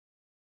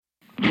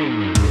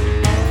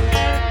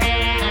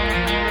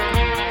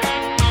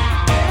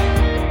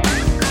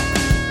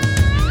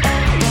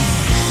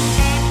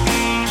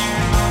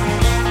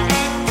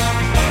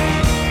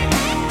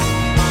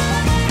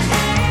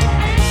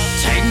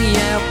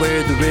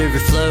where the river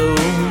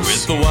flows,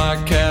 with the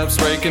white caps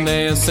breaking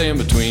and sand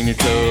between your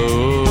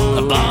toes.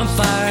 a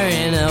bonfire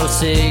and an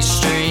 06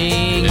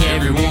 string.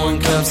 Everyone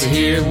comes to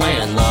hear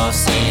Landlost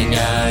sing.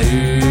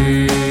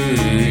 Ah-ooh,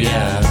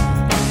 yeah.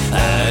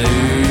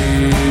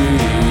 Ah-ooh,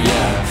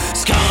 yeah.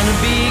 It's gonna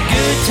be a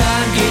good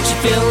time, get you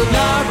feeling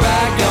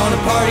alright. Gonna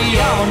party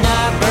all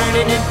night,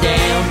 burning it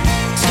down.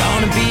 It's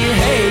gonna be a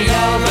hey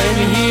y'all, let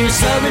me hear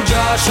Southern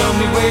draw. Show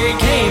me where you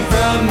came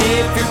from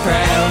if you're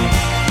proud.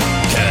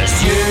 'Cause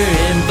you're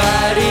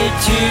invited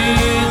to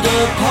the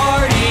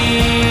party.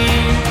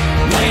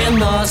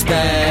 Landlost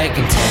back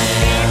in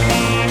town.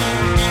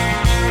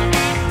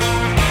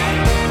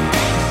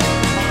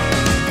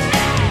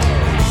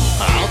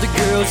 All the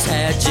girls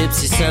had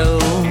gypsy soul,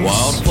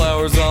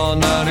 Wildflowers,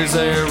 all-nighters,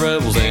 air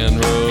rebels,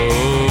 and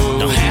roads.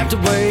 don't have to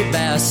worry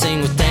about a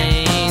single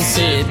thing.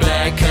 Sit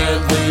back, cut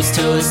loose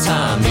till it's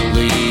time to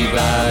leave.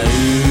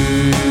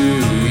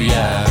 Ah-ooh,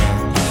 yeah.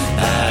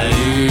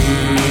 Ah-ooh,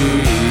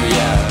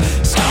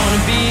 yeah. It's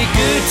gonna be a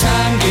good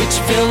time, get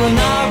you feeling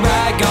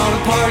alright.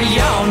 Gonna party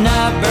all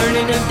night,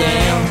 burning it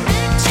down.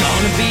 It's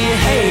gonna be a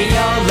hey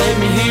y'all, let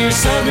me hear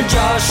Southern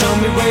draw. Show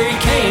me where you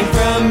came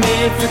from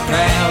if you're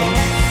proud.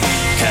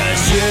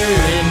 'Cause you're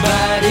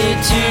invited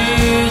to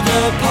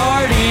the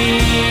party.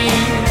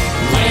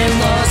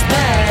 Landlost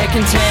back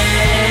in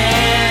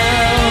town.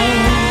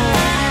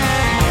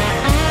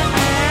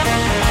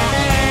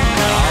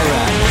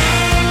 Alright.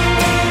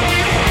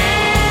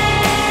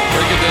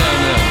 Break it down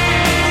now.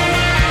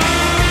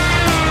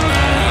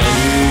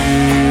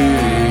 Ah-ooh,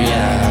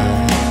 yeah.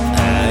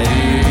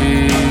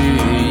 Ah-ooh,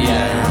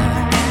 yeah.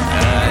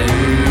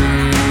 Ah-ooh,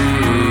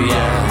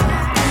 yeah.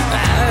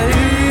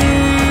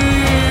 Ah-ooh,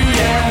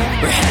 yeah.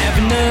 We're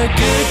having a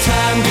good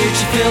time, get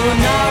you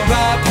feeling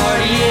alright.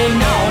 Partying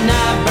all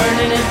night,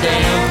 burning it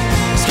down.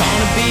 It's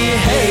gonna be a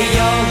hey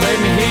y'all, let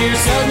me hear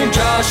Southern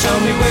draw. Show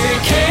me where you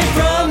came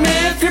from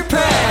if you're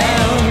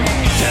proud.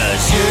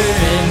 'Cause you're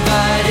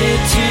invited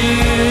to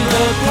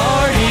the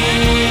party.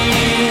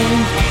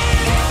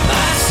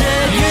 I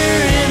said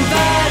you're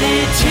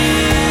invited to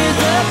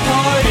the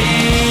party.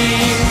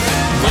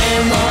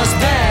 Landlost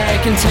back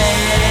in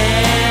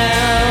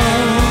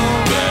town.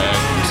 Back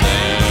in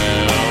town.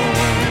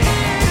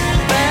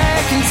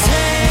 Back in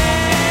town.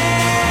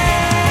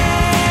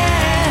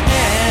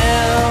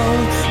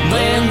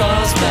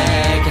 Landlost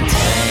back in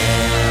town.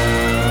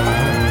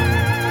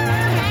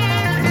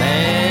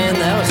 Man,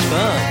 that was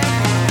fun.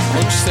 Why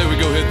don't you say we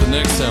go hit the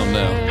next sound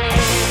now?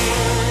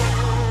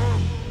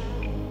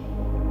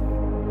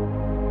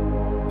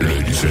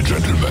 Ladies and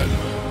gentlemen,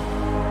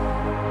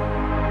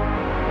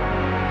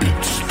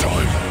 it's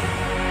time.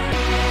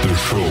 The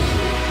show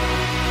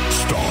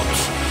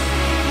starts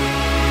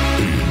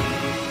in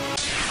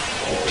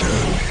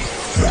 10,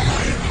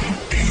 9,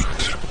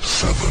 8,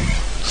 7,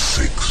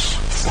 6,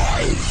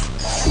 5,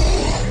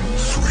 4,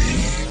 3,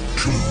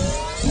 2,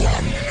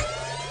 1,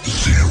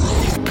 0.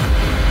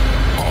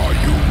 Are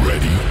you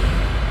ready?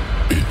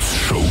 It's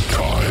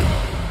showtime.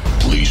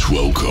 Please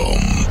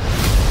welcome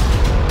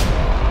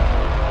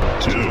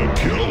Tim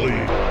Kelly.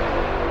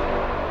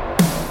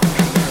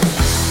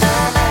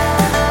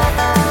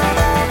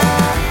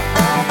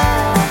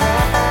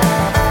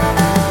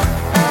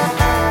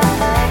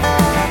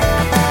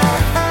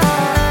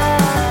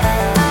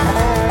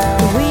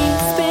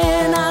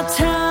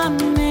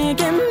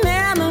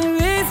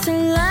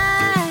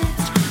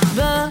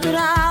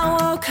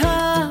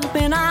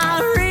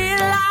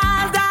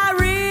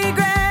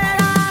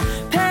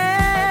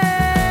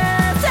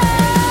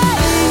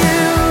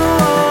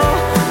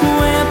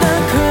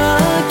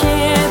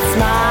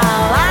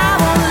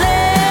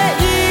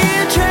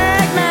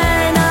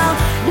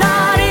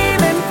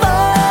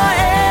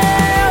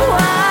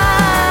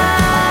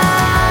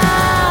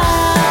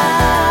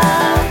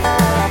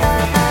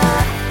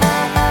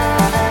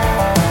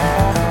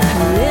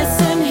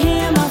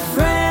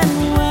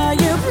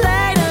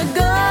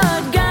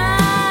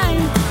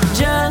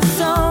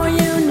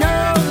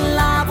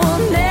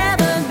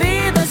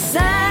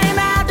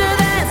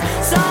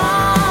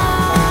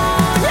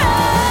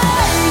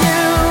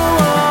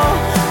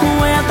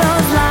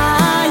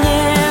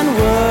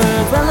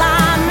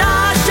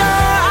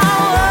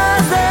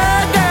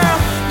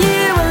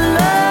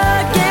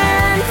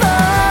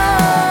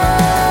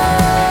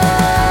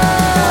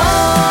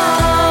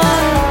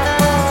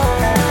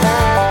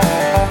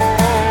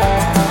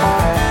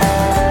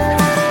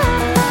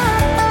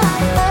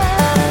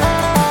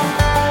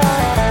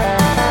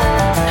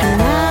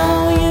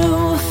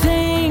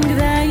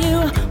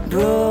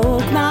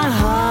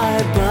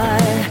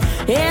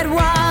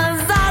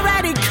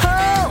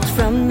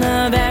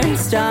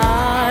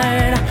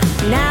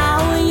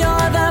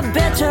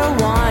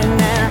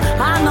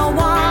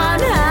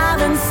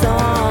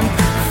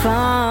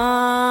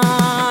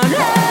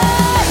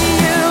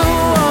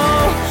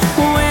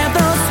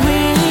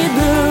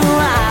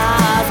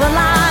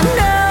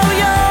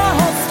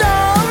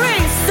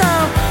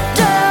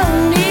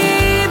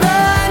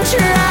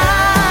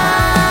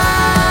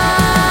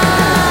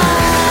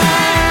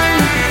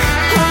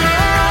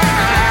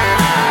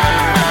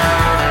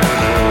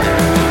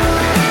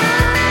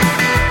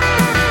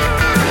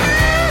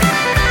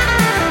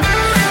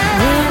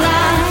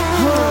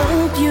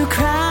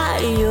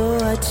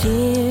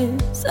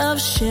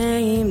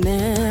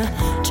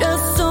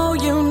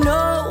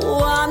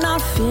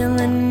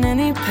 feeling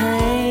any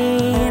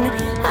pain,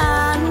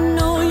 I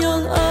know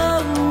you'll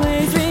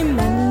always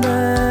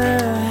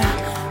remember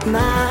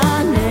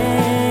my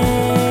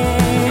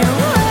name.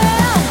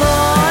 Well,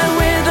 boy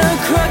with a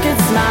crooked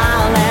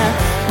smile and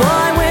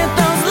boy with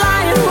those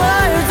lying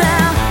words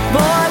and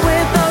boy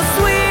with those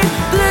sweet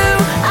blue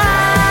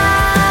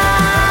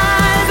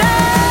eyes.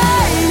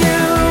 Hey, you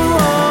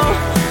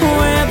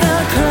with a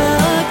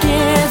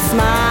crooked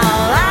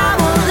smile, I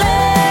will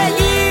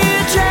let you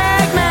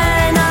drag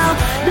me now,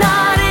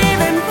 not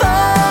even for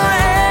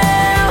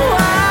a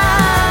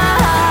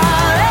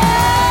while.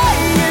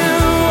 Hey, you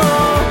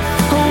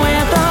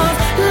with those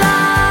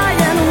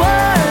lying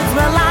words,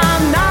 well,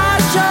 I'm not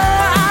sure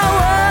I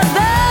was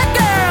the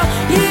girl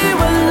you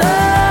were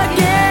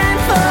looking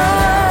for.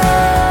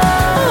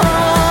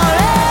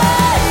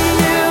 Hey,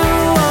 you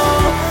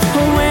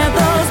with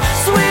those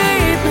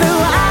sweet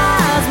blue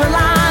eyes, well, I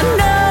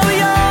know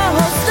your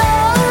whole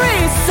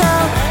story, so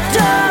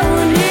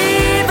don't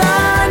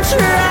even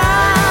try.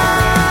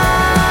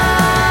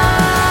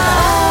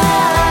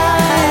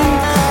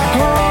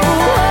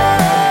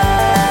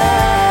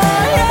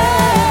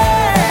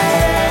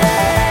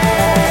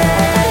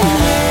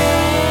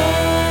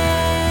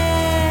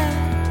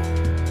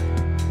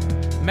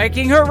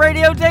 Making her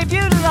radio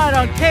debut tonight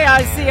on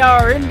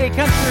KICR Indie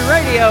Country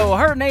Radio.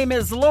 Her name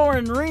is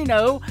Lauren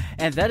Reno,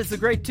 and that is a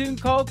great tune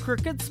called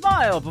Crooked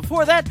Smile.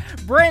 Before that,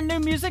 brand new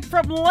music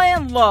from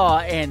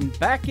Landlaw and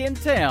Back in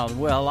Town.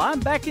 Well, I'm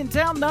back in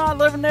town now. I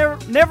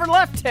never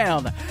left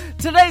town.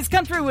 Today's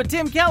Country with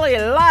Tim Kelly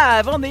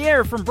live on the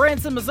air from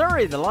Branson,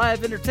 Missouri, the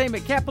live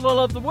entertainment capital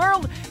of the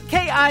world.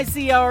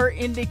 KICR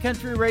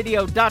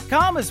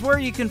IndieCountryRadio.com is where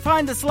you can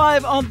find us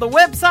live on the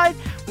website.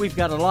 We've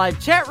got a live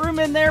chat room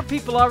in there.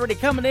 People already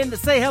coming in to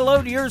say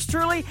hello to yours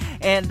truly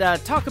and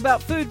talk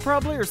about food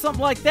probably or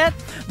something like that.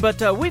 But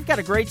we've got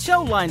a great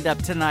show lined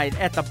up tonight.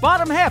 At the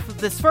bottom half of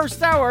this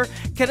first hour,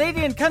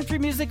 Canadian country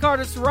music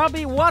artist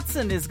Robbie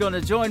Watson is going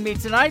to join me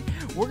tonight.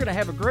 We're going to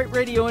have a great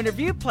radio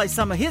interview, play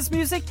some of his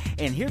music,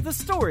 and hear the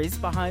stories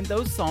behind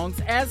those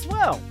songs as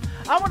well.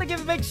 I want to give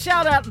a big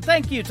shout out and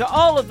thank you to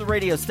all of the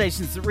radio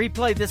stations that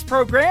replay this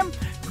program.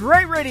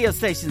 Great radio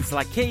stations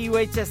like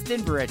KUHS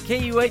Denver at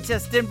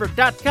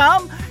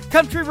KUHSdenver.com,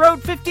 Country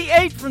Road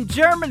 58 from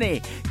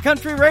Germany,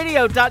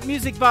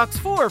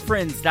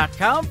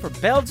 countryradio.musicbox4friends.com from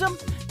Belgium,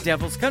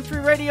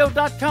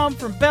 devilscountryradio.com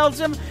from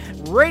Belgium,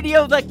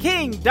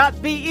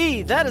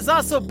 radiotheking.be, that is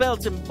also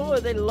Belgium. Boy,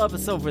 they love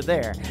us over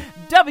there.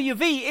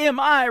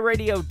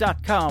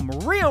 WVMIradio.com,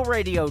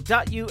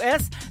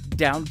 realradio.us,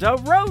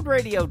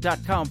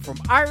 downtheroadradio.com from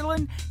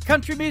Ireland,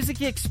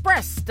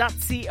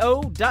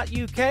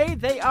 countrymusicexpress.co.uk,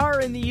 they are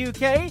in the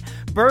UK,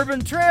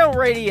 Bourbon Trail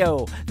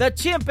Radio,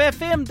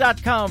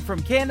 thechimpfm.com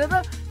from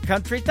Canada,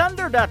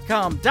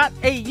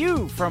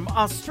 countrythunder.com.au from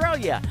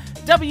Australia,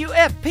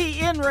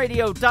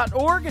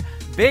 WFPNradio.org,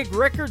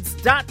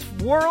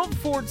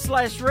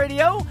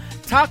 bigrecords.world/radio,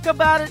 Talk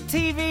About It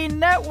TV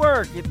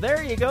Network.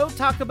 There you go,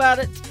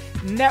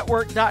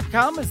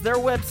 talkaboutitnetwork.com is their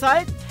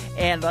website.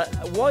 And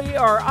we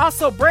are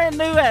also brand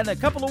new, and a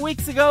couple of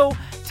weeks ago,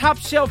 Top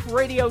Shelf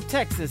Radio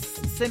Texas,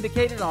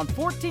 syndicated on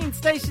 14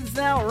 stations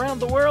now around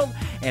the world,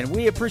 and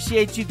we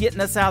appreciate you getting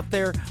us out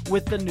there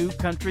with the new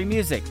country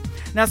music.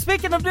 Now,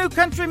 speaking of new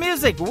country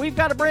music, we've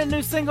got a brand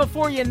new single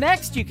for you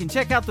next. You can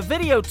check out the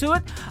video to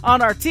it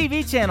on our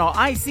TV channel,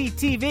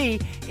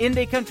 ICTV,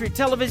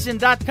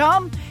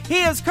 IndieCountryTelevision.com.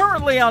 He is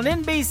currently on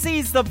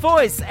NBC's The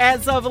Voice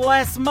as of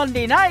last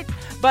Monday night,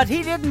 but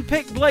he didn't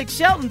pick Blake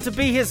Shelton to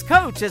be his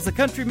coach as a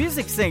country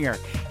music singer.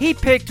 He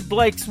picked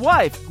Blake's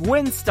wife,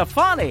 Gwen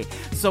Stefani.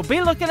 So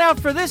be looking out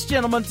for this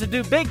gentleman to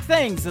do big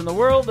things in the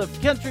world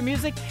of country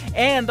music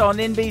and on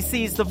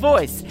NBC's The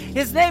Voice.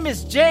 His name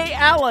is Jay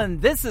Allen.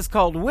 This is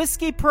called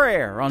Whiskey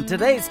Prayer on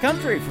today's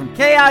Country from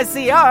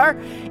KICR,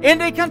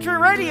 Indie Country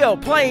Radio,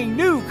 playing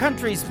new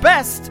country's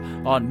best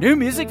on New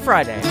Music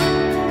Friday.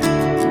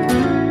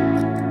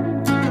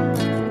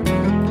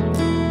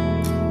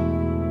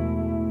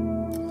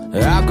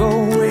 I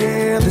go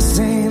where the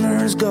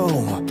sinners go,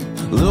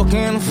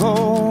 looking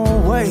for a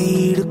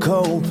way to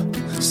cope.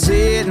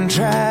 Sit and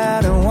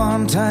try to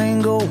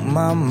untangle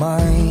my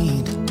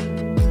mind.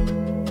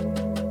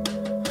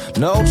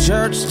 No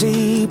church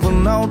steeple,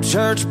 no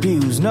church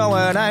pews. No,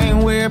 it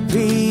ain't where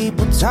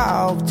people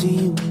talk to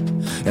you.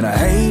 And I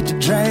hate to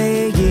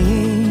drag you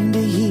into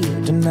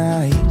here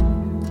tonight,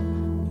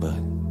 but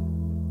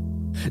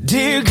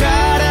dear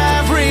God,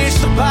 I've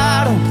reached the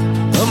bottom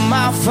of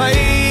my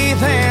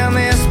faith in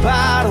this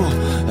bottle.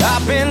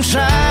 I've been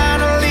trying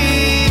to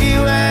leave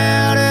you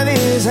out of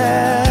this,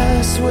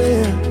 I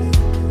swear.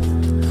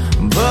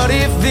 But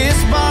if this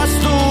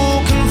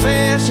barstool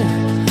confession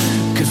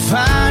could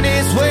find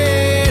its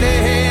way to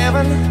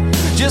heaven,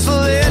 just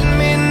let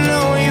me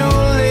know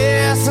you're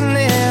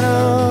listening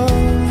up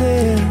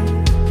there.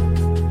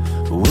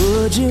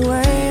 Would you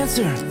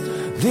answer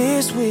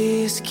this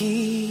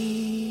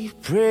whiskey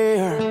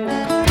prayer?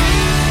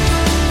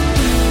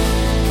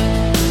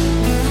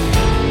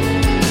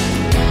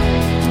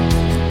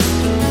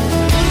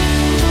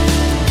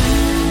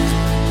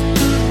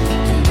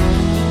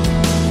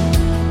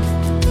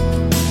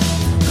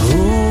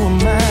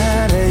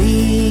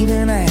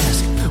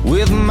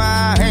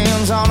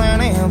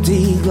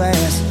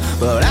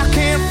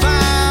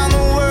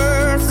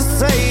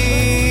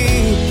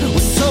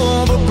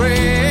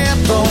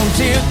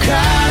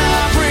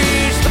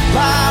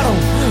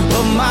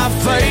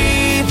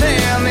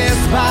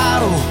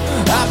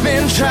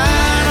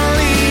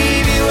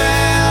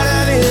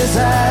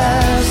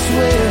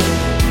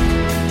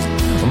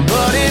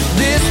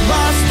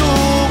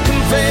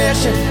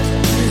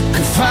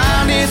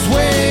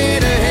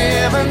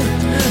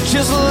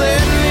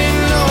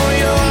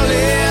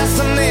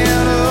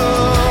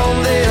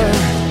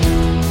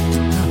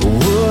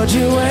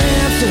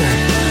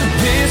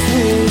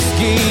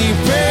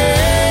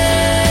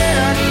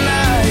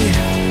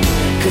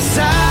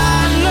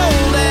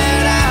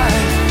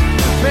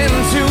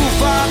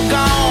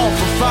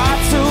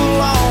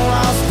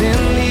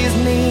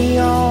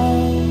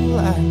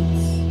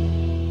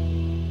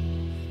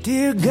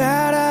 Dear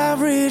God, I've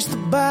reached the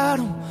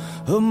bottom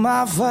of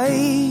my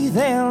faith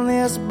in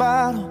this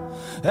bottle.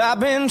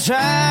 I've been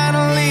trying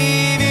to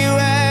leave you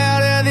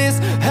out of this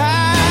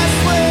I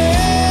swear.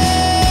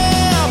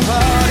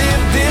 But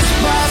if this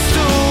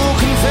Barstool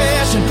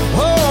confession,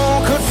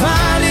 oh, could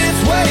find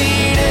its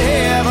way to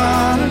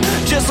heaven,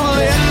 just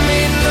let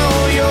me know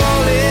you're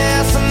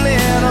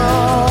listening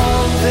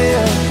up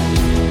there.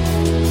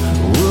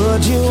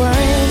 Would you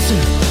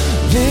answer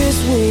this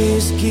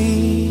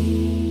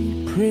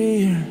whiskey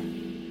prayer?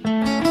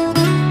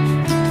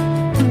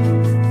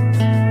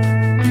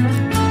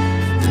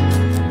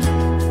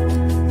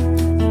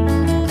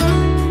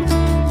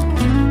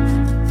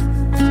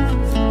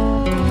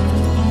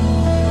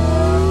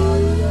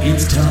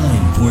 It's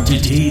time for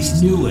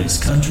today's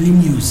newest country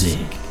music,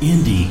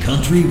 Indie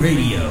Country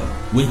Radio,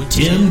 with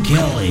Tim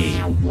Kelly.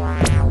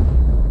 My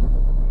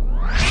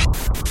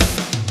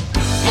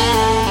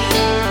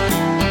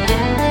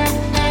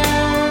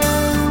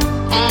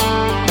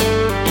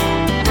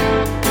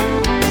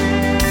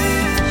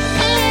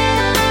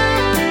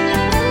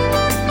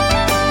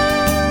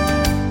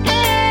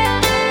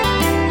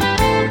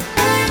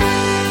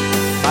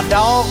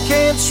dog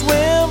can't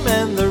swim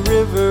and the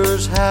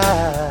river's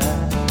high.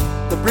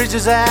 The bridge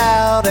is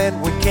out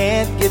and we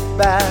can't get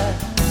by.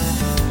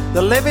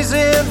 The levee's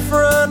in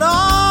for an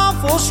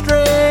awful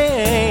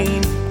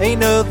strain.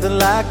 Ain't nothing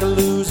like a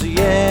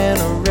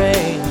Louisiana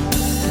rain.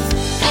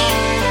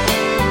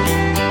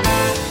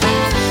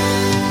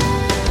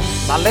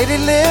 My lady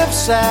lives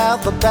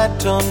south of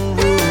Baton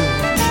Rouge.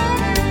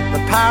 The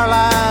power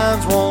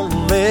lines won't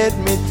let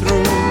me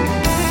through.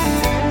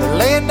 They're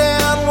laying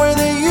down where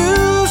they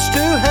used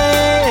to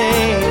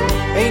hang.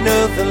 Ain't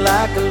nothing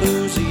like a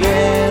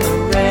Louisiana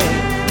rain.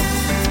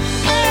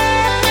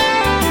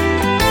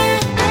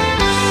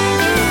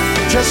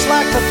 Just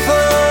like the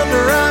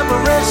thunder, I'm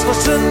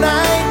restless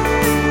tonight.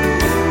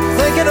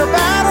 Thinking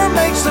about her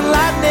makes the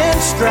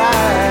lightning strike.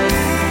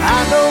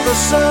 I know the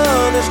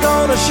sun is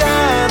gonna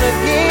shine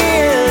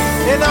again,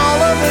 and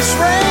all of this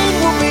rain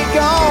will be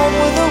gone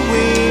with the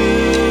wind.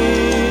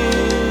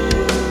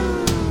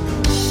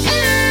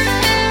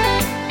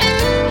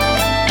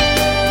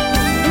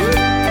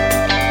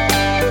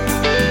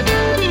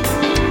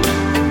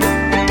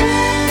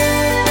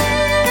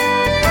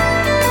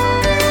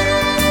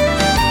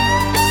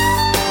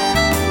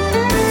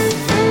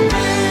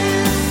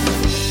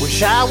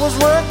 I was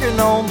working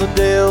on the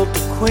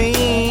Delta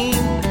Queen,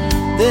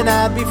 then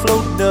I'd be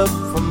floating up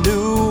from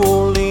New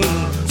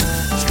Orleans,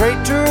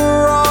 straight to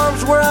her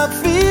arms where I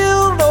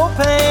feel no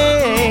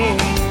pain.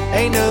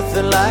 Ain't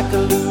nothing like a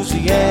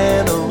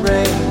Louisiana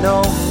rain,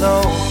 no,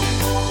 no.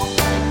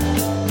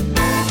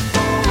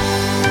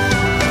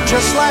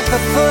 Just like the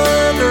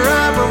thunder,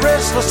 I'm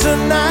restless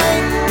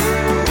tonight.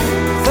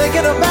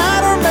 Thinking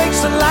about her makes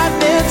the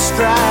lightning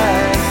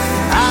strike.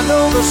 I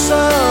know the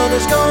sun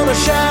is gonna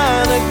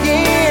shine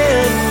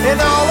again,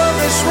 and all of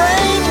this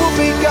rain will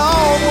be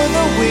gone with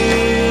the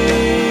wind.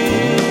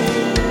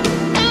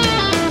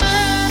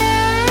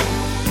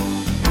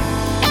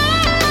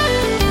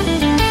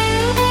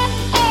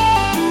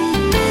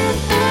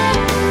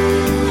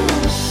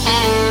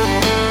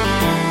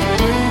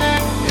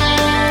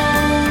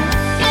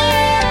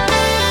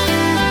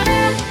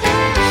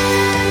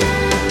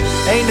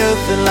 Ain't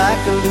nothing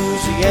like a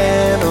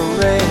Louisiana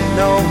rain,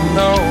 no,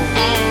 no.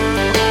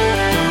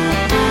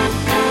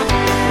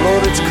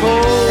 Lord, it's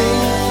cold,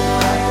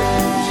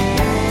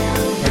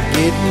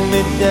 getting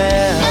me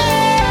down.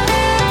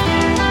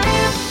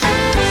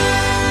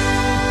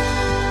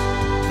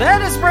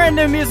 That is brand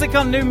new music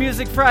on New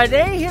Music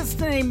Friday. His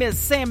name is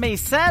Sammy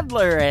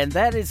Sadler, and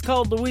that is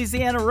called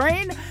Louisiana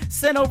Rain,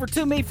 sent over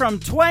to me from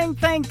Twang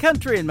Thang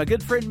Country and my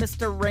good friend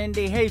Mr.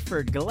 Randy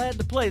Hayford. Glad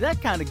to play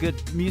that kind of good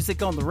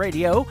music on the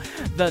radio.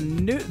 The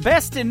new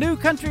best in new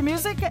country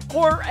music,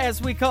 or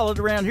as we call it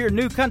around here,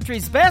 New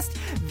Country's Best.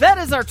 That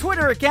is our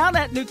Twitter account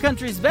at New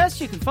Country's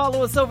Best. You can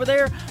follow us over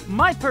there.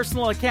 My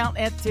personal account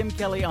at Tim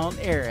Kelly on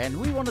Air.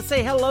 And we want to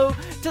say hello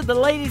to the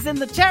ladies in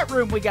the chat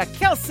room. We got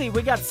Kelsey,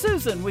 we got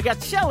Susan, we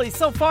got Shelly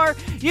so far.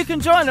 You can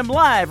join them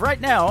live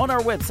right now on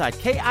our website,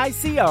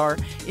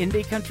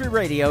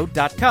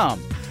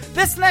 KICR-IndieCountryRadio.com.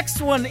 This next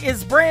one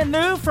is brand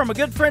new from a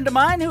good friend of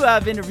mine who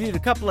I've interviewed a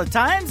couple of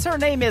times. Her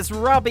name is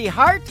Robbie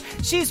Hart.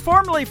 She's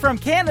formerly from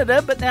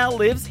Canada, but now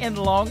lives in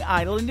Long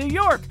Island, New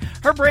York.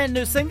 Her brand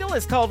new single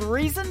is called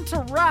Reason to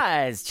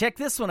Rise. Check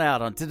this one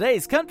out on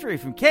Today's Country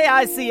from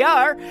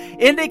KICR,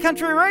 Indie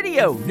Country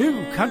Radio,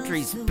 New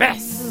Country's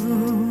Best.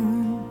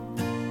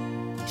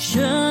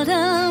 Shut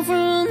out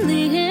from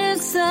the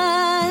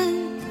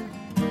inside,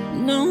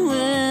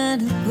 nowhere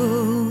to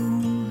go,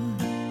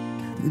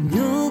 with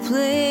no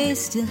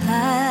place to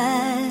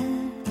hide,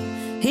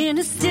 in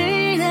a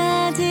state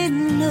I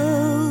didn't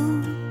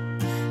know,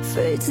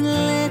 afraid to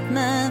let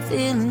my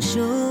feelings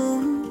show,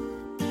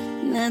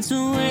 not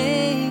to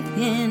wake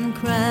and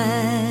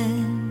cry,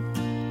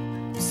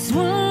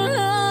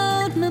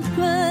 swallowed my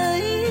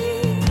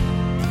pride,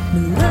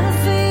 but love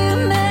fear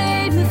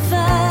made me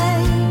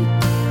fight,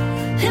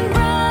 and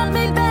brought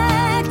me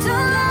back to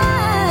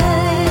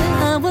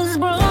life. I was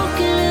broken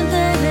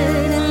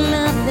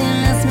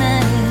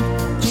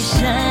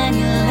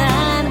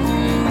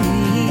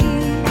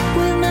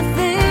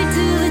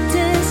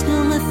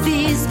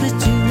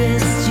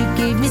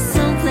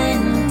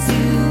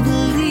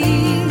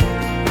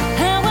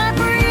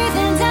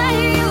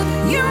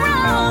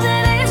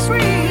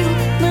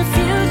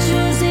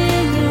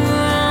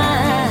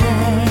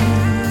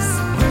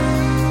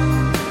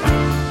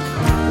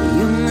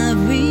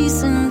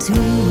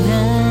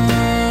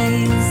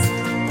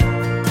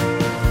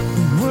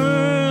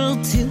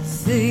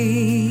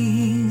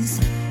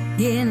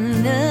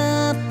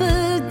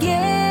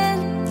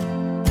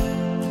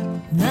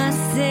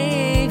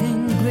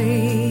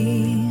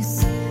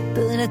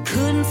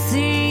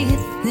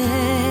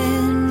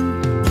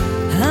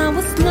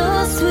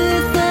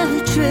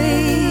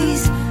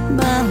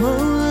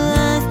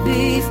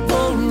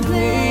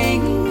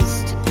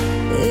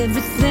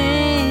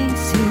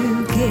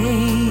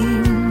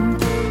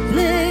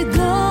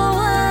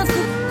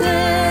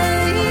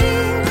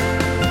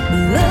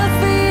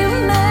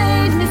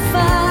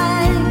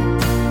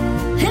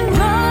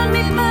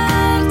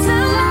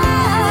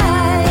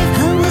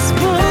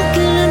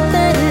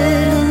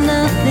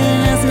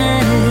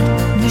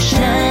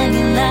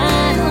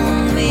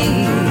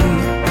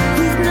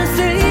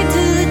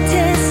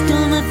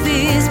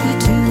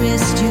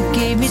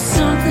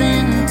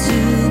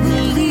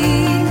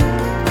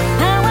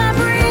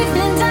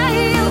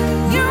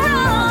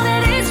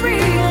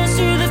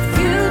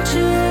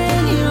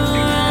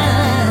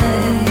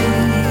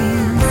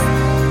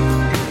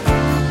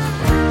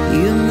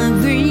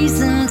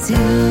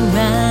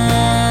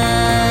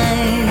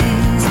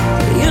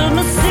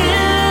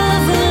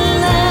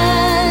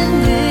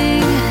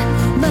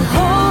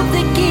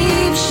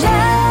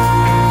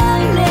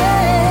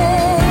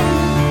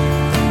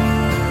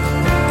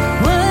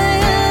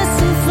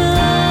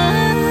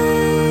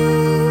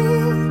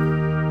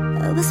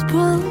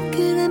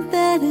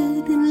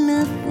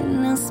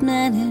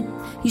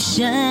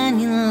shine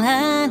your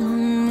light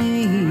on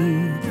me.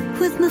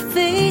 With my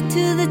faith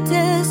to the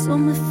test, all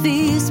my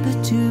fears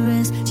put to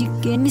rest. You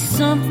gave me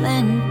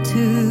something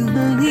to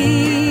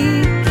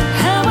believe.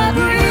 How I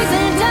breathe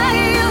and die,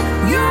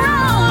 you're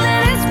all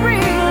that is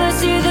real. I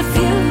see the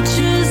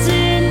future's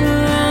in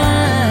your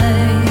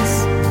eyes.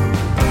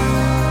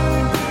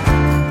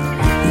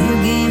 You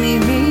gave me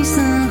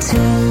reason to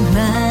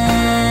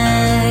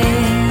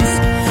rise.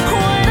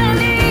 When I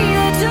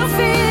needed to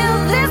feel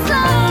this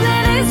love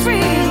that is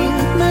real,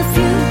 my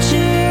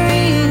future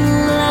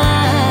realized.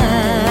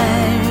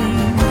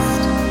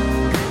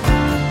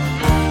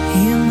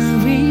 You're my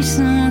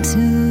reason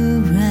to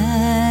rise.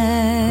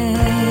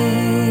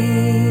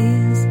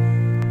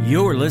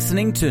 You're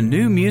listening to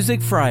New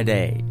Music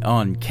Friday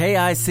on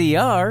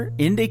KICR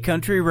Indie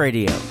Country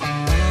Radio.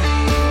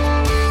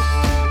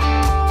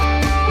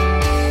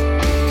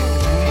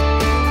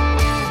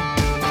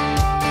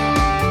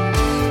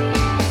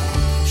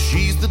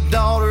 She's the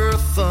daughter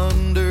of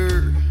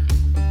thunder,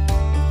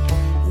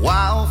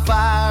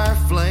 wildfire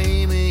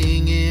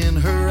flaming in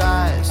her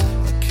eyes.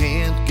 I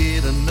can't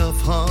get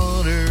enough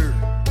hunter,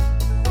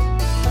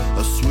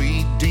 a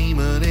sweet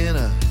demon in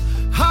a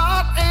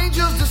hot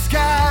angel's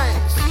disguise.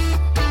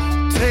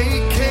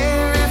 Take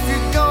care if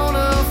you're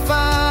gonna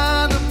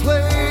find a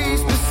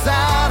place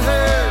beside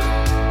her.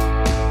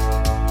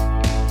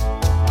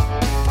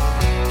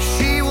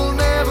 She will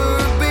never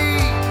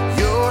be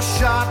your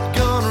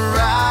shotgun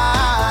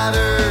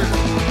rider.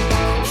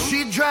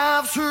 She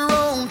drives her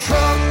own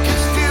truck,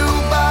 is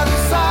fueled by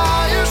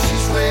desire.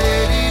 She's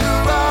ready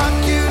to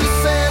rock you, to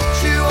set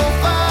you on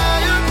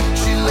fire.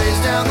 She lays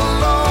down the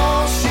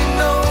law, she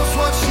knows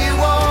what she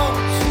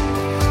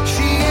wants.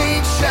 She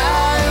ain't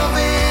shy of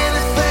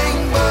anything,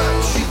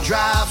 but she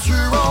drives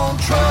her own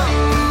truck.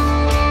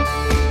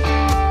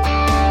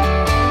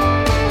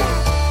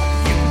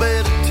 You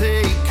better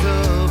take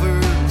cover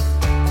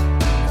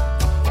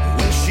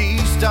when she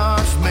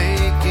starts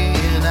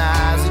making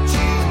eyes at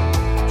you.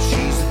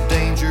 She's a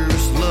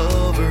dangerous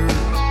lover,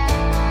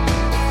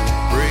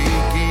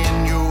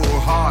 breaking your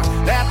heart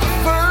at the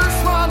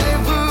first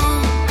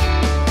rendezvous.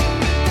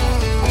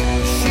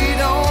 She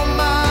don't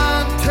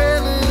mind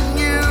telling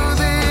you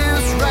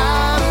this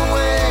right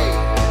away.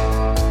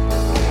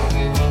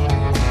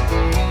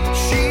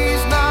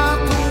 She's not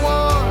the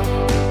one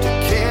to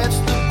catch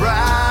the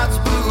bride's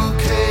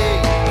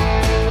bouquet.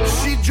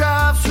 She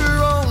drives her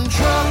own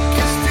truck,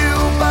 is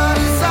fueled by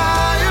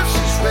desire.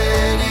 She's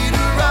ready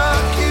to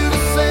rock you, to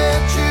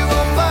set you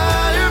on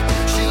fire.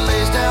 She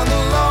lays down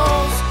the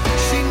laws,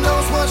 she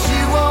knows what she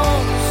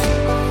wants.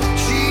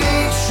 She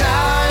ain't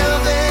shy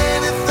of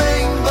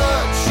anything,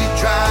 but she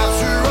drives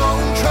her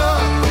own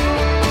truck.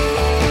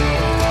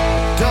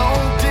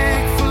 Don't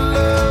dig for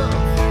love,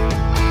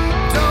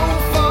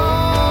 don't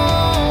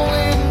fall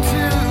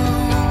into.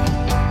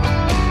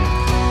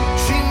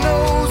 She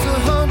knows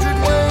 100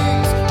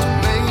 ways to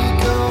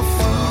make a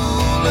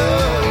fool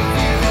of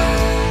you.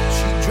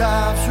 She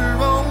drives her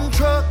own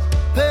truck,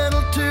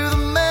 pedal to the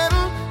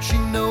metal. She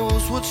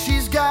knows what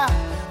she's got,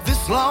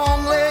 this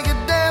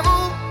long-legged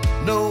devil.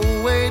 No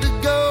way to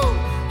go,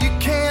 you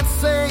can't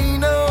say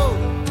no.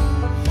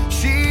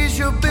 She's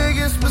your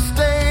biggest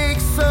mistake,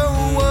 so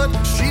what?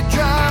 She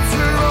drives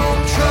her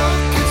own truck,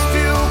 it's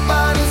fueled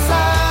by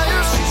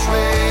desire. She's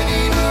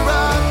ready to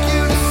rock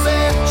you, to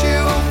set you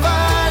on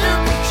fire.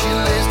 She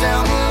lays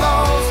down the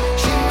laws,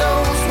 she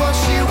knows what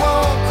she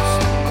wants.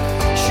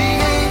 She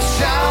ain't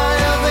shy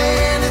of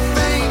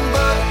anything,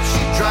 but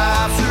she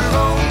drives her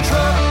own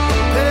truck,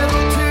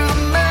 pedal to the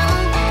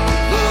metal.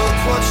 Look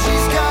what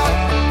she's got,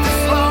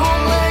 this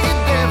long-legged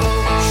devil.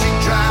 She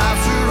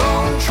drives her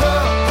own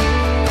truck.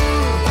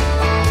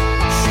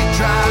 She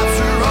drives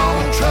her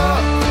own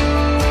truck.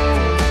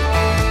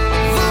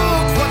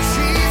 Look what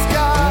she's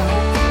got.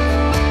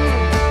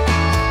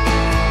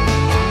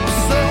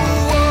 So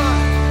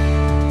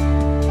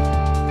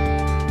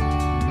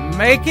what?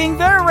 Making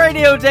their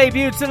radio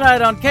debut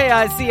tonight on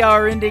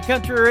KICR Indie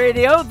Country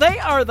Radio, they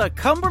are the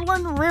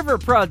Cumberland River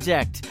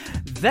Project.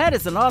 That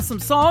is an awesome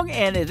song,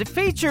 and it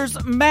features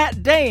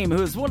Matt Dame,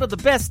 who is one of the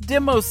best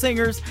demo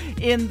singers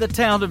in the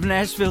town of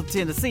Nashville,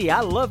 Tennessee. I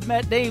love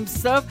Matt Dame's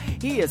stuff.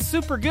 He is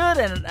super good,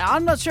 and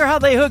I'm not sure how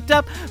they hooked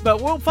up,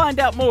 but we'll find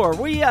out more.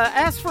 We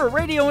asked for a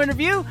radio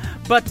interview,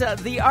 but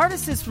the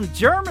artist is from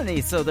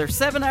Germany, so they're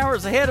 7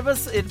 hours ahead of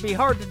us. It'd be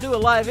hard to do a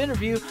live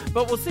interview,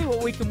 but we'll see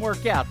what we can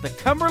work out. The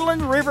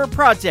Cumberland River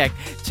Project.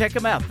 Check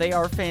them out. They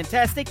are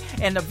fantastic.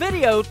 And the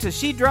video to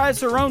She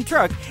Drives Her Own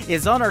Truck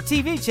is on our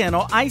TV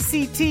channel,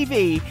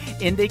 ICTV,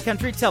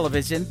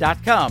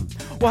 IndieCountryTelevision.com.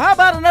 Well, how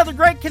about another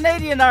great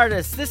Canadian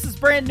artist? This is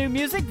brand new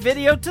music,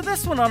 video to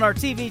this one on our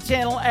TV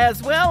channel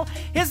as well.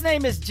 His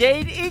name is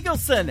Jade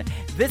Eagleson.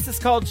 This is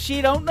called She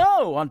Don't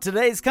Know on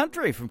Today's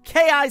Country from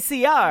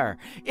KICR,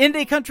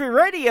 Indie Country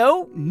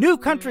Radio, New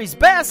Country's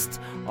Best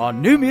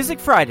on New Music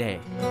Friday.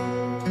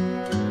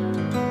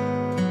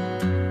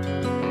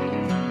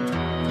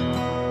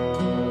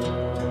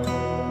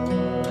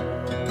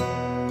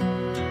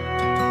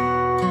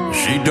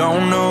 She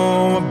don't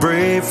know a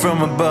brave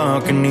from a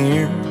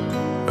buccaneer.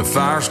 a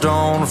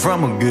Firestone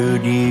from a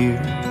good year,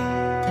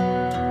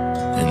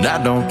 and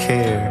I don't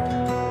care.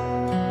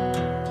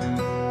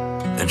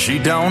 And she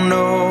don't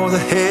know the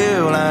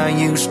hell I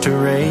used to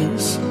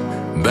raise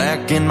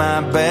back in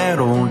my bad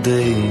old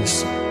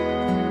days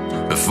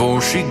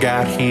before she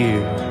got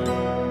here.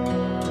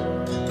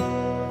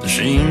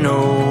 She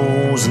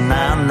knows and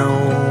I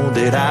know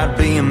that I'd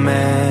be a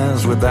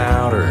mess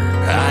without her.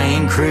 I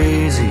ain't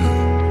crazy,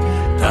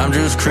 I'm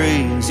just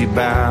crazy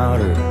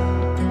about her.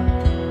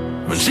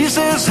 When she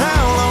says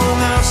how long,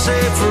 I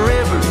say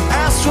forever.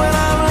 Ask when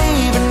I'm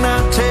leaving,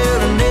 I tell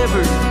her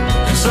never.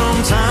 And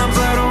sometimes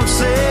I don't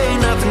say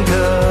nothing,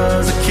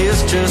 cause a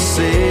kiss just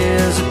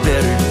says it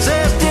better.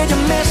 Says, did you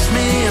miss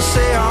me? I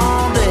say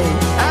all day.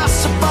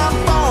 Ask if I'm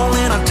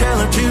falling, I tell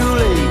her too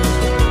late.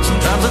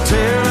 Sometimes I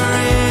tell her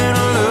in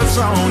a love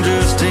song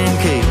just in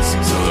case.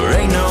 So there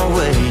ain't no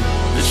way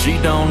that she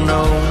don't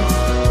know.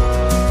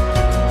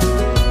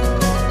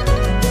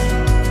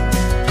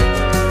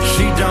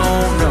 She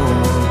don't know.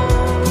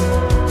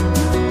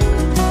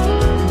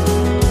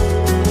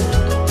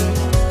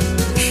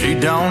 She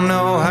don't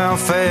know how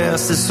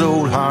fast this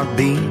old heart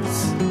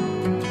beats,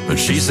 but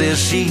she says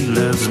she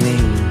loves me.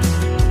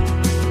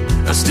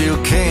 I still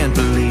can't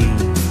believe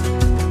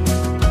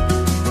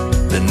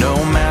that no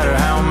matter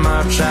how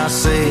much I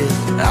say it,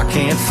 I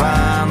can't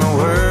find the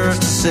words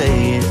to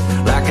say it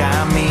like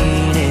I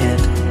mean it,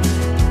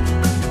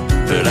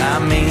 but I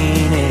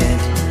mean it.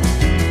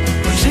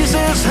 When she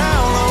says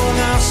how long,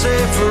 I say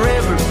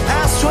forever.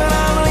 Ask when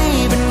I'm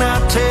leaving, I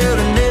tell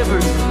her never.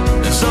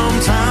 And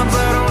sometimes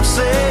I don't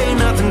say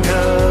nothing,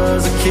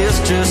 cause a kiss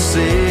just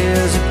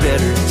says it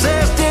better.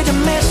 Says, did you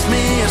miss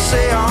me? I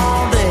say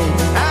all day.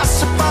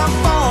 Ask if I'm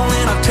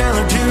falling, I tell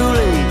her too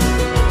late.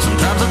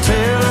 Sometimes I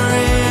tell her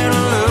in a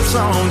love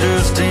song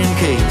just in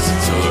case.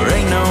 So there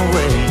ain't no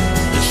way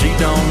that she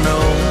don't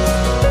know.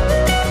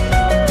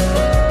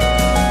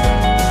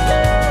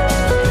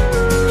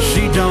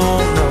 She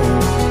don't know.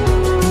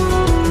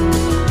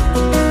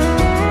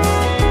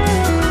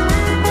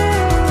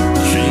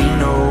 She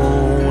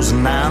knows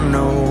and I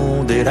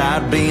know that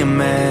I'd be a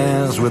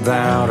mess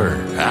without her.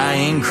 I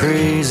ain't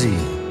crazy,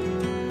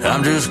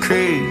 I'm just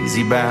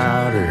crazy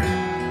about her.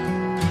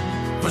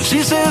 When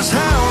she says how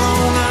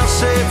long, I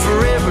say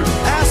forever.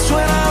 Ask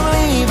when I'm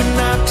leaving,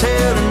 I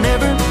tell her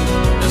never.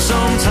 And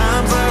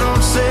sometimes I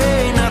don't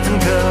say nothing,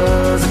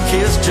 cause a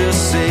kiss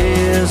just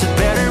says it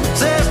better.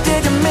 Says,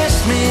 did you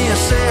miss me? I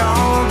say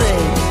all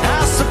day.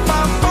 Ask if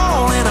I'm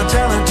falling, I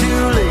tell her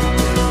too late.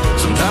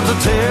 Sometimes I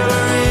tell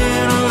her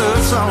in a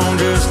love song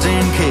just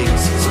in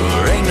case. So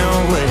there ain't no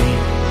way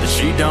that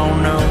she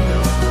don't know.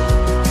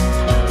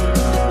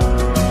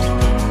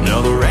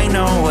 No, there ain't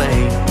no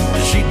way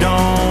that she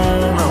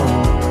don't know.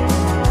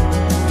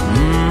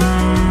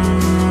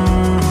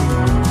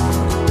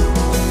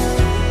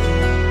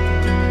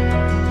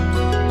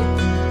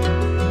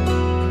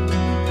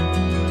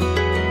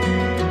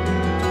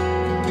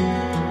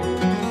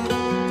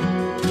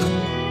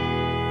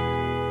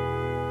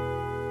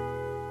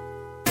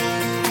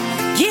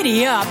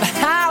 Giddy up,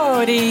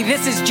 howdy,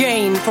 this is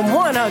Jane from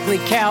One Ugly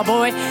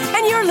Cowboy,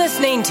 and you're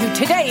listening to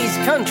Today's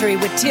Country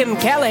with Tim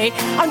Kelly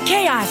on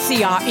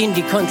KICR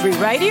Indie Country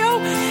Radio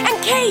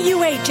and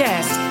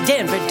KUHS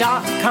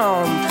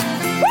Denver.com.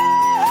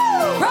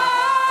 Woo!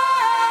 Ride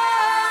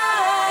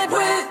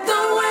with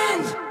the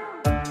wind.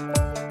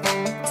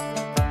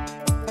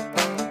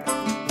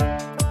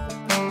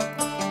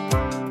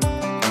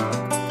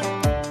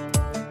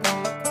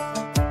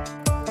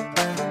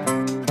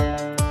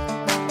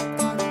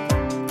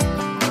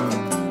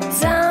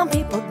 Some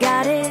people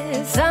got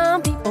it,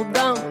 some people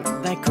don't.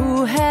 That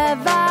cool head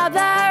vibe,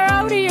 that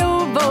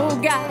rodeo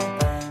vogue got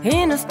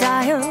in a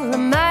style,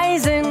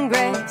 amazing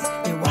grace.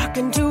 You walk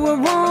into a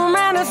room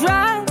and it's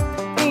right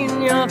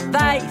in your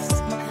face.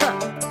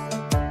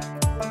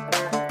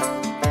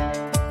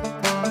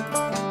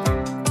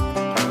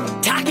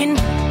 Talking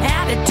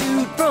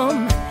attitude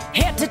from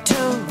head to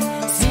toe,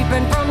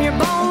 seeping from your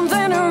bones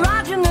and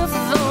erogenous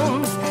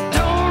zones.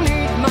 Don't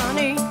need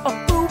money or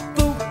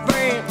foo-foo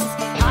friends.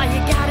 All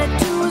you gotta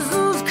do is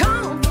lose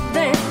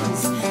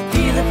confidence.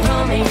 Feel it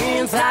from the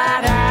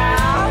inside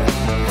out.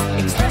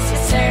 Express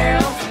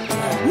yourself.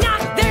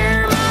 Not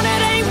their mind,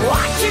 it ain't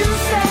what you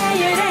say,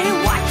 it ain't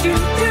what you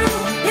do.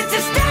 It's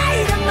a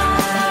state of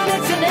mind,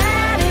 it's an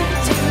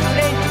attitude.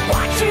 Ain't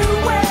what you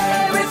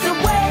wear, it's the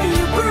way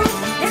you brew.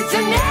 It's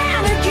an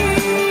energy,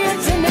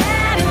 it's an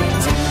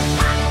attitude.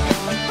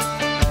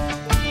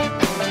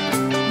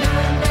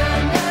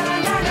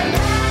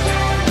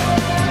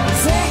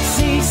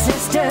 Sexy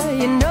sister,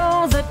 you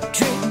know the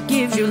trick.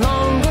 Gives you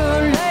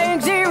longer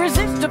legs,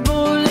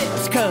 irresistible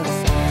lips. Cause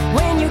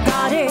when you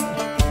got it,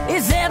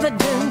 it's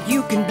evident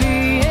you can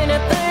be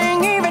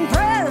anything, even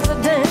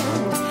president.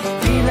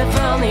 Feel it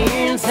from the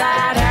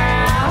inside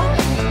out.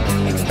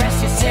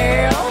 Express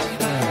yourself.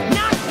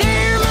 Not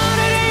their mind,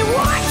 it ain't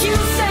what you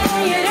say,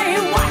 it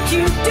ain't what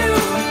you do.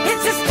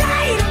 It's a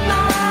state of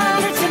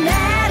mind, it's an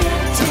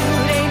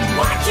attitude. Ain't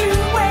what you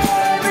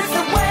wear, it's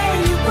the way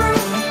you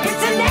brew.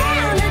 It's an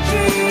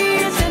energy,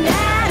 it's an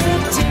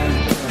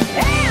attitude.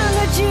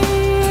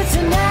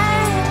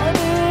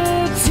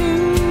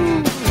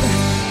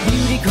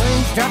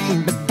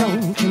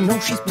 don't you know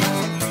she's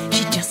blind?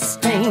 She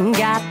just ain't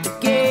got the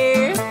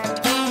gift.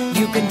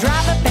 You can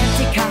drive a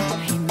fancy car,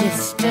 hey,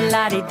 Mr.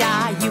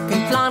 La-di-da. You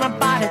can flaunt a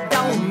body,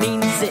 don't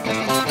mean zip.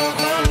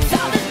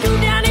 Saw this dude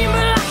down in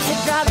Biloxi,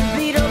 driving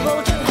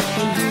beatable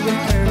July. He was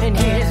turning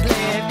his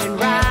left and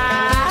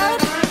right.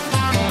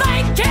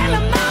 Thank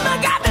telling mama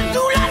got the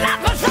Zula-la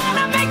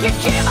persona. Make you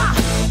shiver,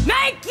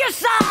 make you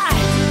sigh.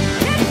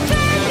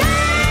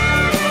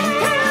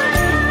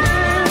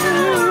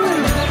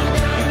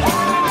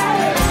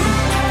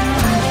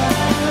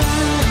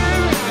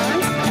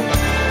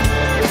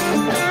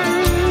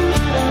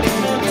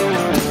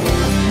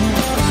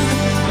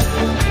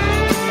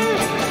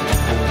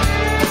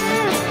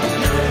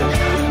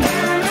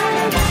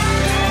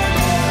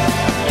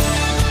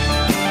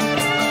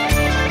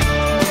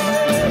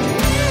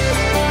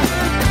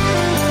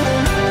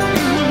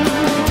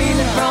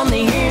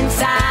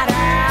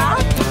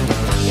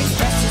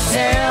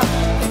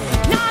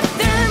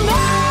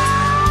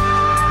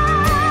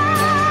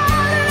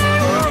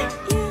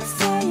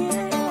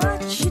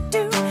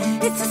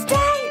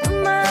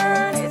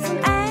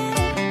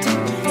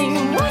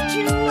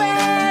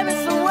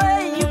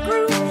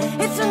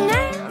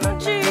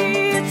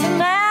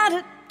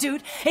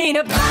 Ain't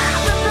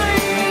about the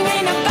bling,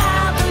 ain't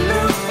about the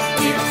loot.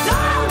 It's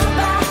all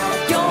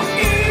about your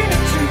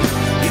inner truth.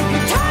 You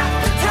can talk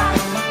the talk,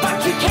 but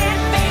you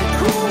can't think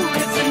cool.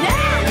 It's an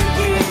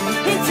attitude,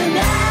 it's an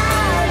attitude.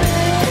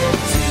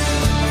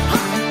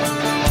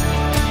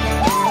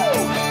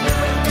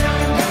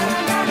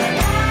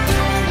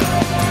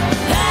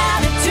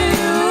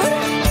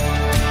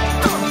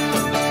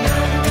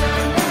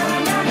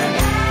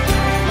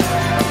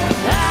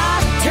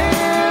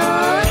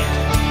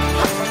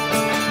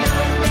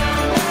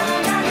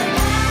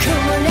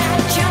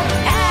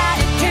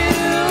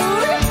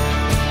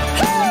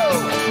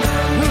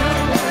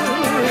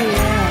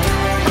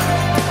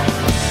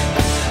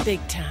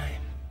 Big time.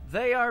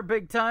 They are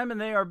big time, and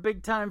they are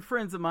big time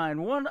friends of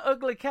mine. One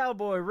Ugly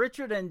Cowboy,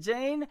 Richard and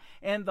Jane,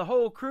 and the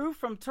whole crew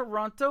from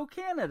Toronto,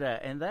 Canada.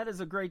 And that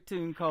is a great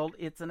tune called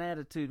It's an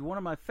Attitude, one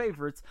of my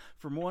favorites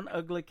from One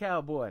Ugly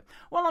Cowboy.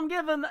 Well, I'm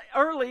giving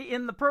early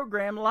in the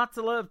program lots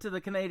of love to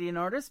the Canadian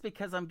artist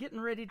because I'm getting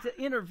ready to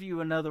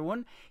interview another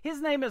one. His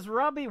name is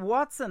Robbie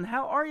Watson.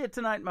 How are you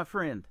tonight, my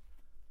friend?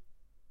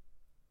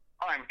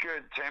 I'm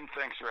good, Tim.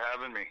 Thanks for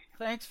having me.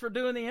 Thanks for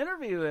doing the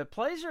interview. A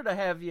pleasure to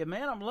have you,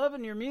 man. I'm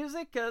loving your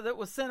music that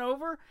was sent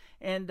over,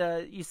 and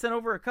you sent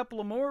over a couple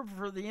of more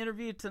for the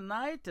interview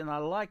tonight, and I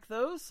like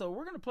those, so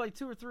we're going to play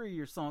 2 or 3 of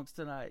your songs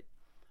tonight.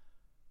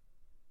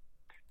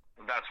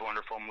 That's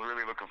wonderful. I'm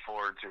really looking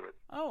forward to it.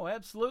 Oh,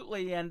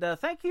 absolutely. And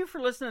thank you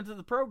for listening to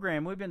the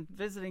program. We've been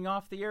visiting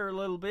off the air a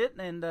little bit,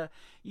 and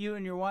you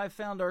and your wife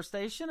found our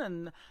station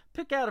and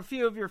pick out a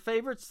few of your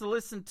favorites to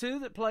listen to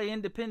that play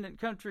independent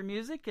country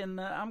music,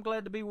 and I'm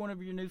glad to be one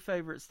of your new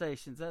favorite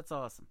stations. That's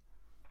awesome.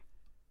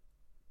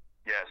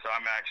 Yes,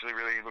 I'm actually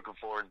really looking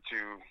forward to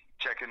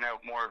checking out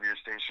more of your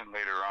station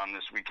later on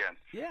this weekend.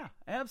 Yeah,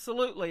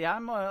 absolutely.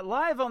 I'm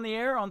live on the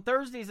air on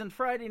Thursdays and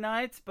Friday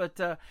nights, but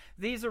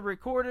these are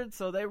recorded,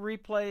 so they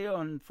replay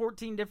on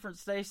 14 different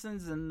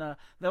stations, and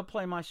they'll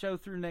play my show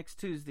through next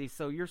Tuesday.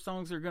 So your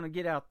songs are going to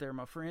get out there,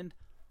 my friend.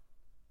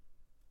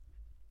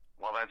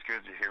 Well, that's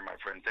good to hear, my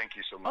friend. Thank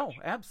you so much.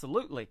 Oh,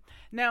 absolutely.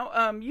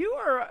 Now, you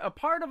are a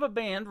part of a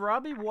band,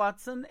 Robbie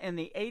Watson and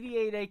the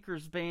 88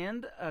 Acres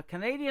Band, a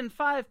Canadian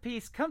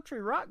 5-piece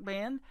country rock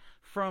band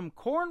from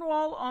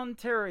Cornwall,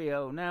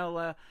 Ontario.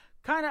 Now,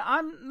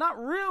 I'm not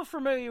real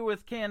familiar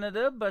with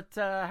Canada, but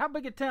how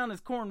big a town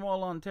is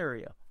Cornwall,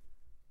 Ontario?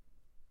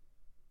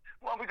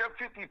 Well, we got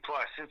 50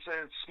 plus. It's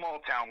a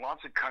small town,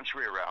 lots of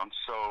country around,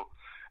 so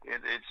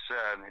it's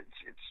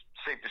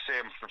safe to say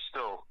I'm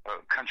still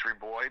a country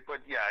boy, but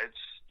yeah,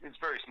 it's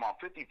very small,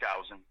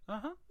 50,000.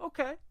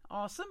 Okay,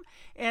 awesome.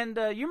 And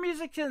your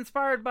music's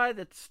inspired by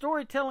the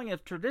storytelling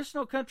of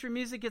traditional country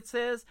music, it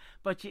says,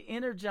 but you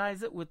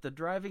energize it with the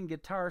driving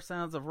guitar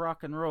sounds of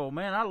rock and roll.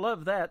 Man, I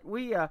love that.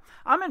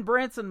 I'm in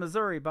Branson,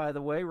 Missouri, by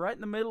the way, right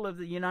in the middle of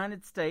the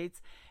United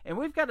States, and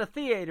we've got a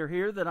theater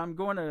here that I'm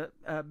going to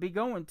be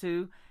going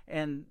to,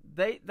 and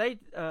they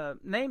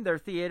named their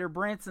theater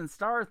Branson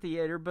Star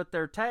Theater, but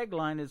their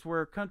tagline is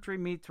where country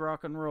meets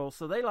rock and roll.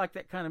 So they like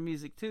that kind of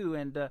music too,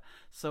 and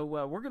so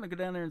we're going to go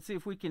down there and see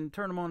if we can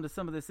turn them on to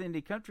some of this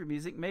indie country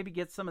music, maybe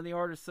get some of the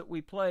artists that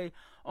we play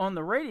on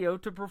the radio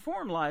to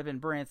perform live in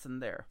Branson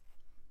there.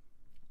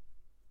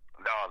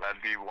 No,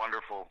 that'd be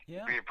wonderful.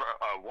 Yeah. Be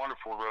a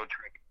wonderful road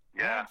trip.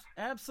 Yeah.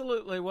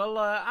 Absolutely. Well,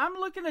 I'm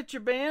looking at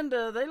your band.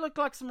 They look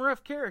like some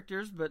rough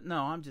characters, but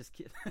no, I'm just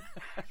kidding.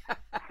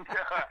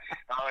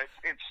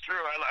 It's true.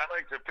 I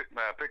like to pick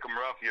them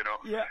rough, you know.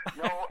 Yeah.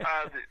 No,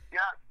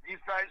 these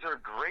guys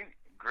are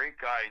great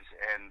guys,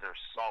 and they're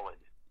solid.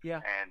 Yeah.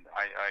 And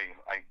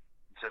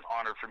it's an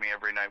honor for me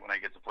every night when I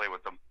get to play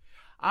with them.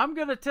 I'm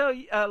going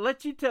to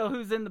let you tell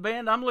who's in the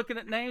band. I'm looking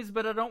at names,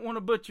 but I don't want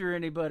to butcher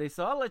anybody,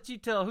 so I'll let you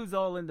tell who's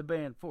all in the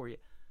band for you.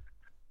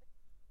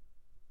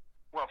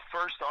 Well,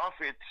 first off,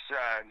 it's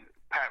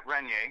Pat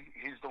Renier.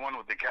 He's the one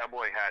with the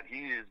cowboy hat.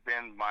 He has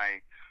been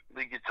my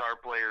lead guitar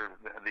player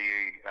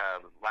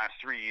the last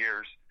 3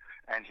 years,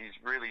 and he's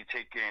really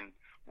taken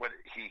what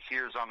he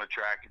hears on the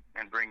track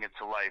and bring it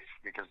to life,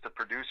 because the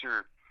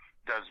producer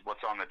does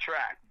what's on the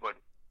track, but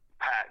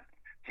Pat,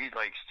 he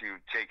likes to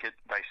take it,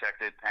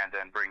 dissect it, and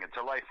then bring it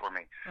to life for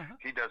me.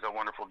 He does a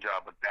wonderful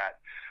job with that.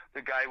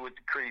 The guy with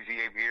the crazy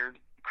beard,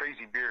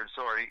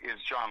 is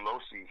John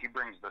Losey. He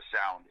brings the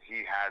sound.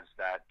 He has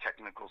that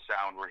technical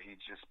sound where he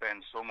just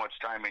spends so much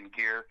time in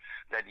gear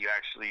that you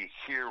actually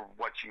hear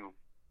what you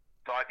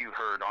thought you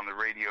heard on the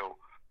radio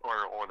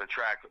or the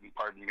track,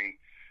 pardon me,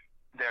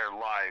 there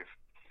live.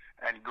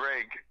 And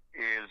Greg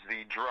is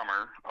the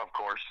drummer, of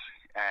course,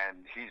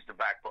 and he's the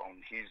backbone.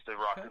 He's the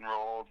rock and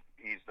roll.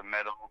 He's the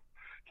metal.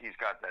 He's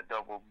got that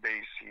double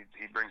bass.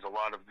 He brings a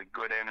lot of the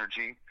good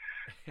energy.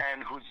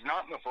 And who's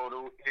not in the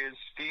photo is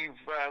Steve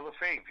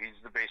LaFave. He's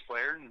the bass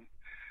player, and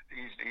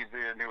he's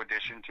the new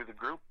addition to the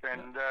group,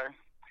 and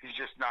he's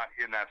just not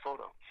in that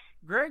photo.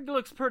 Greg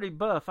looks pretty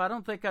buff. I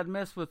don't think I'd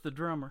mess with the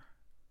drummer.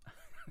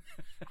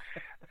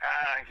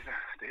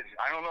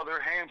 I don't know. Their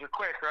hands are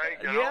quick,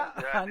 right? You yeah,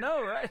 know? I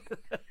know, right?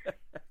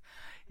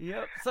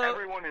 Yep. So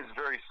everyone is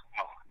very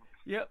small.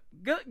 Yep.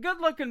 Good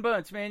looking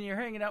bunch, man. You're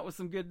hanging out with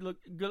some good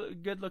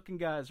looking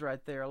guys right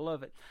there. I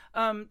love it.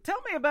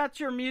 Tell me about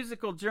your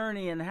musical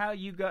journey and how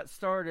you got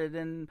started,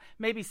 and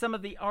maybe some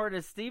of the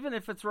artists, even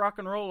if it's rock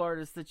and roll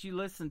artists that you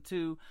listened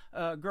to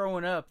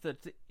growing up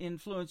that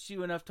influenced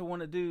you enough to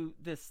want to do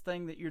this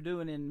thing that you're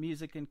doing in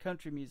music and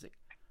country music.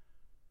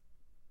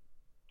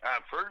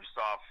 First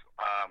off,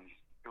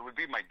 it would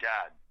be my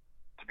dad,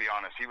 to be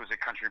honest. He was a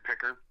country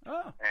picker.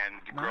 Oh,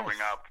 and growing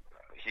up,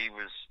 he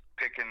was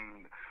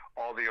picking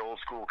all the old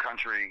school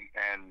country,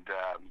 and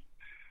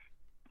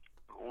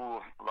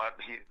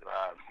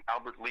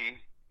Albert Lee.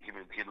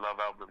 He'd love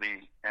Albert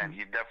Lee, and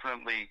he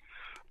definitely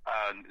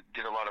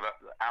did a lot of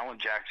Alan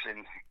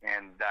Jackson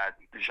and that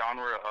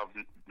genre of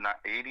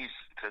 80s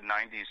to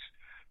 90s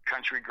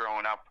country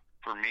growing up.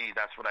 For me,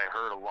 that's what I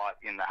heard a lot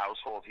in the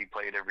household. He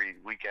played every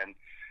weekend.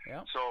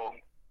 Yeah. So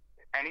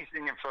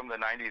anything from the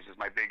 90s is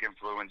my big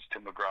influence.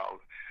 Tim McGraw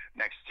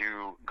next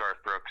to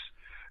Garth Brooks.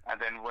 And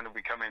then when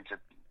we come into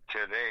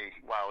today,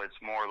 while it's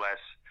more or less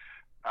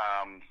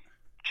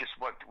just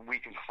what we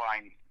can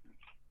find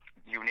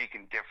unique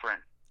and different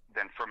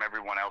than from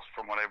everyone else,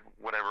 from what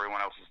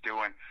everyone else is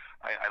doing,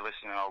 I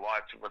listen a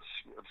lot to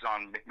what's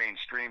on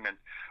mainstream, and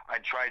I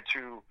try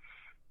to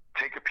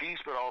take a piece,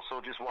 but also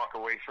just walk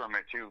away from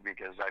it too,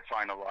 because I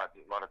find a lot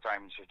of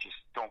times I just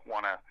don't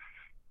want to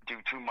do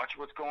too much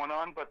what's going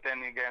on, but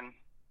then again,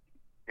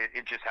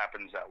 it just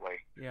happens that way.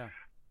 Yeah.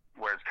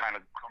 Where it's kind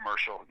of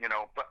commercial, you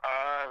know. But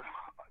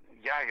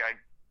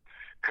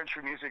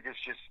country music has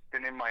just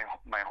been in my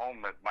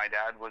home. My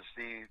dad was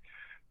the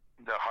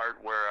heart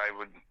where I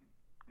would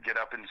get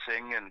up and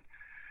sing, and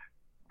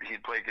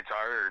he'd play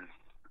guitar, and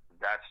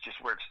that's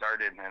just where it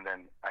started. And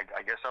then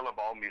I guess I love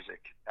all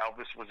music.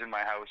 Elvis was in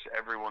my house.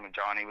 Everyone,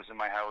 Johnny was in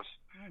my house.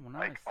 Oh,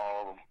 nice.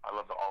 I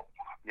love the all.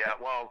 Yeah,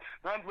 well,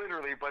 not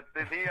literally, but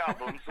the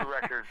albums, the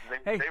records,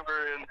 they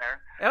were in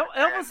there.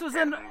 Elvis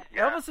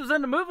was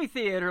in the movie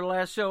theater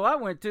last show I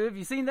went to. Have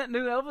you seen that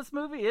new Elvis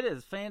movie? It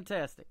is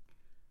fantastic.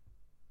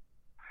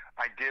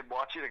 I did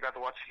watch it. I got to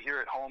watch it here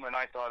at home, and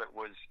I thought it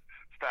was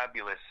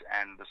fabulous.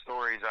 And the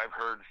stories I've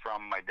heard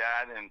from my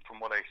dad and from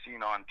what I've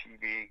seen on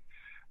TV,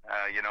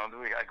 you know,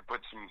 I could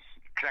put some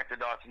connect the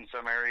dots in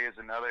some areas,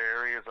 and other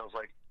areas I was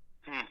like,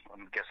 I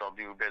guess I'll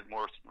do a bit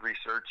more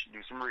research,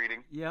 do some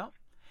reading. Yeah.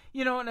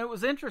 You know, and it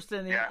was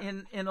interesting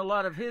in a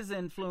lot of his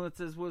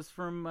influences was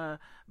from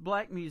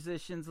black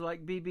musicians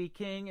like B.B.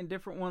 King and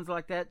different ones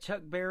like that,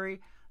 Chuck Berry,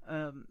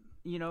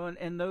 you know,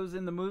 and those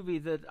in the movie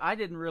that I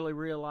didn't really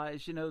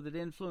realize, you know, that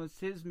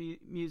influenced his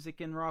music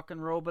in rock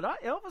and roll. But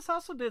Elvis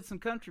also did some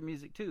country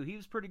music, too. He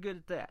was pretty good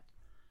at that.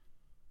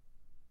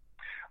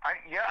 I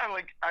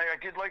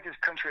did like his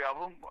country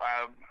album.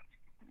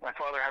 My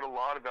father had a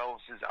lot of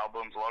Elvis's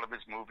albums, a lot of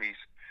his movies.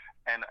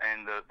 And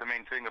the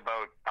main thing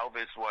about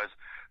Elvis was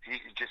he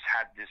just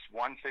had this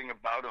one thing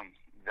about him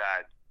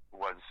that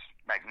was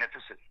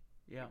magnificent.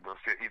 Yeah.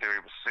 Either he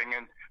was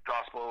singing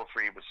gospel, if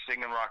he was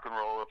singing rock and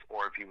roll,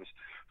 or if he was,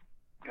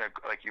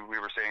 like we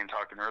were saying,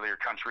 talking earlier,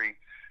 country,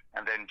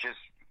 and then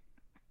just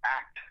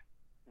act,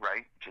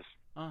 right? Just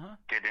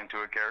get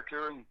into a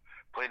character and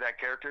play that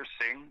character,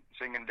 sing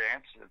and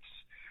dance.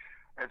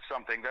 It's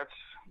something that's...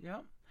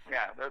 Yeah.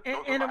 Yeah, those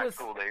were my high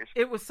school days.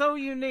 It was so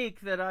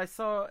unique that I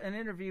saw an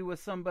interview with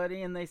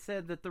somebody, and they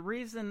said that the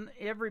reason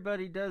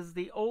everybody does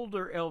the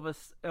older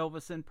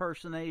Elvis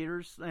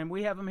impersonators, and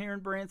we have them here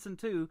in Branson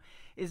too,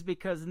 is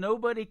because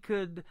nobody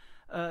could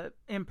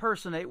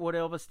impersonate what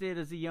Elvis did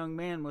as a young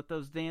man with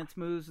those dance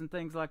moves and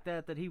things like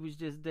that he was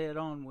just dead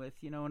on with,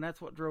 you know, and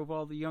that's what drove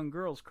all the young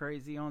girls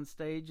crazy on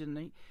stage, and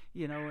they,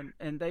 you know,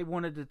 and they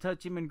wanted to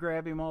touch him and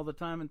grab him all the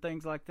time and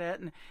things like that,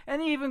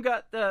 and he even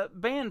got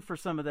banned for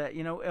some of that,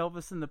 you know,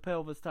 Elvis and the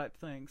pelvis type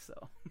thing.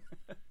 So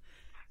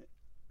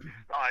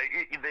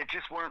they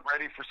just weren't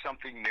ready for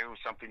something new,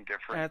 something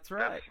different. That's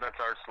right. That's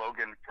our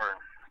slogan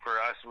for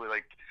us, we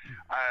like,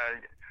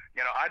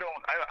 you know, I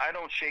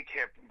don't shake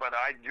hip, but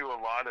I do a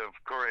lot of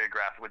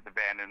choreograph with the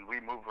band, and we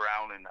move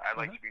around, and I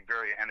like to be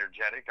very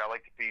energetic. I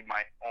like to be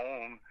my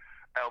own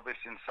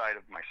Elvis inside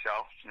of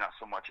myself, not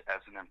so much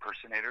as an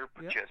impersonator,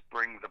 but just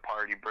bring the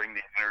party, bring the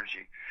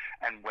energy.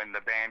 And when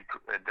the band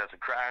does a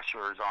crash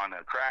or is on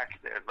a crack,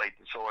 like,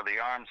 so are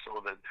the arms,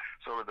 so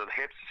are the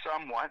hips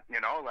somewhat,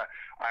 you know.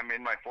 I'm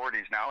in my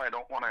 40s now. I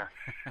don't want to,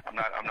 I'm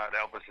not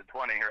Elvis at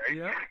 20, right?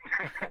 Yeah.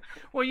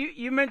 Well,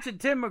 you mentioned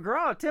Tim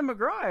McGraw. Tim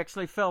McGraw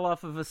actually fell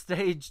off of a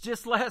stage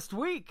just last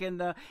week,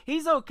 and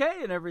he's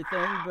okay and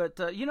everything,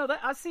 but, you know,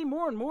 I see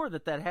more and more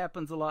that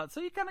happens a lot. So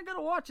you kind of got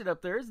to watch it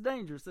up there. It's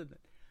dangerous, isn't it?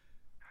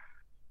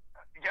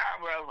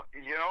 Yeah, well,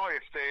 you know,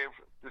 if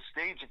the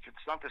stage, if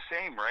it's not the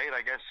same, right?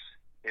 I guess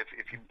if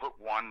you put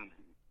one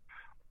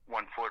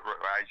foot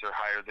riser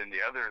higher than the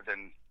other,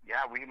 then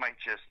yeah, we might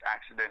just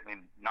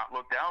accidentally not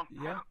look down.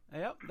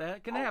 Yeah,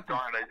 that can happen.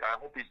 Darn, I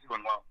hope he's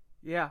doing well.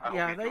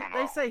 Yeah.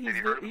 They say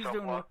he's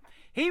doing well.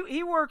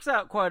 He works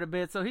out quite a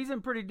bit, so he's in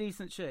pretty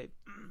decent shape.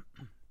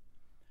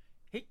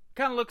 He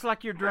kind of looks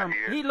like your drummer.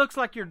 He looks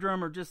like your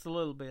drummer just a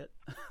little bit.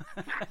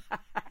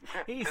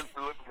 He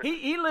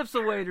lifts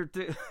a weight or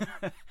two.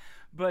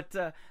 But,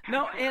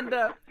 no, and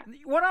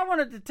what I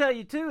wanted to tell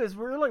you, too, is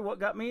really what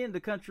got me into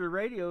country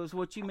radio is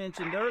what you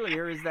mentioned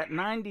earlier, is that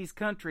 90s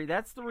country.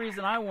 That's the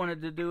reason I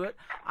wanted to do it.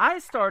 I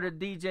started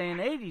DJing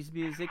 80s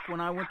music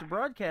when I went to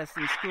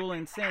broadcasting school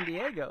in San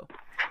Diego.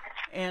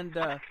 And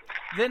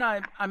then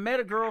I met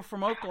a girl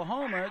from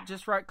Oklahoma,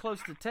 just right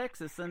close to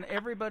Texas, and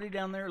everybody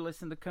down there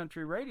listened to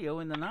country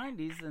radio in the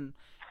 90s. And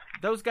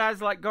those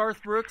guys like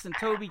Garth Brooks and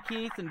Toby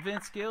Keith and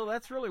Vince Gill,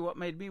 that's really what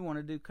made me want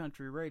to do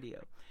country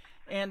radio.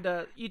 And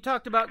you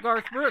talked about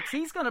Garth Brooks.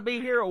 He's going to be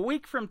here a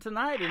week from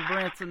tonight in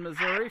Branson,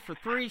 Missouri for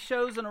 3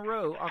 shows in a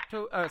row,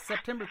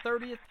 September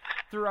 30th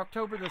through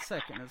October the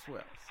 2nd as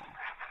well. So.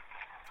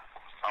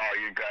 Oh,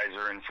 you guys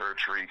are in for a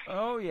treat.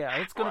 Oh yeah,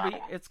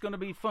 it's gonna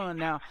be fun.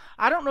 Now,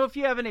 I don't know if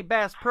you have any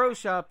Bass Pro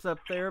Shops up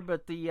there,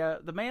 but the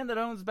man that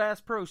owns Bass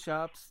Pro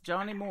Shops,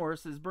 Johnny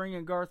Morris, is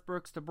bringing Garth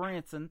Brooks to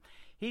Branson.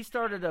 He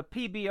started a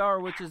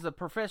PBR, which is a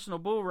professional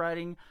bull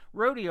riding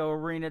rodeo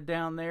arena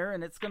down there,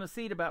 and it's going to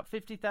seat about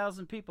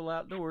 50,000 people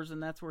outdoors,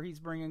 and that's where he's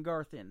bringing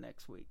Garth in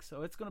next week.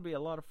 So it's going to be a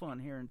lot of fun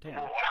here in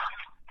town.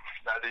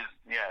 That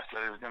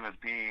is going to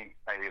be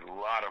a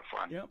lot of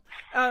fun.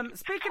 Yep.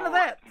 Speaking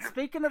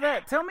of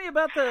that, tell me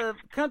about the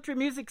country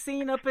music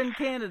scene up in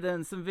Canada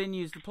and some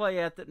venues to play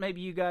at that maybe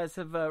you guys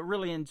have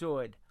really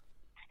enjoyed.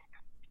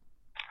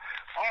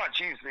 Oh,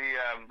 geez, the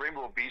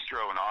Rainbow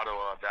Bistro in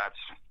Ottawa, that's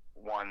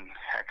one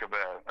heck of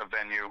a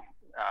venue.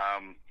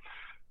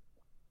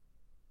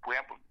 We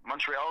have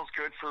Montreal's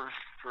good for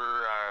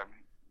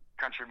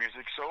country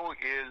music. So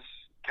is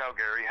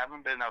Calgary.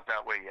 Haven't been out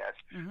that way yet.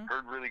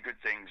 Heard really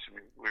good things.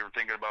 We were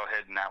thinking about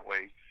heading that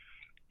way.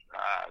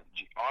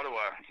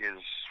 Ottawa is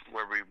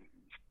where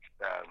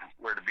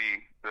to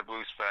be. The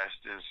Blues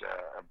Fest is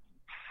an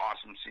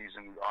awesome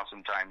season,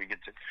 awesome time. You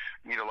get to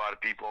meet a lot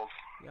of people.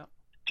 Yep.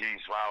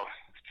 Geez, wow.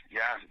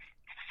 Yeah.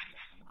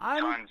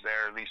 Tons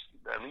there,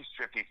 at least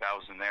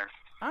 50,000 there.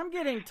 I'm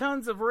getting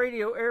tons of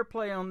radio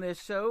airplay on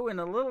this show in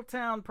a little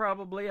town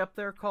probably up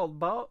there called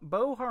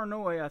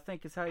Beauharnois, I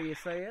think is how you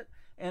say it.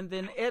 And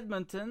then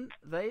Edmonton,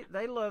 they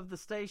love the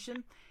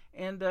station.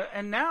 And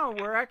now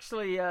we're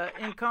actually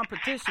in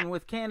competition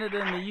with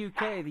Canada and the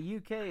UK. The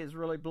UK is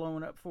really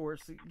blowing up for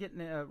us, getting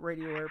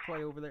radio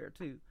airplay over there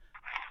too.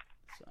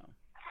 So.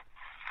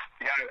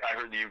 Yeah, I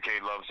heard the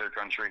UK loves their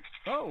country.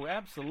 Oh,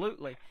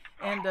 absolutely.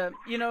 And,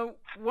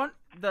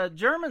 the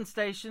German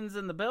stations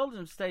and the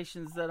Belgian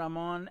stations that I'm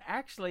on,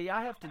 actually,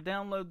 I have to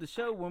download the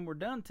show when we're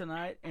done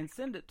tonight and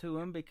send it to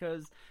them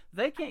because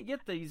they can't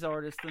get these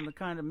artists and the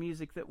kind of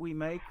music that we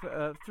make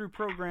through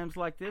programs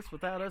like this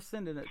without us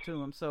sending it to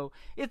them. So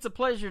it's a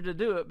pleasure to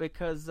do it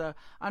because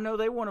I know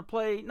they want to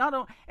play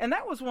and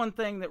that was one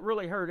thing that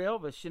really hurt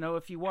Elvis. You know,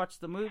 if you watch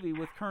the movie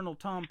with Colonel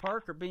Tom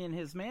Parker being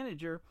his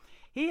manager,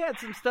 he had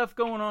some stuff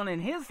going on in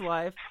his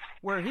life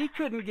where he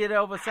couldn't get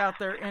Elvis out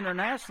there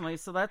internationally,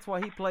 so that's why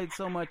he played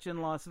so much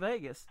in Las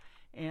Vegas.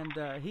 And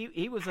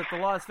he was at the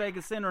Las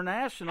Vegas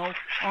International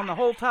on the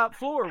whole top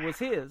floor was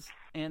his,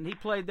 and he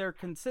played there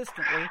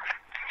consistently.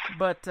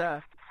 But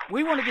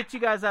we want to get you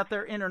guys out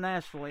there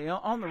internationally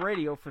on the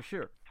radio for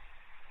sure.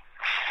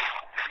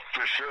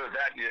 For sure,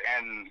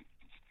 and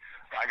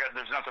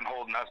there's nothing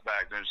holding us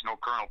back. There's no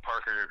Colonel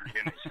Parker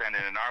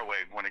standing in our way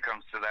when it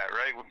comes to that,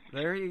 right?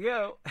 There you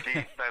go.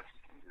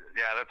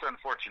 That's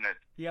unfortunate.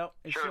 Yep.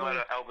 Sure,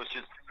 let Elvis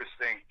just do his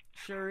thing.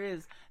 Sure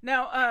is.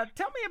 Now,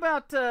 tell me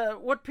about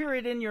what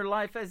period in your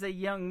life as a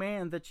young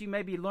man that you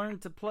maybe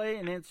learned to play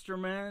an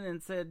instrument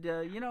and said,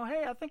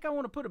 hey, I think I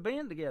want to put a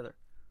band together.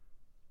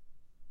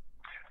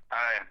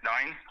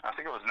 9. I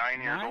think I was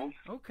 9 years old.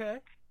 Okay.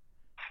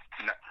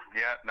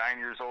 9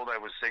 years old. I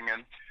was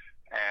singing,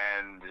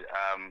 and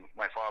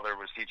my father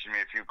was teaching me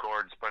a few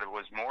chords, but it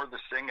was more the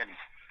singing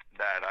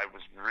that I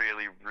was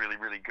really, really,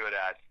 really good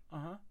at.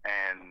 Uh-huh.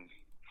 And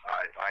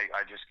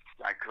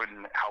I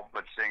couldn't help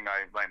but sing.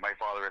 My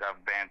father would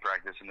have band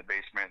practice in the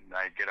basement, and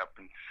I'd get up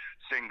and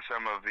sing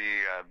some of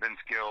the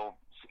Vince Gill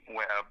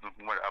when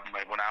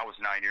I was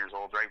 9 years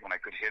old, right, when I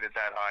could hit it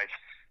that high,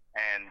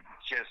 and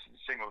just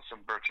sing with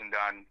some Brooks and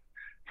Dunn,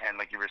 and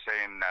like you were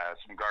saying,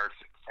 some Garth,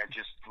 and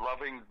just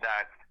loving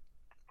that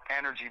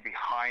energy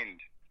behind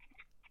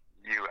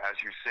you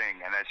as you sing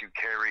and as you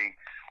carry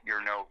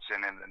your notes,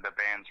 and then the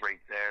band's right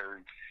there.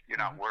 You're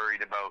not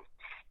worried about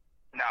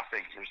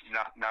nothing. There's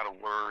not a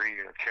worry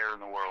or care in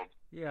the world.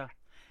 Yeah.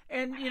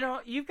 And, you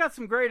know, you've got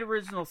some great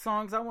original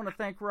songs. I want to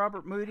thank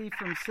Robert Moody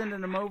for sending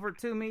them over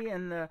to me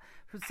and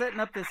for setting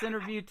up this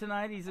interview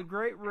tonight. He's a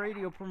great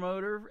radio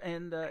promoter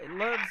and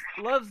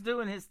loves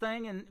doing his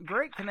thing, and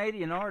great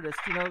Canadian artist.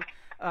 You know,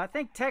 I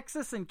think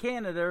Texas and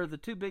Canada are the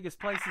two biggest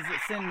places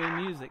that send me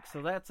music,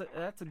 so that's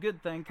a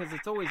good thing because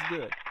it's always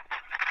good.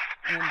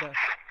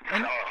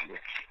 And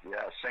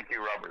yes, thank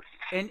you, Robert.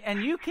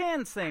 And you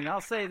can sing.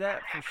 I'll say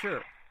that for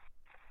sure.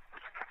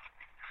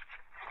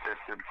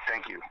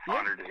 Thank you. Yeah.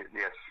 Honored to hear.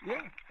 Yes.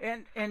 Yeah,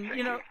 and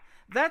you know,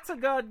 that's a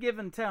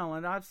God-given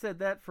talent. I've said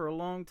that for a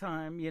long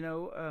time. You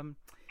know,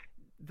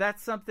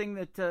 that's something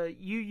that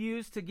you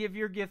use to give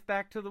your gift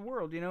back to the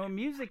world. You know,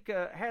 music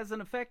has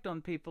an effect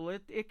on people.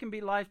 It can be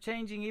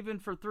life-changing even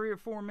for 3 or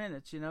 4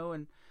 minutes. You know,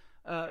 and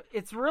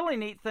it's a really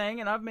neat thing.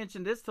 And I've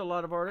mentioned this to a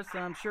lot of artists,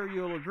 and I'm sure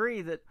you'll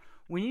agree that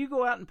when you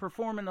go out and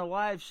perform in a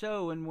live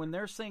show, and when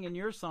they're singing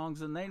your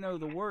songs and they know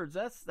the words,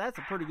 that's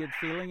a pretty good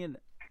feeling, isn't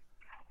it?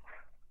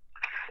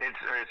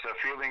 It's a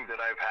feeling that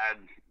I've had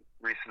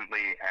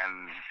recently,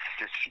 and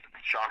just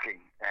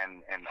shocking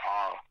and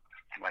awe.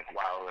 I'm like,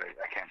 wow,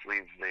 I can't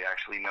believe they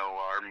actually know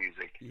our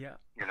music. Yeah.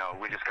 You know,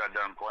 we just got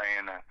done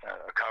playing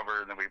a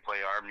cover, and then we play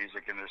our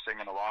music, and they're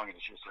singing along, and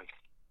it's just like,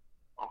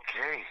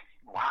 okay,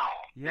 wow,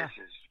 yeah.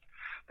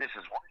 This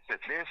is worth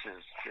it. This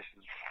is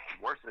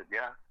worth it.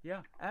 Yeah.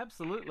 Yeah,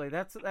 absolutely.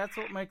 That's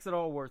what makes it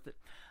all worth it.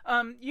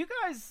 You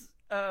guys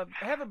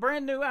have a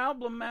brand new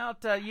album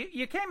out.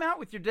 You came out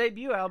with your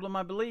debut album,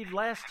 I believe,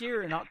 last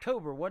year in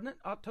October, wasn't it?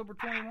 October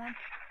 21?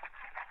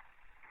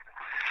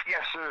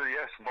 Yes, sir.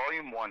 Yes,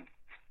 Volume 1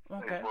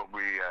 is what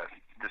we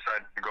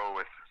decided to go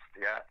with.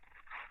 Yeah.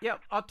 Yeah,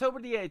 October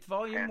the 8th,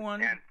 Volume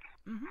 1. And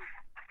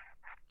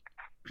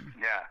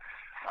yeah,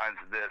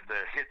 the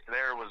hit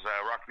there was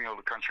Rock Me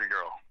Old Country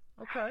Girl.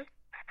 Okay.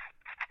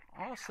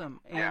 Awesome.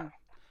 And yeah.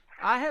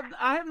 I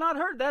have not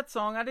heard that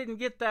song. I didn't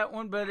get that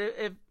one, but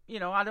if you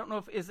know, I don't know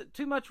if is it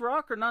too much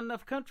rock or not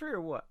enough country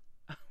or what.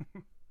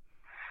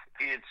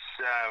 It's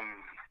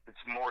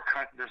more.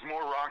 There's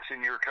more rocks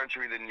in your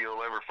country than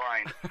you'll ever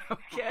find.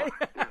 Okay.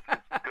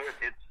 It's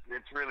good.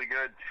 It's really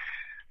good.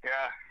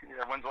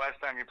 Yeah. When's the last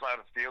time you plowed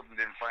a field and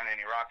didn't find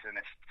any rocks in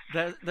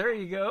it? There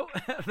you go.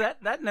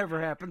 that never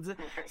happens,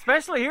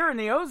 especially here in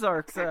the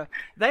Ozarks.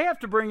 They have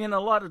to bring in a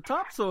lot of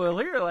topsoil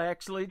here,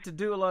 actually, to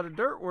do a lot of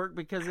dirt work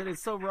because it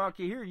is so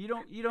rocky here. You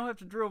don't have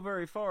to drill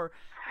very far,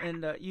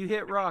 and you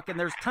hit rock. And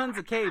there's tons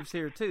of caves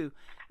here too.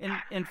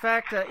 In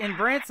fact, in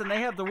Branson,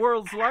 they have the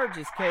world's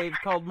largest cave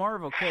called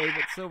Marvel Cave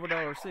at Silver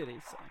Dollar City.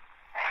 So.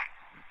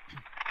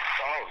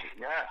 Oh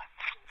yeah.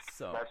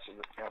 So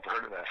I've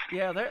heard of that.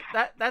 Yeah,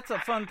 that's a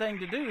fun thing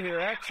to do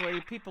here.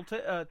 Actually, people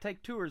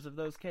take tours of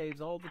those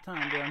caves all the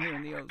time down here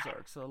in the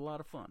Ozarks. So a lot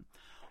of fun.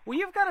 Well,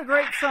 you've got a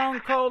great song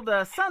called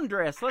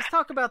 "Sundress." Let's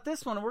talk about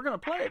this one, and we're going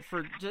to play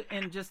it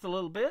in just a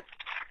little bit.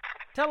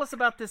 Tell us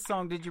about this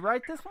song. Did you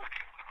write this one?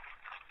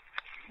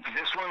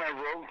 This one I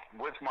wrote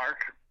with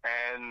Mark,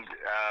 and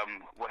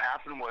what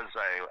happened was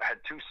I had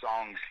 2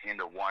 songs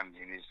into one,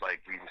 and he's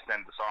like, we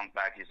sent the song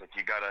back. He's like,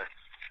 you got to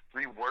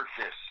rework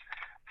this.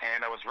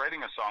 And I was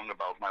writing a song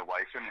about my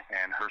wife and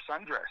her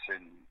sundress,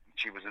 and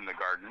she was in the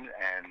garden,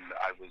 and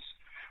it was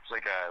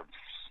like a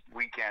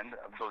weekend,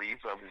 I believe.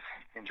 I was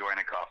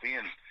enjoying a coffee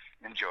and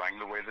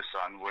enjoying the way the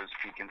sun was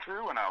peeking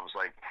through, and I was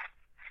like,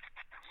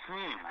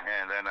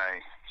 and then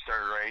I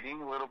started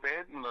writing a little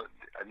bit, and the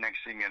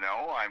next thing you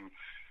know,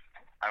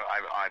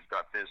 I've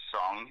got this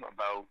song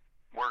about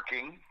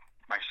working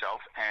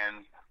myself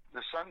and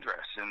the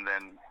sundress, and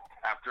then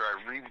after I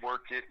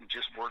reworked it and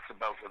just worked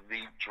about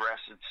the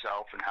dress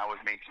itself and how it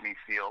makes me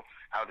feel,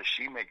 how does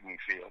she make me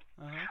feel,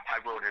 I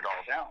wrote it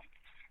all down.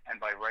 And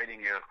by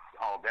writing it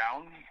all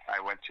down, I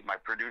went to my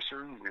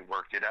producer and we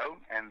worked it out.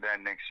 And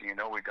then next thing you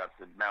know, we got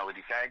the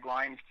melody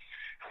tagline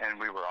and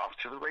we were off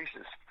to the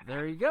races.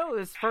 There you go.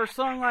 This first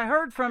song I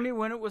heard from you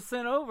when it was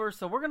sent over.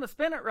 So we're going to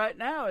spin it right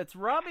now. It's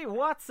Robbie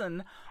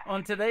Watson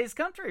on Today's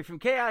Country from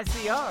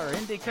KICR,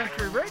 Indie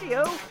Country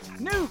Radio,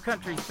 New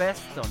Country's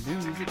Best on New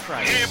Music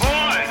Friday. Hey,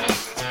 boys,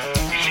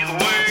 you see the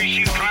way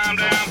she climbed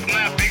down from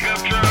that pickup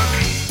truck?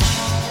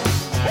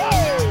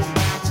 Woo!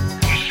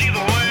 You see the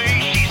way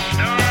she's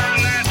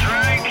stirring that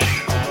drink?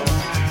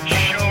 She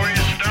sure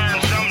is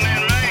stirring something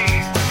in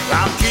me.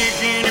 I'm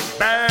kicking it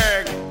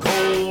back,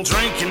 cold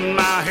drink in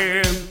my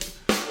head,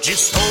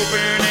 just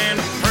hoping and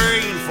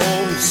praying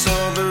for a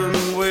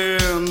southern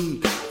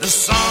wind. The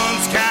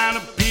sun's kind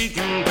of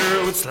peeking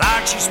through. It's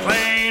like she's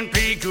playing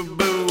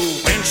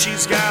peekaboo when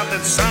she's got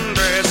that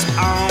sundress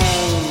on.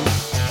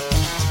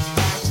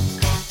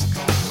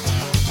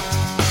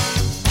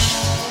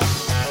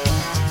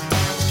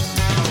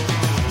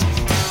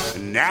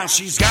 Now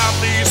she's got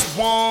this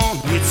one,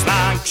 it's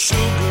like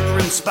sugar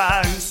and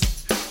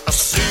spice. A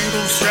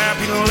single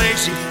strappy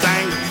lacy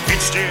thing that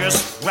fits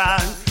just right.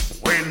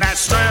 When that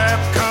strap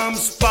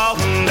comes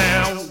falling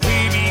down,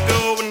 we be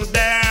going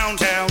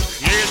downtown.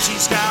 Yeah,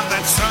 she's got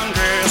that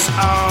sundress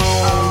on.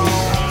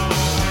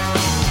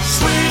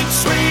 Sweet,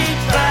 sweet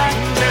thing,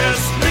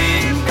 just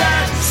leave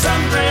that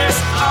sundress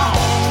on.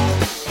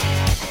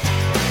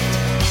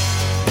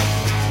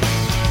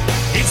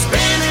 It's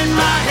been in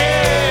my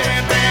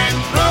head, been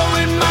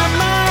blowing my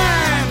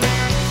mind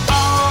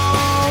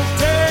all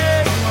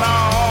day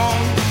long,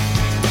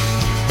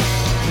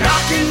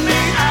 knocking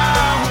me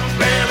out,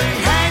 barely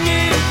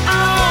hanging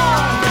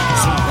on.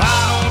 So why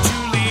don't you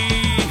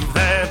leave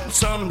that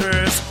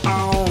sundress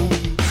on?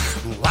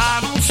 Why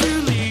don't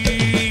you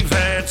leave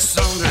that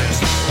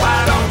sundress?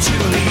 Why don't you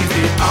leave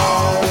it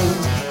on?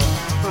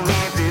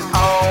 Leave it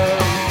on.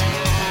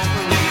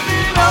 Leave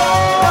it on.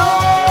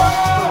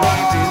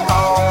 Leave it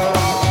on.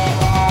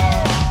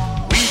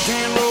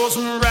 Weekend rolls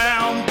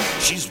around,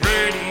 she's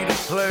ready to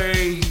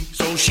play.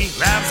 So she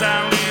grabs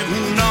our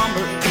little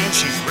number and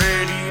she's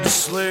ready to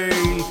slay.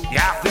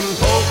 Yapping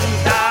polka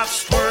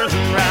dots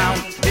swirling round,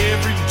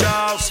 every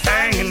jaw's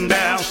hanging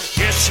down.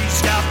 Yes,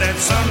 she's got that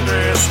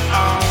sundress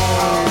on.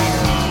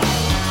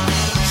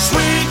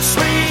 Sweet,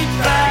 sweet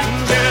thing,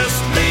 just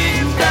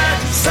leave that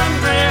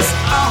sundress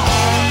on.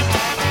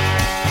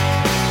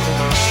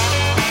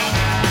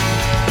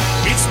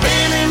 It's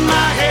been in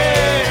my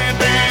head,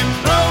 been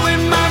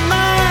blowing my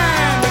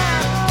mind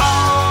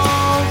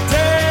all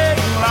day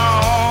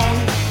long,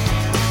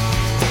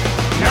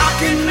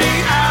 knocking me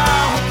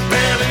out,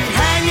 barely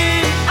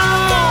hanging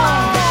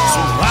on.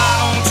 So why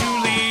don't you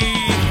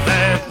leave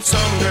that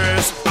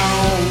sundress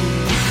on?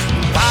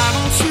 Why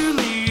don't you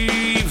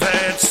leave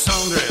that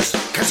sundress?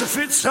 'Cause it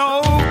fits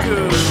so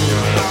good.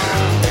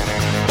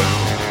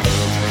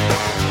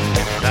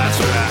 That's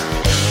right.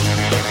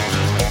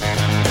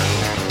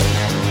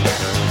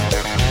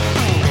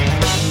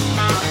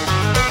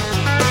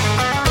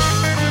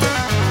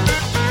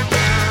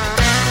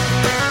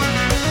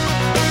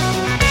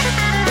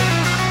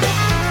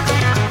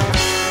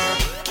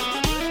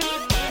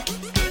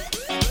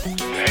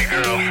 Hey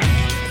girl,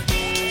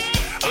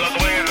 I love the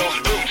way those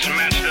boots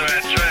match to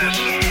that dress.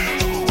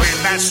 When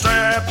that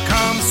strap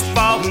comes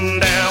falling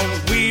down,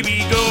 we be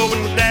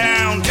going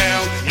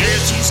downtown. Yeah,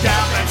 she's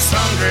got that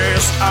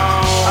sundress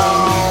on.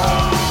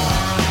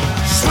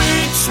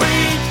 Sweet,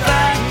 sweet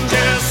thing,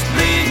 just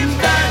leave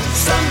that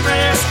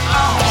sundress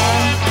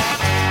on.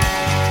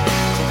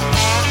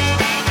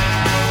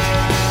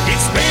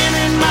 It's been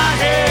in my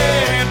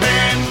head,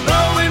 been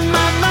blowing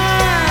my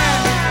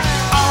mind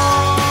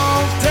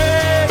all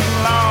day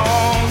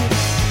long,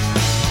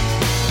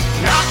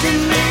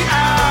 knocking me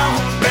out,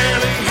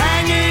 barely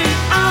hanging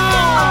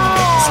on.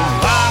 So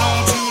why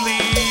don't you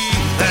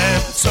leave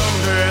that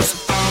sundress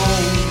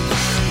on?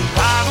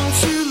 Why don't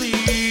you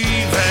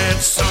leave that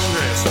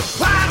sundress?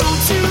 Why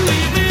don't you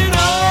leave it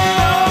on?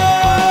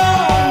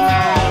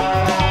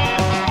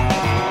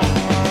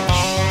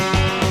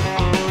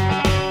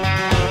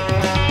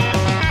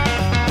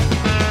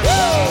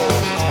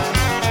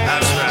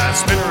 That's right,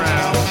 spin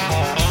around.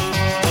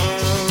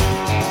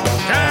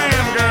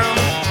 Damn, girl.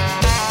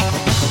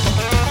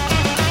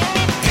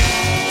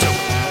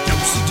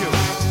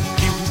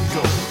 Here we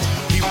go,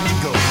 here we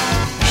go.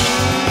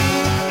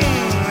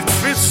 It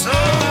fits so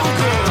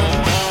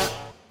good.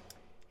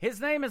 His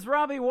name is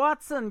Robbie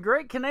Watson,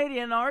 great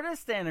Canadian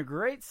artist and a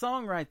great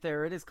song right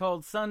there. It is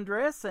called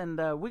Sundress, and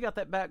we got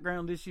that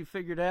background issue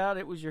figured out.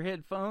 It was your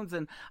headphones,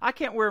 and I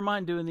can't wear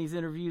mine doing these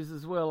interviews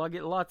as well. I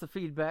get lots of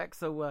feedback,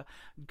 so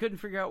couldn't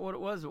figure out what it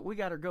was, but we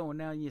got her going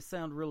now, and you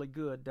sound really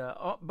good,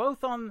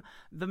 both on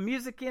the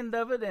music end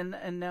of it,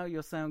 and now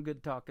you'll sound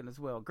good talking as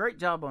well. Great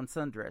job on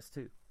Sundress,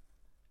 too.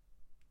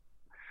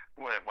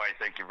 Why,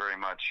 thank you very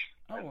much.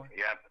 Oh.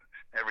 Yeah,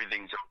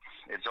 everything's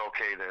it's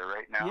okay there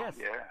right now. Yes.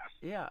 Yeah.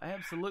 Yeah,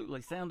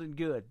 absolutely. Sounding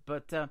good.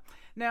 But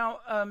now,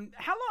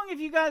 how long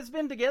have you guys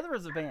been together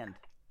as a band?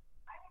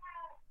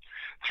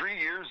 3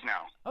 years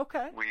now.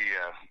 Okay. We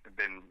have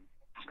been.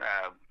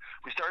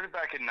 We started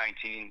back in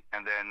 19,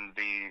 and then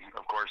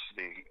of course,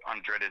 the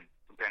undreaded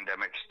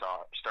pandemic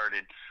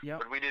started. Yep.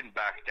 But we didn't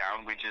back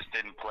down. We just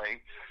didn't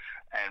play,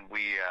 and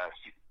we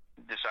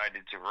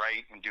decided to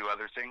write and do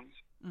other things.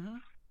 Mm-hmm.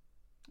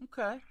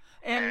 Okay.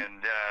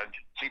 And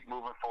keep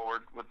moving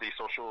forward with the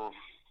social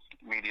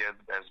media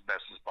as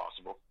best as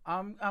possible.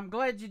 I'm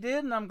glad you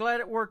did, and I'm glad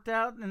it worked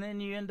out, and then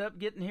you end up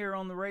getting here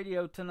on the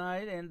radio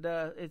tonight, and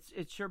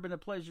it's sure been a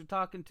pleasure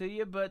talking to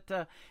you. But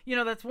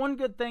that's one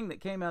good thing that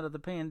came out of the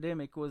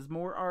pandemic was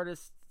more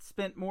artists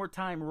spent more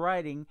time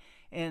writing,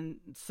 and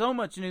so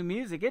much new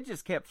music. It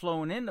just kept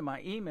flowing into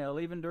my email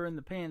even during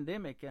the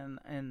pandemic,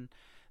 and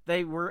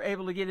they were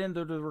able to get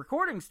into the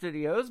recording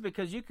studios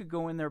because you could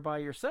go in there by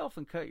yourself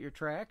and cut your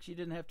tracks. You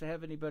didn't have to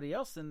have anybody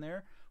else in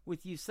there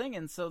with you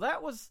singing. So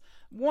that was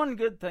one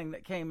good thing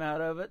that came out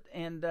of it.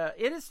 And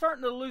it is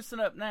starting to loosen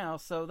up now,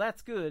 so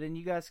that's good. And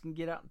you guys can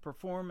get out and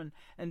perform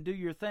and do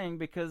your thing,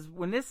 because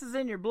when this is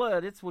in your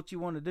blood, it's what you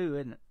want to do,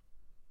 isn't it?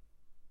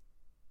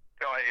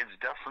 it's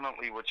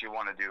definitely what you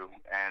want to do,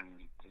 and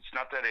it's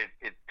not that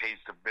it pays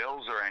the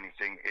bills or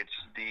anything. It's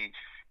the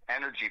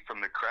energy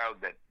from the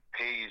crowd that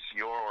pays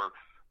your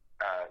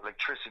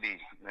electricity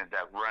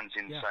that runs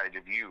inside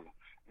of you,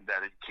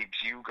 that it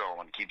keeps you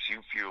going, keeps you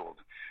fueled.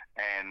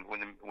 And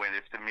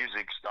if the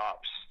music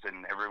stops,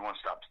 then everyone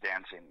stops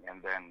dancing,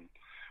 and then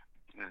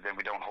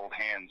we don't hold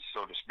hands,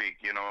 so to speak,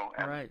 you know.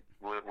 And right.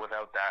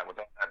 Without that,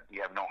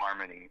 you have no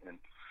harmony, and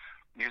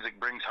music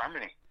brings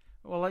harmony.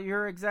 Well,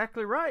 you're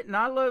exactly right, and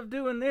I love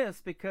doing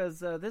this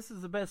because this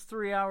is the best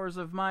 3 hours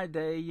of my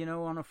day, you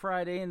know, on a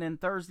Friday, and then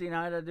Thursday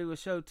night I do a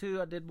show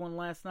too. I did one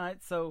last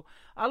night, so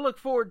I look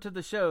forward to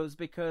the shows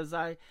because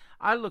I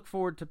look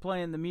forward to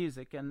playing the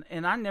music, and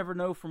I never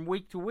know from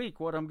week to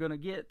week what I'm going to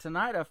get.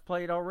 Tonight I've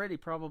played already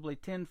probably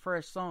 10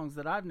 fresh songs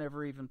that I've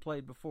never even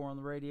played before on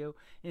the radio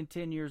in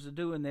 10 years of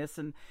doing this,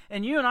 and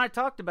you and I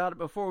talked about it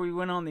before we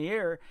went on the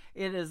air.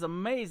 It is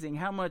amazing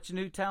how much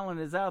new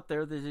talent is out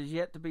there that is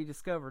yet to be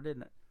discovered,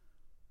 isn't it?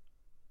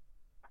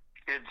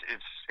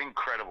 It's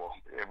incredible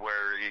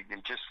where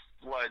it just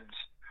floods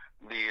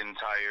the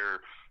entire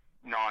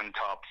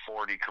non-top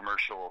 40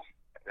 commercial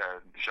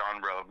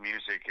genre of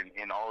music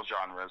in all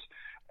genres,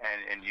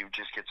 and you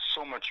just get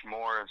so much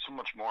more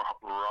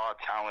raw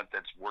talent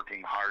that's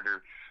working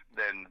harder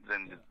than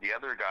the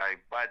other guy,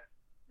 but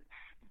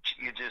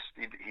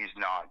he's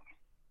not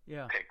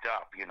picked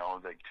up, you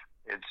know. Like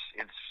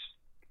it's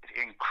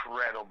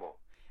incredible.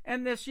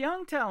 And this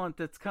young talent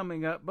that's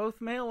coming up, both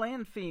male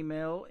and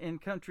female in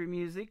country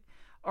music,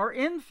 are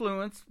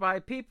influenced by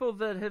people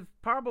that have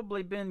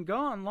probably been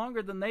gone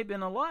longer than they've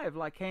been alive,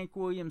 like Hank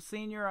Williams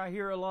Sr. I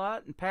hear a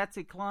lot, and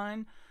Patsy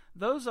Cline.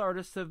 Those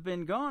artists have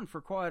been gone for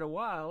quite a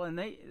while, and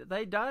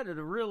they died at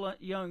a real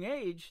young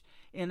age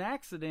in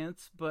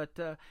accidents, but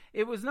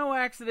it was no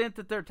accident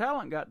that their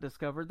talent got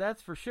discovered,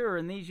 that's for sure,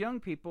 and these young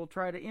people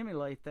try to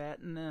emulate that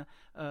and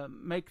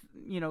make,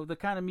 you know, the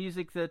kind of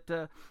music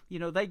that, you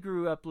know, they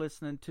grew up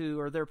listening to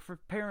or their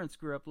parents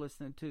grew up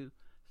listening to.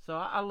 So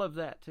I love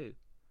that, too.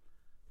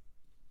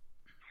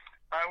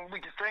 We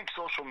can thank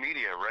social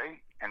media, right?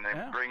 And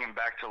then bringing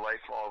back to life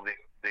all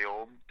the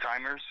old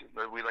timers,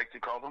 that we like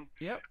to call them.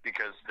 Yep.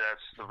 Because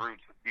that's the root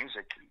of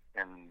music.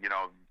 And, you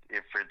know,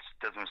 if it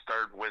doesn't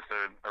start with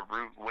a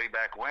root way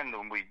back when,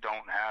 then we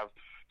don't have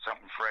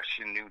something fresh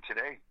and new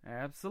today.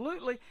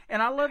 Absolutely.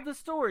 And I love the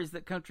stories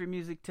that country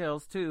music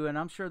tells, too. And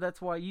I'm sure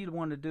that's why you'd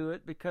want to do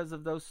it, because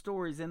of those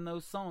stories in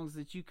those songs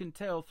that you can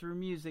tell through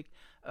music.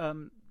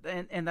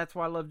 And that's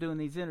why I love doing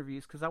these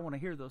interviews, because I want to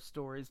hear those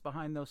stories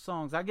behind those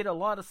songs. I get a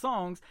lot of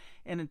songs,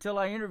 and until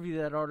I interview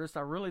that artist,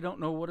 I really don't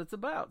know what it's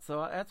about.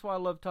 So that's why I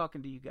love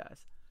talking to you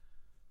guys.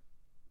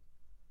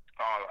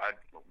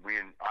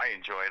 I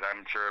enjoy it.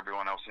 I'm sure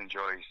everyone else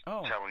enjoys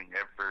telling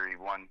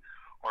everyone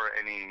or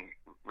any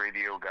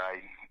radio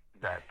guy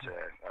that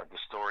the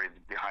story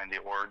behind the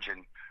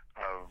origin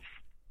of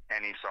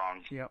any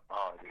song. Yep.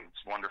 Oh,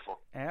 it's wonderful.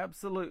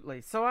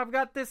 Absolutely. So I've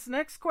got this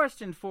next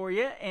question for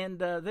you, and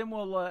then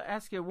we'll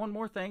ask you one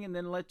more thing and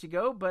then let you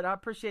go, but I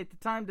appreciate the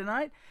time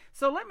tonight.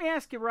 So let me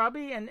ask you,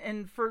 Robbie,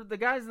 and for the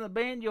guys in the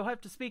band, you'll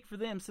have to speak for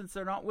them since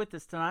they're not with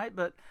us tonight,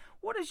 but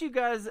what is you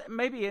guys,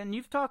 maybe, and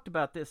you've talked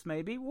about this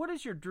maybe, what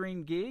is your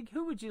dream gig?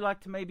 Who would you like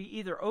to maybe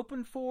either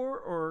open for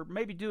or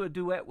maybe do a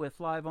duet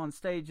with live on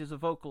stage as a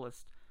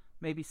vocalist?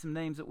 Maybe some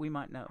names that we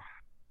might know.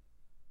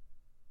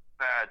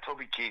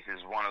 Toby Keith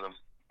is one of them.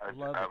 I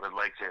would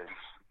like to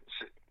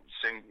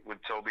sing with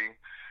Toby.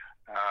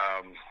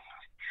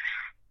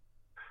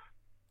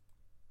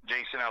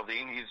 Jason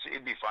Aldean,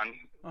 he'd be fun.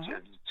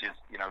 Just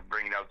you know,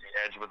 bring out the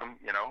edge with him.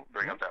 You know,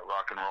 bring out that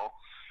rock and roll.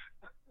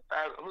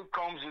 Luke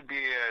Combs would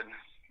be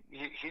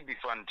he'd be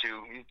fun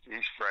too.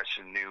 He's fresh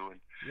and new. And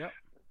yep.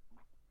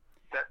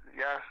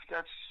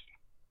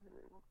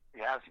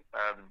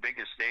 The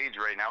biggest stage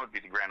right now would be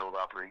the Grand Ole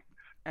Opry.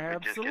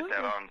 Absolutely. Just get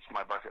that on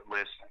my bucket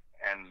list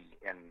and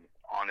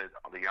on it,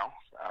 you know,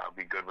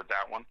 be good with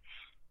that one.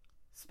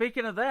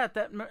 Speaking of that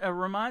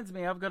reminds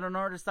me, I've got an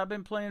artist I've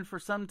been playing for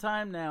some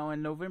time now,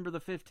 and November the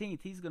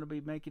 15th, he's going to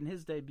be making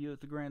his debut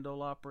at the Grand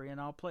Ole Opry, and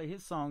I'll play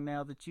his song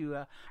now that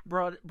you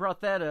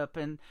brought that up,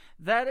 and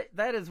that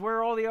is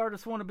where all the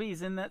artists want to be,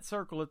 is in that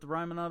circle at the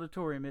Ryman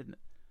Auditorium, isn't it?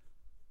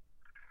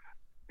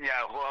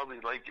 Yeah, well,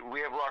 like,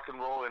 we have rock and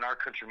roll in our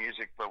country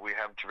music, but we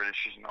have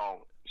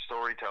traditional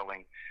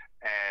storytelling,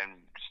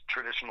 and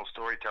traditional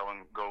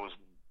storytelling goes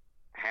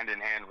hand in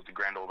hand with the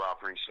Grand Ole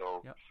Opry.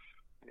 So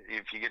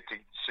if you get to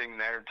sing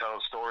there, tell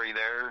a story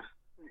there,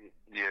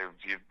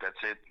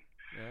 that's it.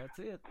 That's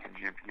it.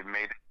 You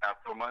made it. Not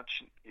so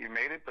much you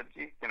made it, but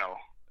you know,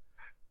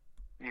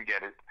 you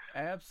get it.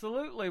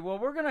 Absolutely. Well,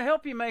 we're going to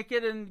help you make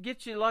it and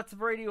get you lots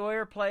of radio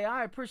airplay.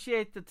 I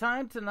appreciate the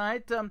time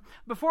tonight.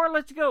 Before I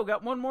let you go,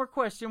 got one more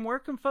question. Where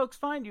can folks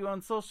find you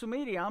on social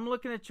media? I'm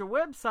looking at your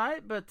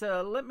website, but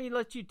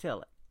let you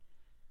tell it.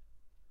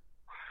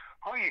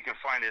 Oh, you can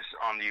find us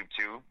on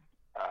YouTube,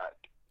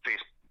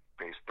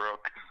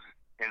 Facebook,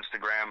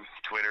 Instagram,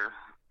 Twitter,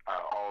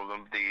 all of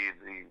them.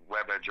 The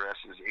web address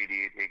is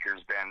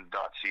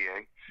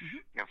 88acresband.ca.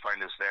 You can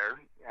find us there,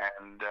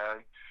 and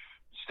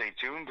stay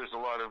tuned. There's a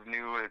lot of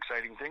new,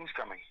 exciting things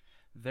coming.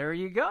 There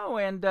you go.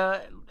 And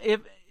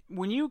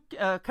when you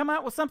come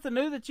out with something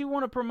new that you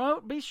want to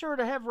promote, be sure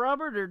to have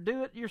Robert or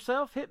do it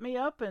yourself. Hit me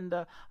up, and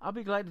I'll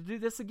be glad to do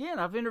this again.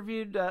 I've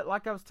interviewed,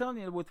 like I was telling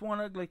you, with One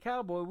Ugly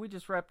Cowboy. We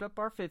just wrapped up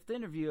our 5th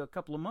interview a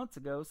couple of months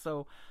ago,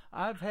 so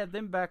I've had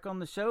them back on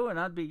the show, and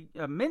I'd be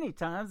many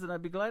times, and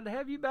I'd be glad to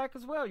have you back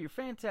as well. You're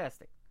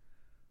fantastic.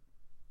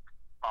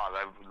 Oh,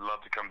 I would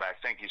love to come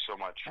back. Thank you so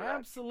much for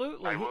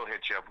Absolutely. that. I will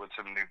hit you up with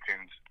some new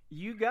tunes.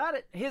 You got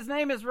it. His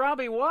name is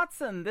Robbie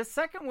Watson. This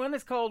second one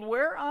is called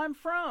Where I'm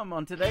From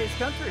on Today's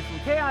Country from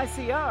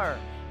KICR.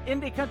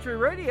 Indie Country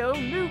Radio,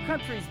 New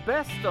Country's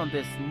Best on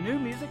this New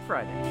Music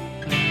Friday.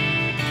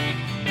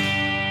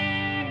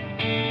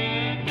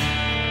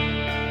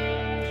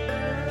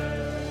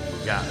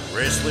 Got a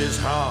restless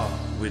heart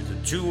with a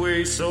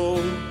two-way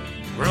soul.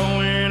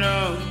 Growing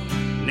up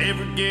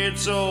never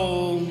gets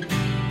old.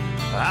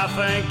 I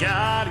thank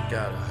God I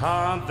got a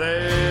heart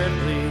that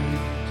bleeds.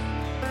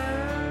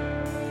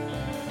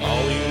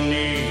 All you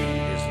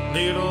need is a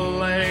little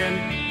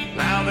land.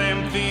 Plow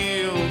them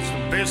fields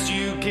the best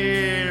you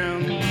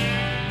can.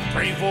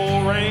 Pray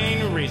for rain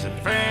to raise a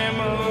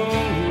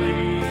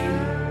family.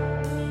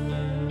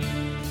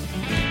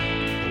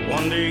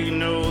 One day you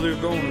know they're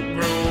gonna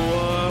grow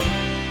up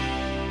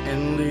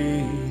and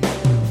leave.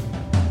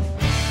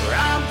 Where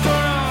I'm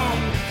from,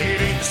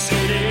 it ain't the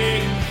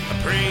city. I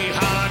pray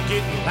hard,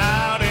 getting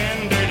loud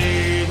and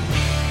dirty.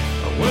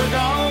 I work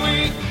all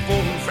week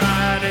for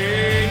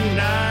Friday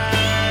night.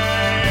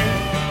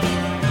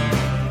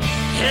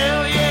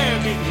 Hell yeah,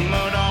 getting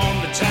mud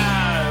on the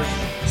tires,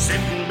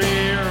 sipping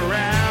beer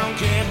around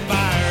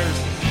campfires.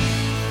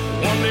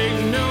 One day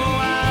you know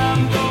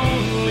I'm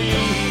gonna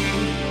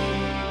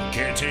leave.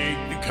 Can't take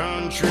the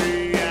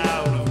country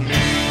out of me.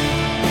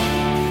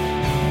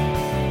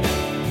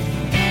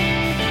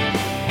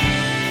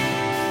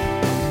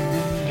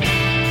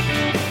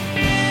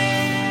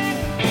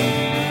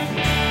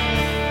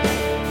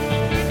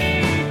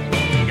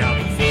 Got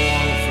the four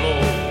on the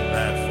floor,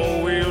 that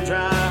four-wheel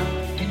drive.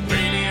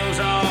 Radio's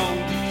on,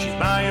 she's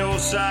by your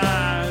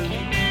side.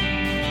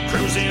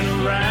 Cruising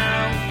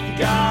around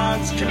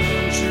God's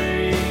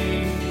country.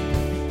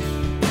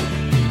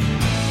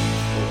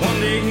 One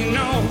day you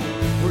know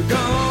we're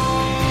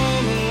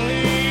gonna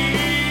leave.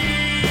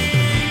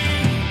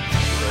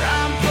 Where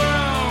I'm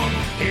from,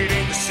 it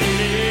ain't the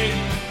city.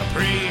 I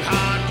pray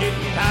hard,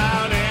 getting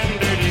loud and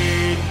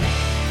dirty.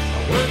 I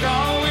work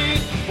all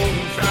week for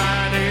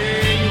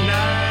Friday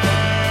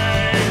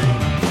night.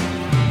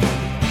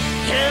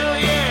 Hell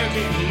yeah,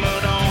 getting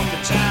mud on the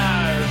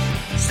tires,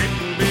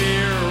 sipping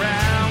beer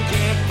around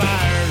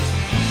campfires.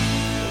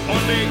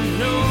 One day you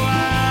know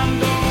I'm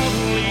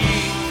gonna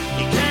leave.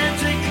 You can't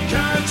take the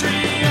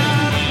country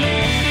out of me.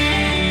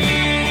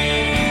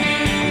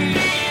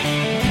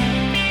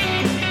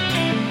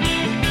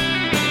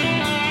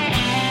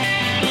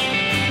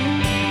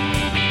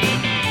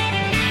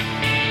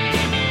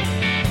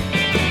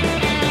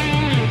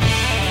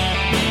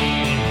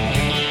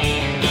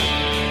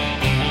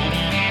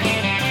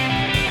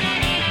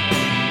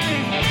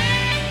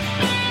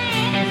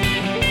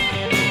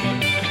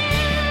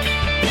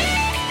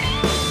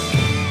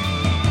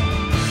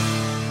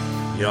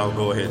 Y'all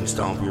go ahead and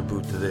stomp your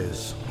boot to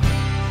this.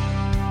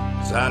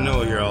 'Cause I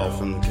know you're all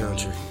from the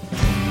country.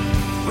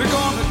 We're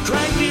gonna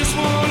crank this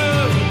one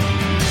up.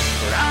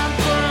 Where I'm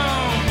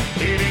from,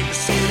 it ain't the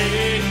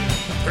city.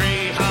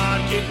 Pray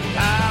hard, getting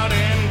loud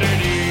and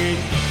dirty.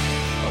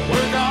 I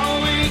work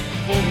all week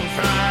for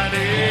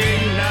Friday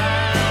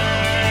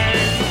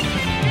night.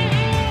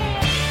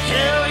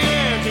 Hell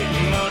yeah,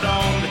 getting mud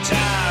on the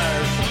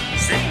tires,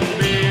 sipping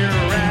beer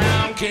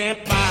around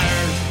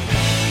campfires.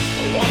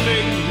 One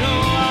day you know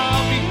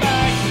I'll be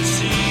back and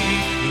see.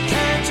 You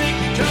can't take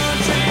the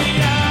country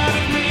out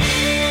of me.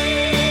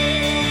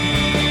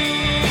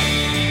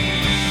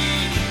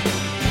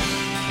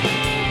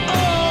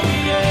 Oh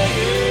yeah,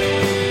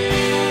 yeah.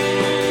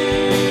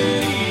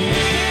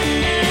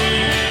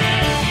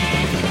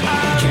 I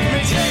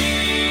can't take,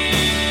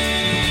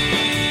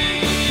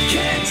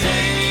 can't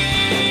take,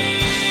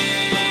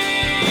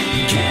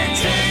 can't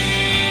take.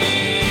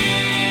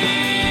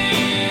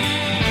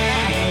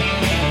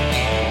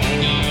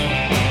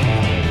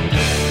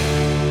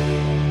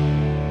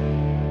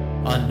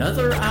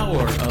 Another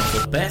hour of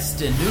the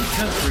best in new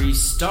country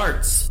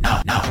starts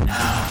now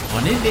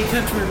on Indie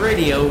Country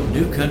Radio,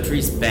 New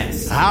Country's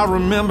Best. I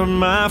remember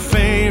my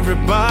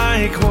favorite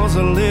bike was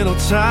a little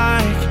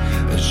tyke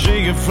that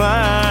she could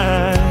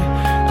fly.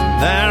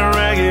 And that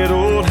ragged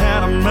old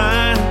hat of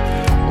mine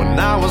when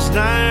I was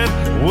 9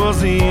 was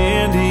the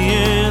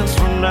Indians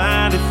from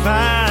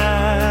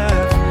 95.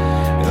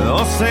 And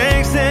those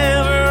things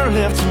never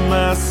left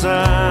my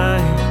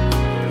side.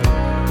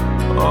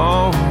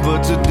 Oh,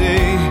 but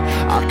today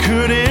I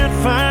couldn't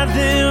find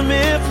them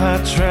if I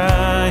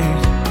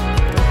tried.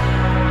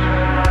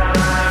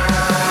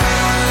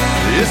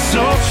 This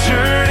old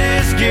shirt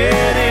is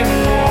getting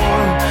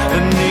worn,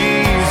 the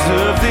knees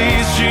of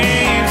these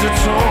jeans are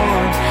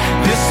torn.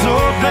 This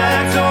old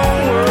back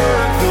don't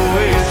work the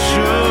way it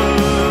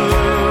should.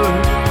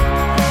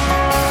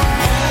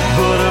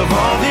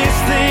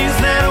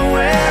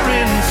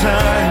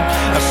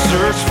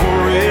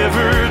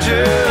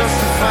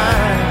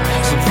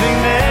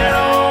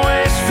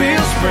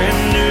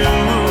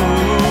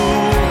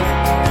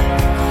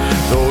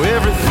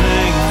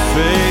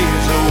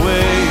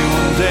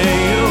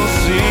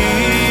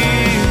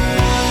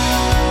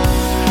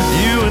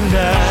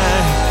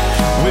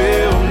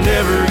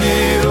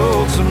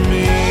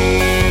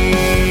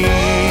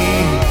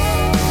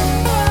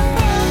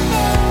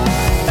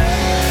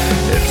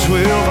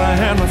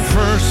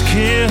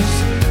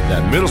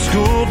 Middle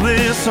school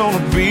bliss on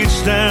the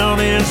beach down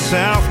in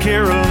South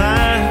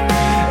Carolina.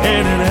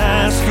 And in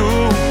high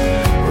school,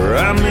 where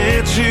I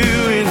met you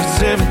in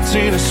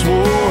 17 and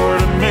swore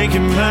to make it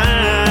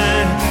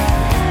mine.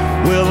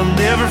 Well, I'll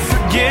never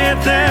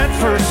forget that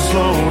first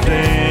slow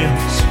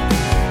dance,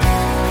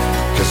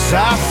 'cause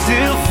I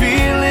still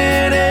feel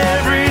it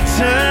every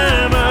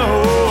time I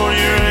hold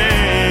your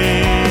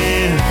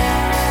hand.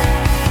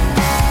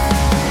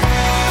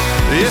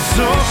 This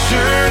old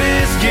shirt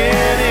is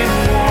getting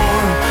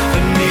warm,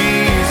 the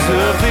knees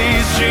of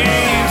these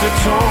jeans are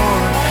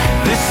torn.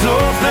 This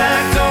old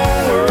back don't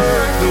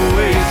work the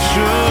way it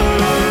should.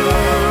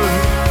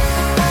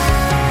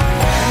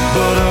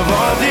 But of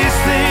all these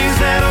things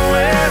that I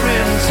wear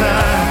in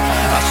time,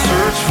 I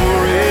search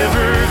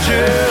forever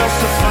just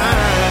to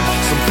find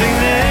something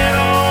that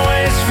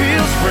always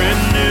feels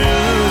brand new.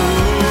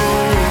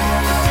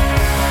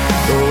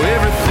 Though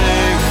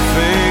everything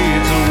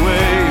fades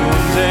away,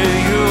 one day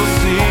you'll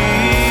see.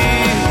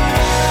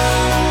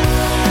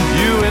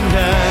 You and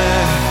I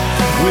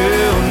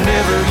will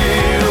never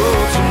get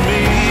old to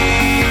me.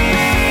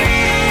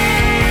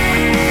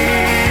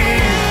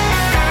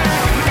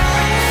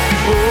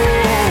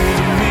 Old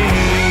to me.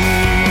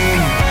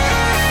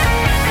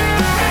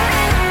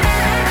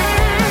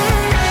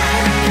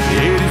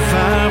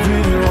 85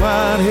 with your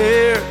white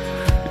hair,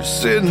 you're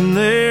sitting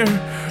there,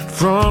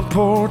 front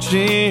porch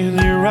in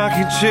your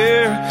rocking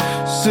chair,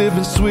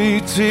 sipping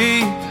sweet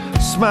tea,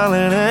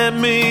 smiling at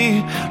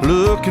me,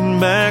 looking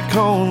back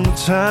on the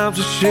times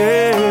we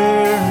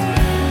shared.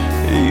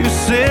 You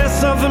said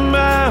something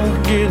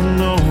about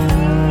getting old,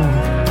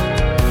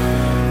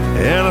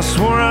 and I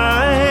swore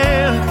I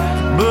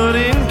had, but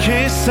in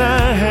case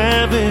I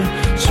haven't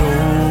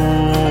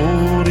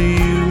told you,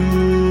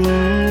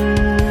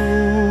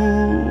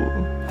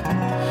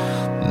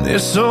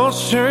 this old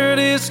shirt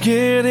is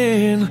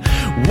getting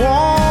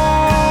warm.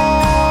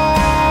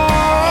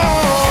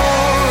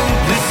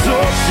 This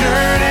old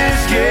shirt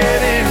is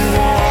getting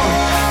warm.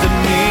 The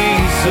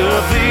knees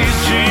of these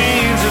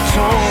jeans are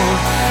torn.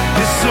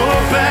 This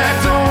old back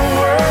don't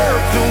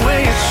work the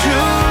way it should.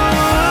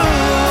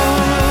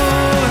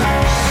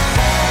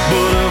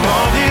 But of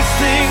all these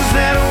things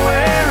that I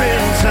wear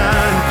in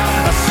time,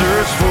 I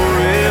search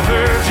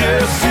forever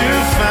just to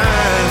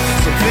find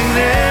something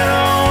that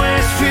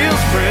always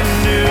feels brand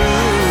new.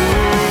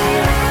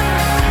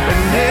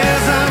 And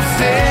as I'm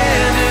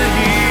standing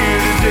here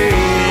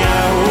today,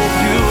 I hope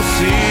you'll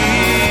see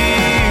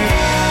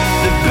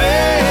that,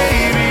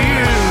 baby,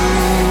 you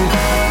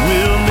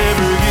will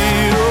never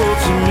get old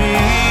to me.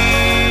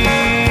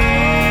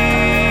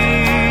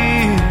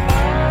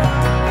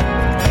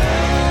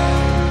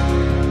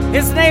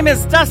 His name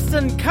is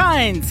Dustin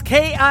Kines,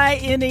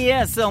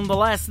 Kines on the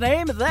last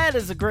name. That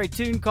is a great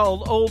tune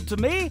called Old to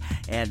Me,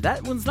 and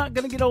that one's not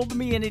going to get old to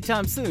me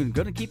anytime soon.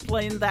 Going to keep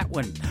playing that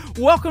one.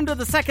 Welcome to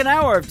the second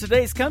hour of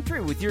Today's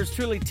Country with yours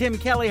truly, Tim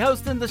Kelly,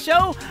 hosting the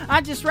show.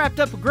 I just wrapped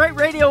up a great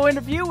radio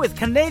interview with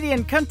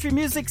Canadian country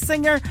music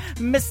singer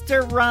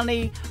Mr.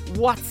 Ronnie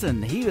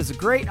Watson. He is a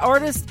great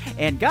artist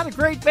and got a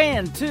great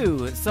band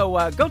too,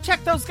 so go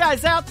check those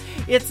guys out.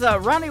 It's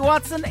Ronnie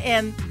Watson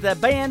and the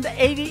band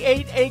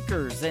 88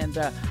 Acres, and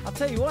I'll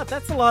tell you what,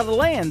 that's a lot of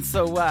land,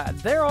 so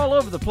they're all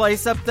over the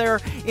place up there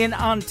in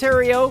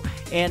Ontario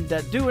and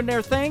doing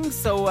their thing.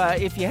 So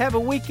if you have a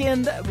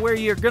weekend where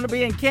you're going to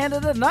be in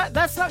Canada,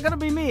 that's not going to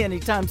be me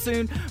anytime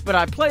soon, but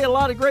I play a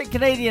lot of great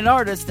Canadian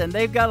artists, and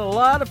they've got a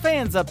lot of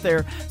fans up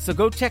there, so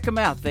go check them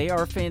out. They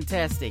are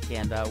fantastic,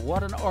 and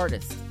what an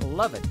artist.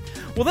 Love it.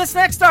 Well, this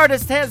next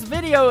artist has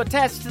video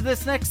attached to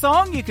this next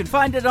song. You can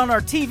find it on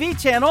our TV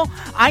channel,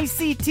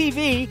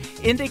 ICTV,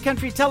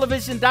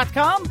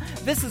 IndieCountryTelevision.com.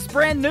 This is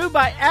brand new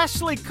by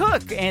Ashley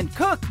Cook, and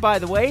Cook, by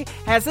the way,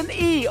 has an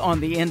E on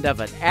the end of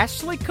it.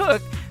 Ashley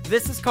Cook.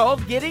 This is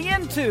called Getting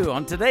Into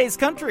on Today's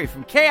Country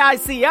from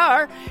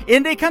KICR,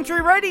 Indie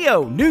Country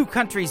Radio, New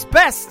Country's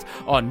Best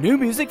on New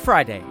Music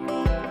Friday.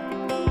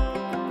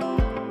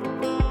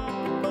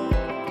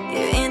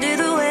 You're into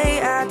the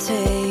way I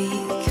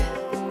take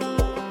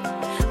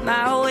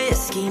my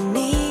whiskey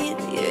neat.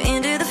 You're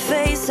into the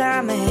face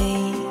I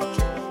make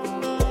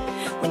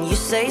when you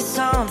say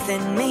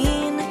something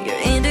mean.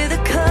 You're into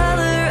the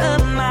color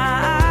of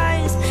my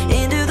eyes,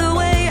 into the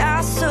way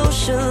I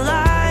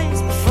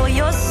socialize. For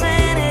your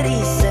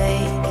sanity's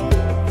sake,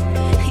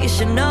 you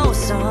should know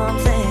some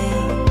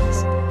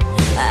things.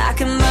 I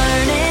can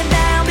burn it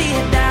down, be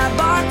a dive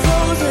bar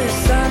closer,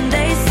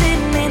 Sunday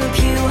sitting in a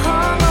pew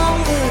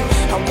hungover.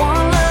 I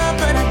want love,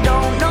 but I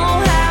don't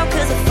know how,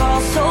 'cause I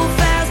fall so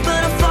fast,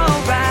 but I fall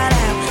right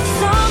out.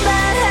 Some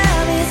bad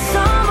habits,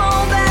 some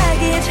old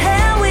baggage,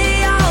 hell, we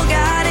all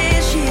got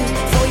issues.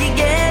 Before you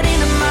get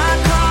into my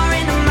car,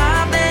 into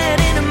my bed,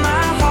 into my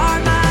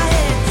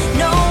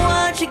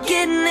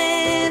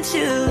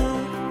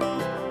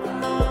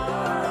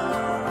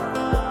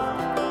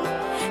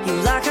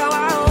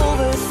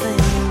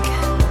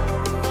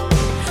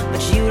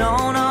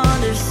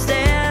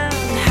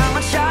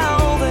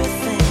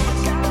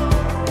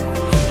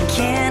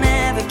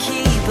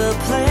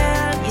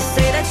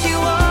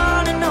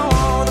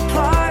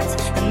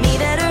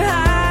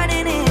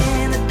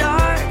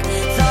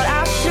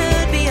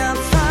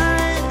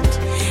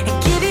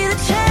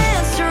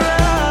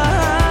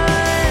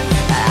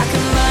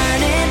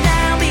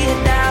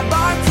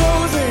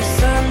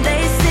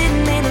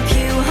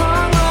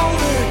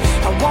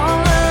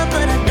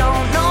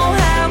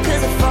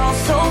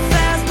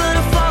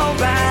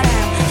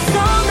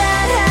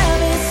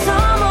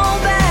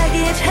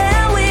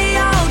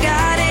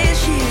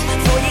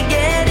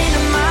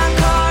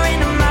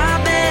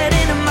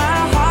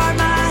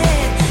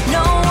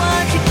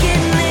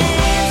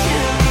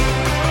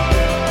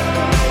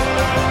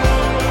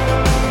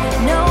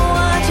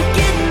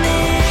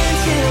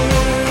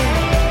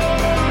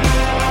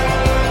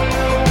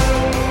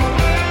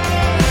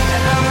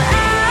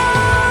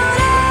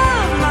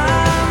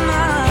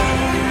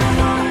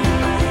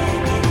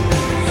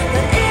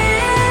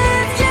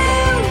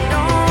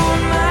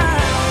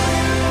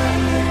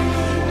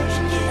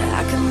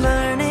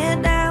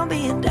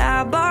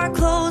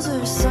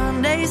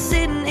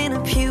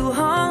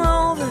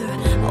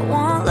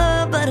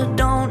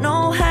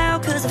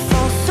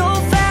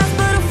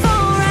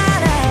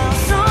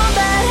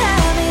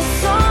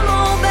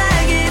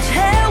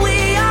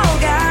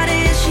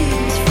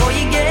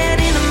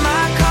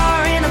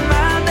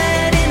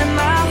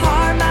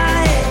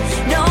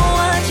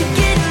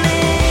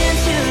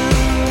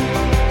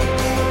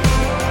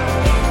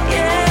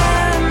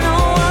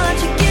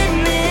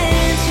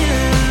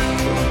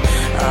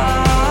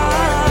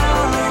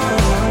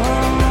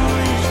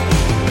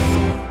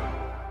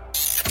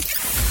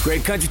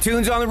Get country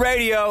tunes on the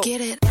radio.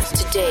 Get it.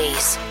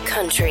 Today's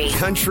country.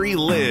 Country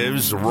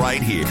lives right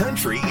here.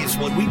 Country is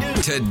what we do.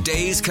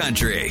 Today's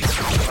country.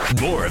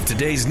 More of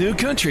today's new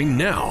country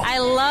now. I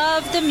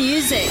love the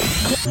music.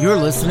 You're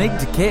listening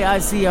to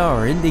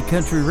KICR Indie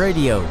Country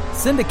Radio,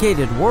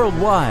 syndicated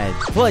worldwide,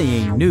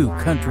 playing new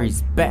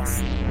country's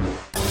best.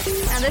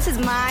 Now this is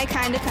my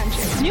kind of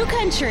country. New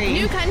country.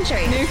 New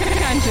country. New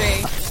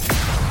country.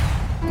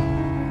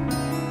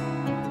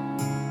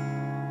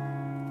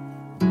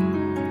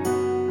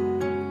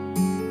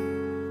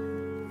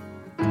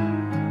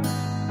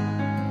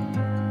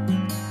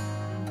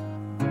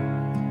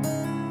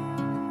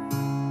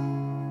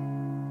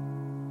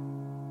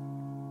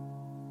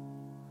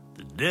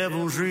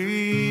 Devil's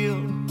real,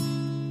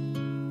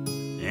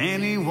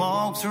 and he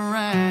walks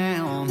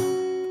around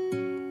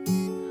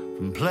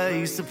from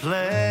place to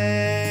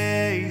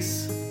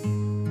place,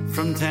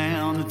 from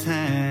town to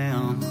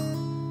town,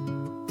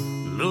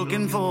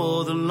 looking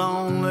for the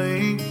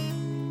lonely,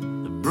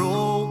 the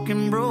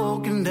broken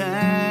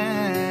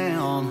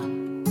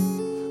down.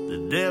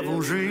 The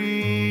devil's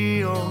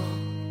real,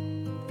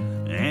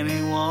 and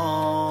he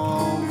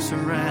walks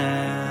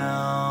around.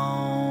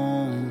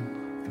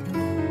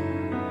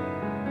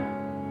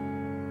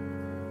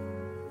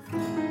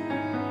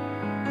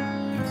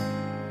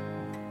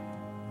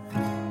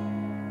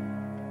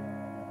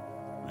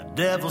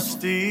 Devil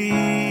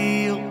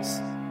steals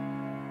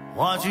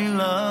what you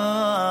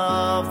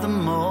love the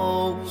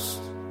most.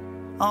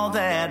 All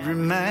that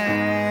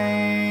remains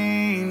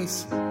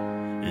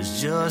is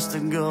just a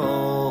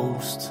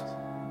ghost.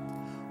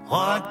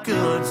 What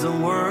good's the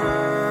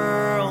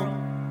world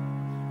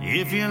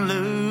if you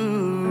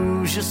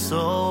lose your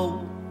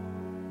soul?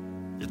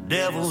 The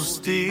devil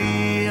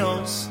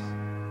steals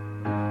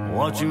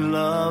what you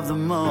love the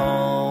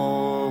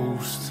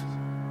most.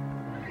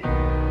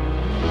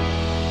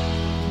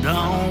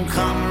 Don't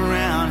come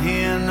around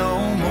here no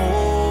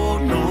more,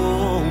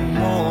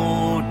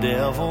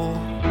 devil.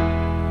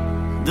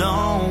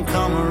 Don't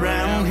come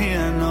around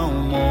here no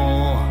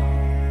more.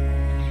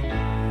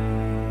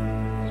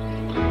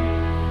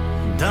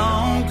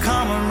 Don't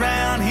come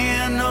around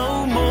here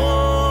no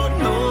more,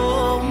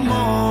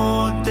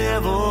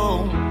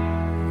 devil.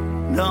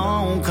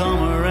 Don't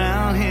come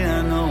around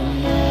here no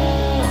more.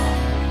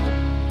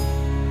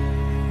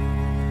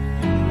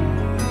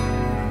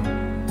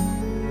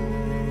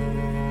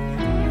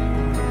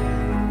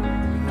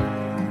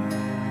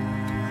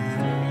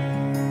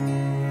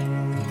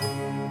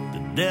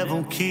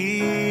 Devil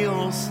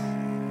kills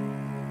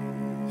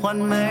what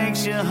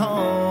makes you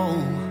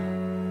whole.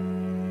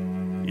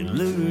 You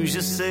lose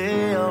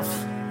yourself,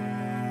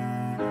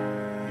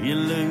 you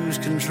lose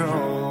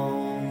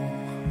control.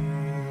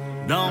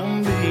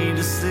 Don't be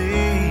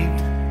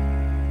deceived,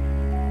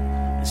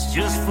 it's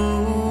just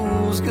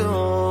fool's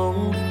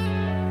gold.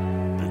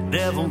 The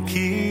devil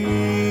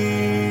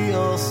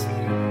kills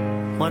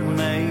what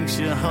makes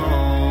you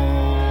whole.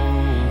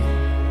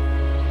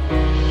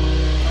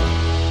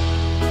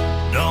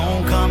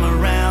 Don't come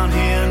around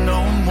here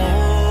no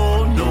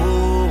more,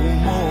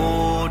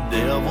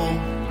 devil.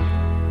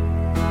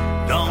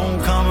 Don't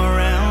come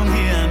around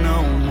here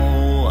no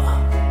more.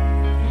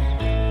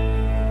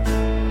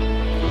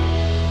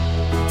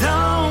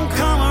 Don't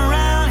come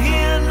around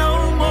here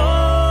no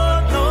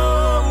more,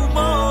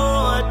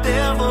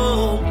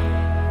 devil.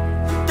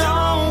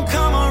 Don't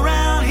come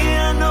around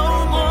here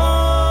no more.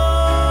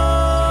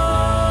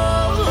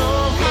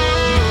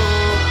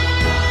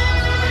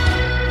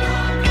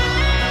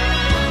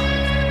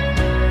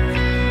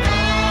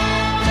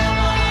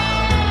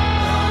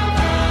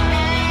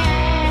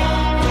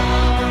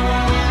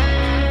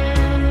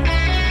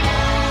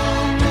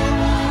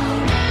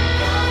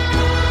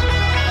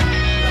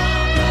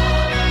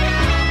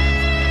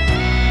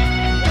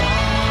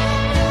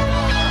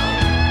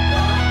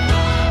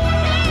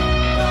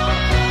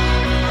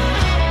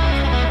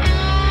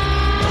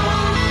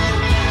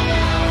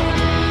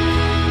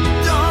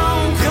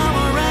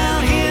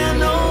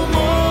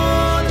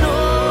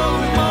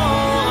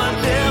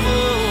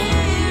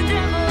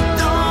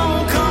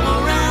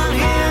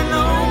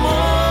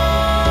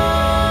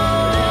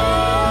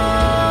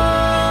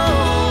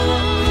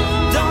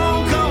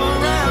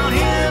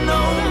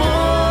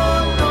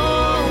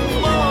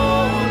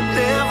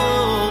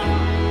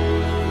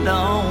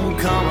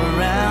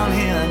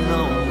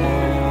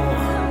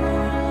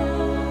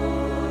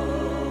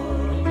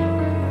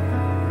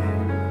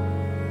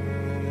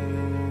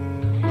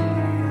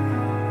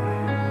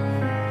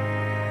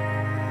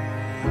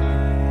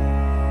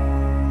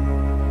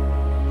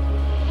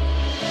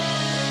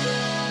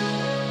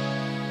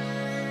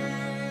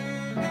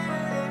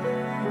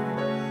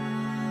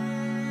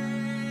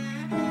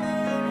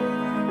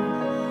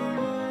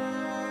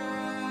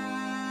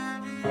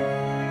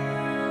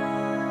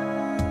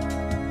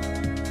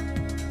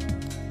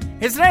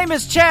 His name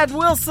is Chad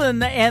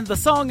Wilson, and the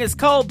song is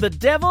called The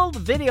Devil. The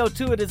video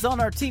to it is on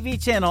our TV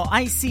channel,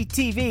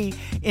 ICTV,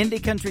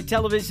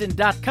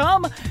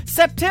 IndieCountryTelevision.com.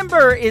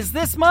 September is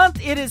this month.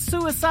 It is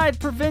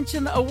Suicide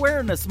Prevention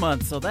Awareness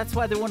Month, so that's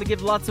why they want to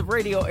give lots of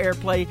radio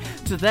airplay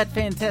to that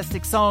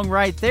fantastic song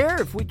right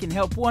there. If we can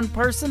help one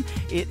person,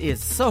 it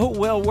is so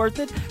well worth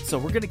it, so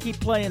we're going to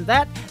keep playing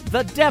that.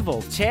 The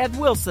Devil, Chad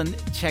Wilson.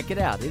 Check it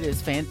out. It is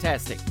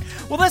fantastic.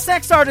 Well, this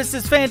next artist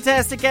is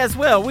fantastic as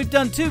well. We've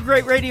done 2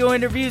 great radio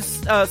interviews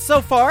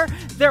so far.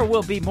 There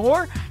will be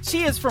more.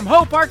 She is from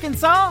Hope,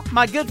 Arkansas,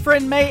 my good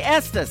friend Mae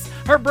Estes.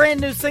 Her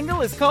brand new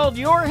single is called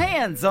Your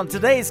Hands on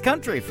Today's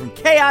Country from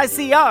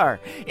KICR,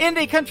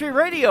 Indie Country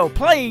Radio,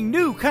 playing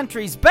new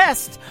country's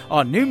best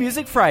on New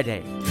Music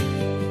Friday.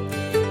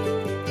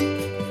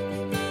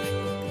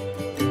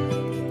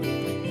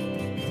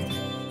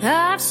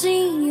 I've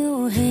seen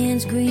your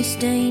hands grease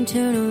stained,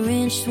 turn a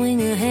wrench,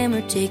 swing a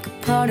hammer, take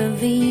apart a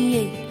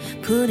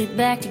V8, put it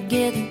back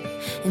together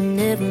and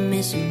never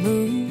miss a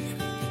move.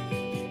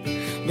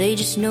 They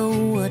just know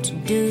what to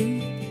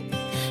do.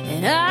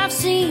 And I've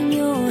seen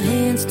your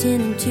hands 10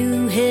 and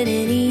 2,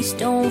 headed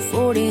east on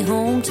 40,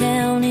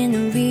 hometown in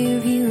the rear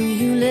view.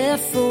 You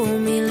left for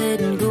me,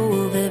 letting go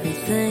of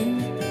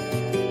everything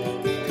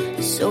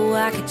so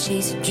I could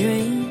chase a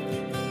dream.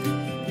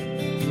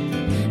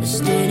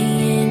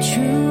 Steady and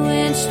true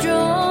and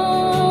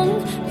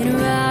strong, and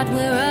right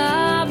where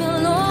I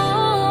belong.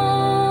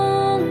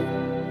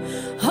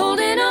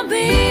 Holding a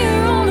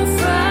beer on a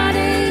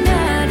Friday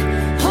night,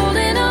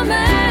 holding a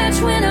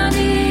match when I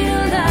need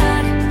a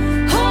light,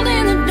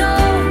 holding the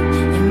door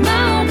and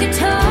my old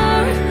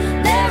guitar,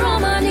 there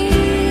on my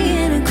knee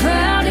in a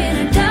crowd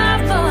in a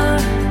dive bar,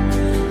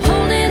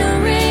 holding a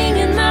ring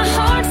in my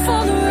heart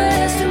for the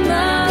rest of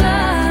my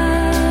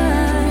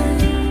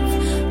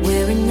life,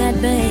 wearing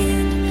that band.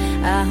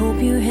 I hope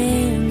your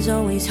hand's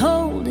always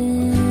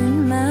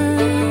holding mine.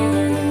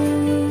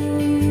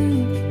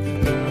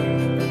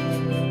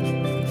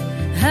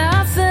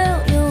 I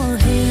felt your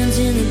hands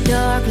in the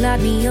dark,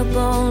 light me up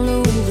all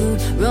over,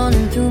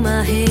 running through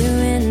my hair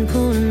and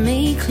pulling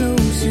me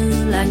closer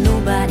like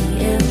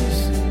nobody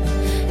else.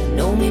 You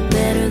know me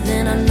better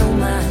than I know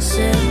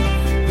myself.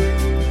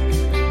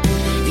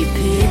 You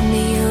pick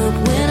me up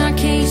when I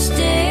can't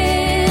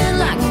stand,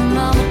 like my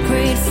mama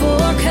prayed for,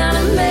 kind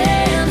of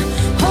man.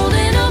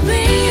 Holding a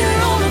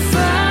beer on a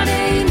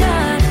Friday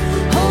night,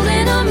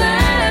 holding a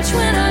match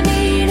when I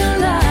need a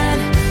light,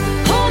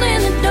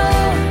 holding the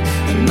door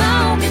and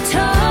my old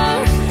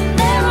guitar,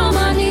 there on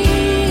my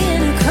knee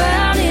in a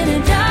crowd in a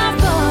dive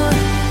bar,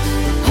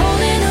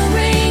 holding a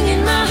ring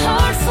in my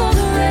heart for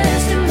the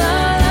rest of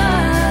my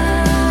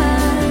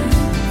life,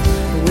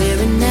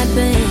 wearing that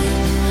band.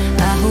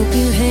 I hope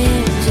your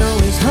hands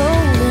always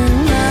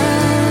holding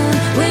mine,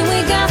 when we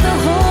got the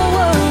whole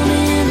world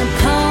in the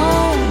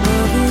palm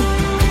of it.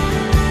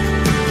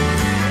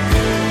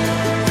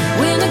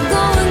 When the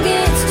going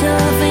gets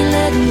tough, ain't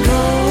letting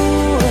go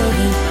of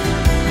it.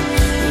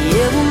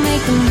 Yeah, we'll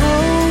make the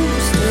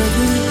most of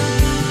it.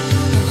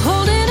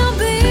 Holding a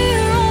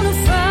beer on a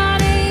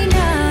Friday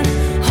night,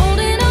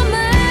 holding a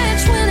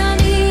match when I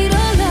need a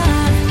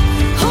light,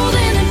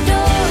 holding the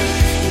door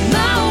and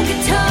my old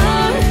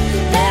guitar,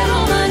 there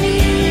on my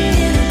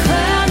knee in a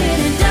crowd in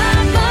a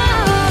dive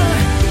bar,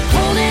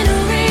 holding a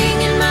ring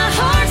in my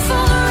heart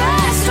for the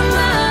rest of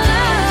my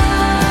life,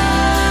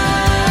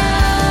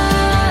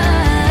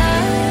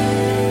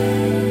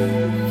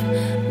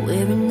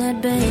 wearing that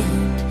band.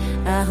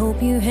 I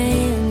hope your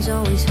hands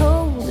always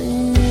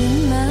holding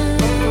mine.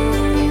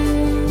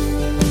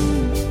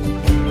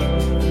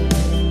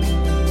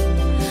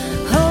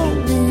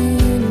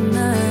 Holding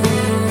mine.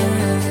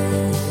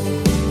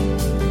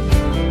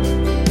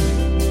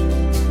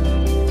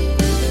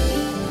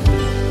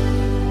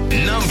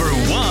 Number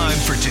 1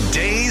 for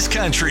today's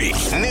country.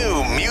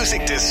 New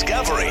music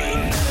discovery.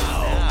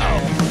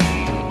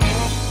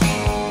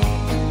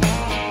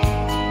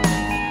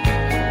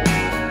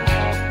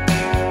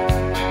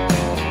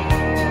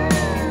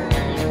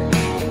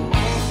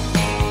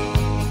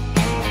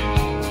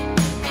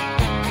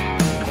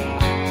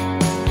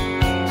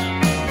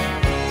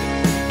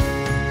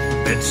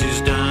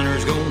 Betsy's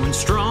Diner's going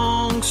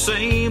strong,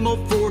 same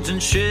old Fords and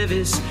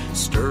Chevys,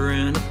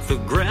 stirring up the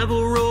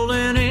gravel,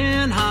 rolling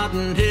in hot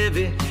and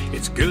heavy.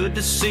 It's good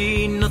to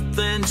see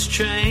nothing's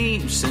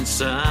changed since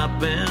I've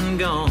been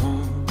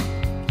gone.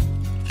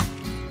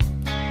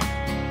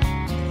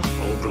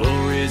 Old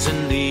glory's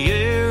in the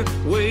air,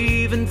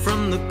 waving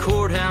from the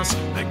courthouse.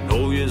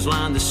 Magnolias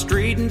line the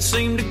street and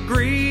seem to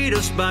greet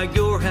us by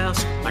your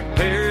house. Like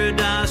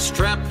paradise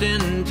trapped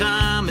in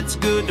time, it's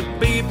good to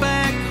be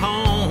back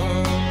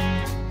home.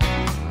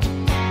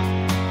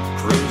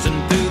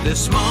 Cruising through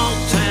this small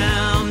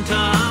town,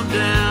 top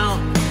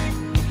down,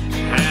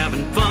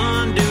 having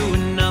fun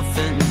doing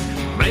nothing,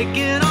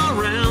 making all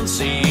round,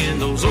 seeing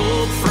those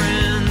old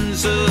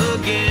friends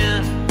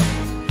again.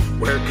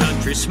 Where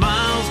country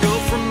smiles go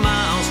for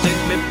miles, take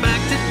me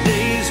back to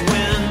days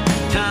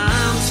when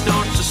time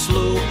starts to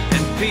slow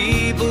and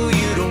people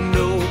you don't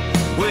know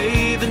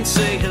wave and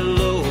say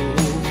hello.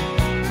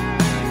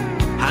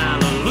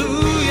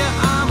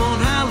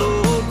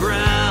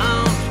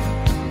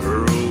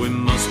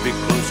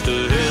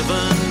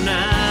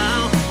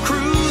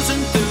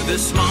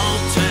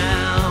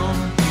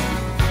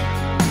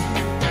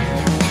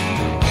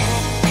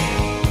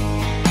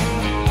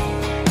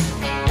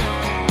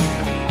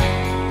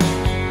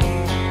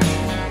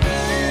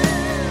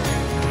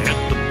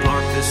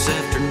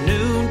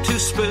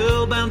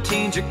 spellbound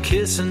teens are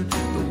kissing.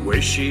 The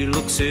way she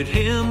looks at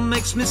him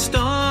makes me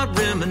start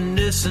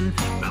reminiscing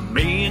about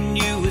me and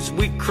you as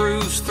we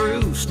cruise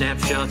through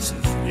snapshots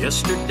of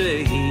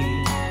yesterday.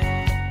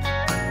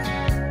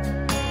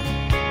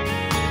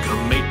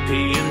 Come 8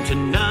 p.m.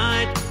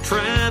 tonight,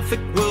 traffic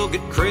will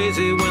get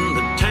crazy when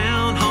the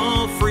town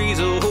hall frees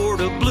a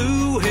horde of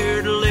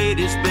blue-haired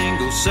ladies.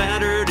 Bingo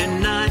Saturday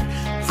night,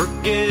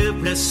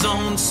 forgiveness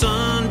on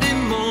Sunday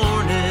morning.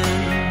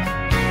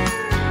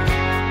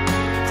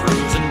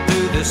 Cruising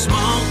through this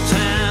small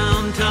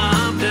town,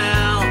 top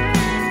down,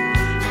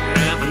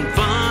 having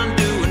fun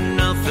doing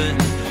nothing,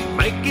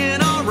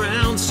 making all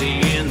round,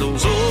 seeing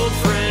those old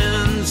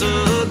friends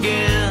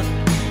again.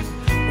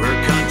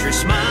 Where country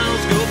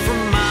smiles go for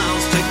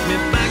miles, take me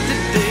back to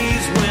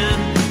days when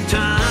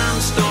time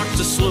starts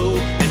to slow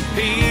and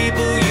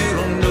people you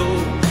don't know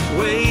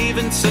wave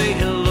and say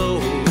hello.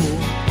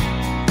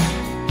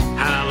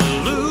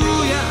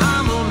 Hallelujah,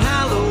 I'm on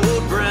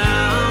hallowed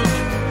ground.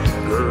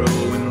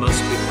 Girl, we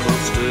must be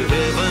close to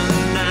heaven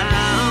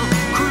now,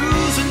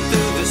 cruising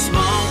through this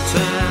small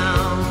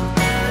town.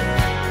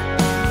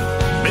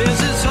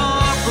 Mrs.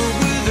 Harper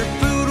with her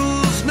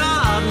poodles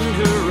nodding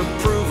her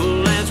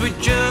approval as we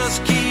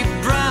just keep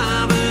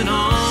driving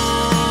on.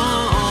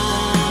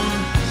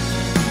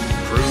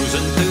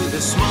 Cruising through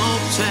this small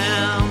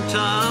town,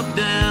 top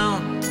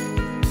down,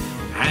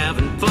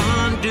 having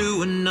fun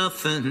doing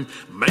nothing,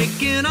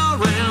 making all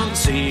round,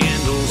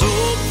 seeing those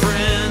old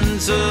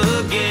friends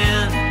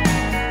again.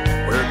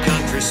 Where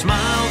country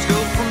smiles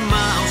go for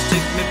miles,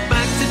 take me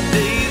back to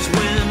days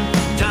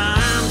when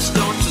time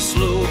starts to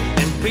slow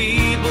and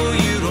people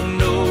you don't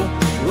know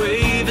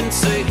wave and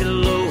say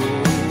hello.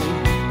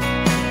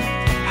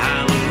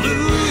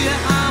 Hallelujah,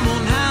 I'm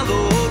on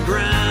hallowed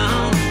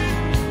ground.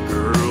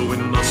 Girl, we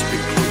must be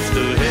close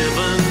to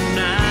heaven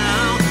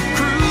now,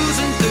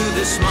 cruising through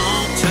this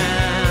small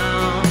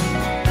town.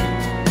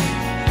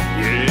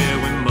 Yeah,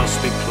 we must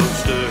be close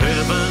to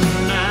heaven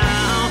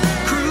now,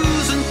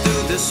 cruising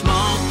through this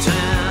small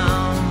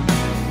town.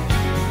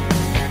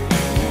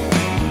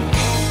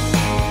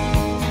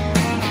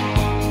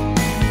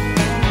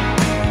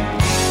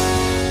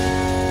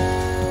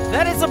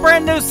 That is a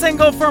brand new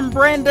single from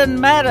Brandon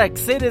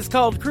Maddox. It is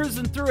called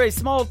Cruising Through a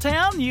Small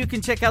Town. You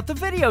can check out the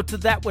video to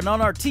that one on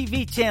our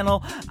TV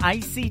channel,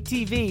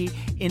 ICTV,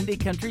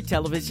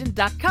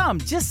 IndieCountryTelevision.com.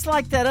 Just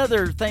like that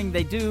other thing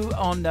they do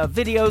on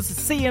videos,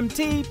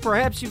 CMT,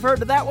 perhaps you've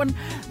heard of that one.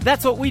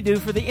 That's what we do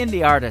for the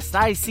indie artist,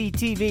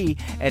 ICTV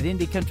at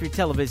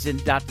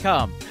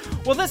IndieCountryTelevision.com.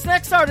 Well, this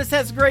next artist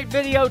has a great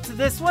video to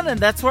this one, and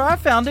that's where I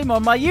found him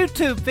on my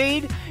YouTube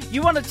feed.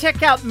 You want to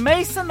check out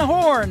Mason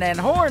Horn, and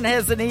Horn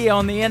has an E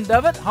on the end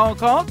of it, honk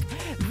honk.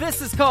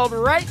 This is called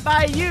Right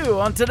By You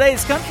on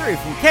Today's Country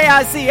from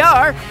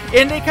KICR,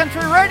 Indie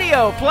Country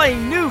Radio,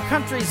 playing new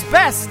country's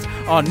best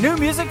on New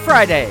Music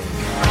Friday.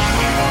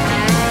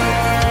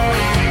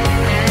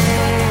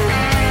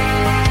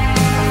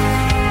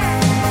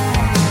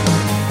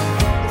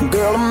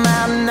 Girl,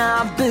 I might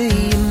not be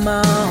your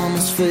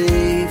mama's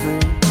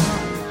favorite,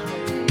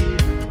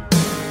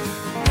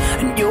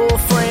 and your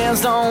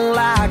friends don't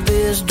like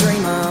this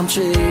dream I'm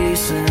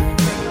chasing.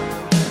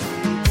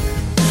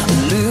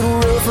 A little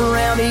rough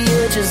around the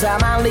edges, I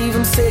might leave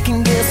them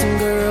second guessing.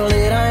 Girl,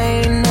 it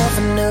ain't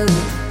nothing new,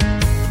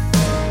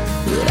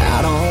 but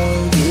I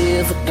don't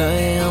give a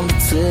damn to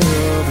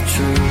tell the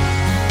truth.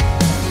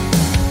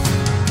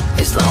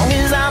 As long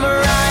as I'm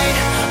right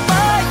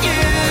by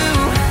you,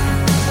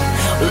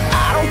 well,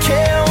 I don't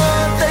care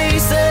what they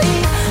say.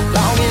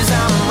 Long as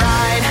I'm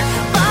right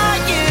by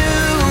you,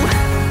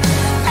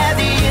 at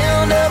the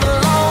end of a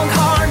long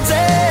hard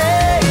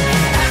day,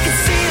 I can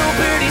see your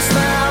pretty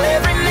smile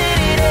every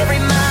minute, every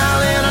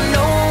mile, and I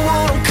know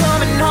what I'm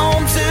coming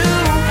home to.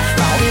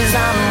 Long as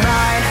I'm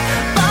right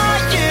by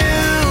you,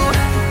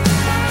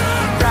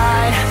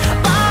 right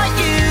by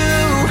you.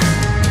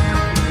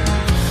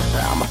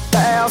 I'm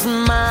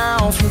 1,000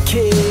 miles from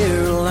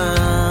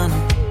Carolina,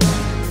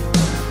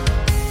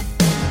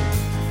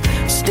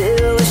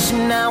 still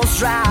wishing I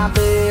was right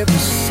there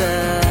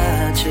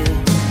beside you.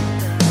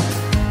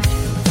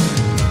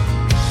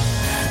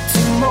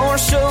 2 more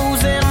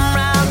shows and I'm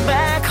right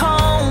back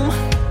home.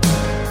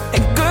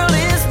 And girl,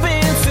 it's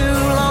been too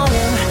long.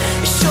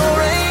 It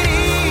sure ain't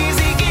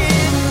easy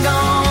getting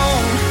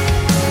gone.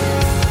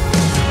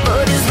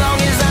 But as long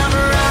as I'm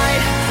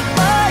right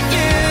by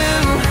you,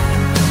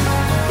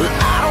 well,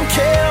 I don't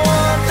care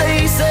what they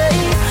say.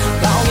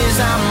 Long as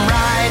I'm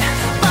right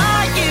by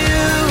you,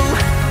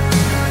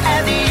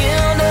 at the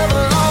end of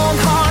a long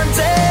hard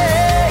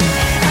day,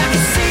 I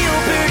can see your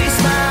pretty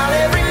smile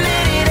every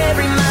minute,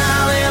 every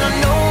mile, and I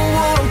know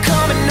what I'm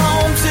coming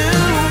home to.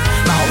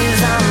 Long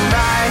as I'm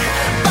right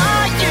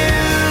by you,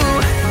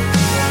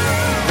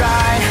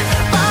 right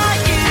by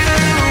you.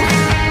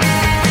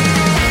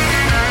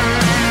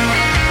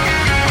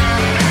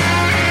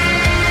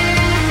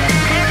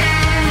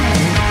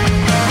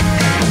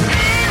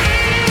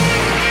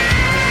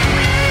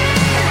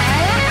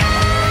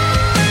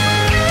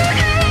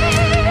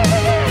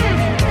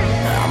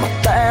 I'm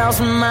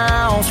 1,000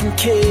 miles from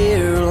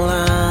Carolina,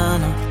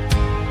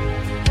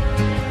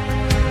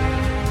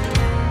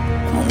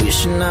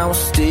 now,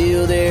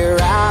 still there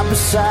right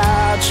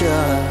beside you.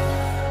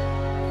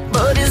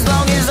 But as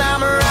long as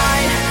I'm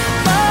right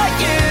by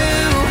you,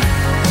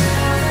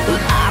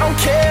 I don't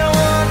care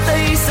what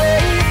they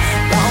say.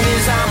 Long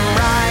as I'm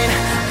right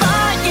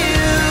by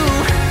you,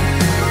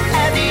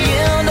 at the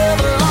end of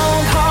a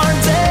long hard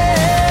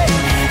day,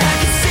 I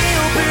can see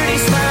your pretty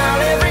smile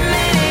every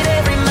minute,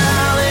 every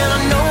mile, and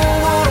I know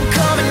what I'm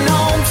coming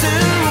home to.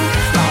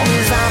 Long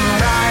as I'm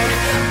right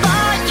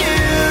by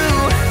you,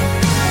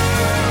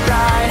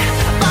 right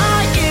by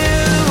you.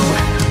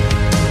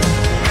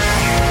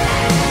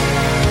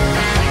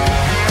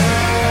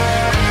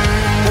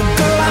 Well,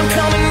 girl, I'm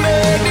coming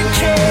back to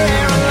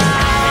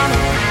Carolina.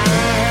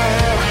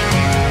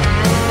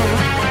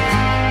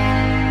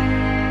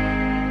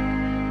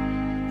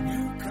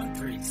 New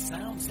country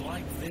sounds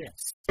like this.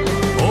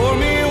 Pour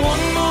me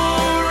one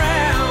more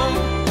round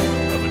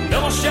of a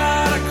double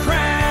shot of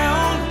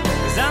Crown,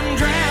 'cause I'm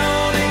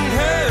drowning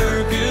her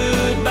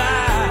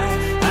goodbye.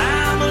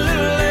 I'm a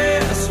little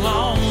less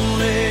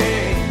lonely,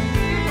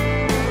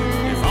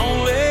 if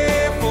only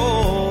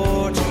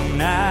for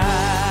tonight.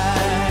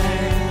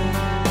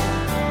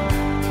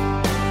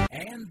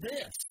 And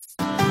this.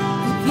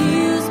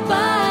 Confused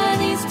by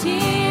these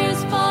tears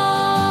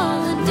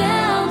falling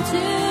down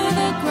to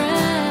the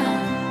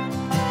ground.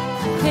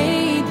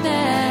 Hate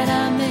that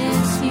I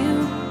miss you,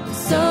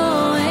 so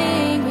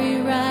angry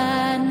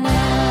right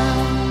now.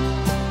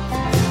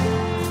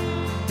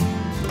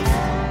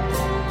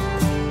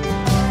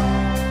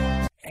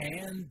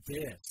 And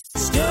this.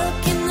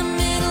 Stuck in the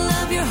middle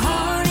of your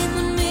heart, in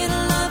the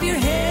middle of your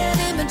head,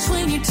 in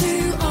between your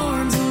two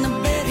arms, in the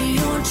bed of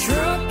your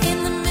truck, in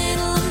the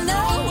middle of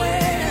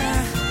nowhere.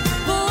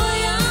 Boy,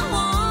 I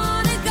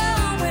wanna go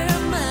where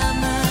my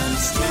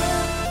mind's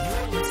stuck.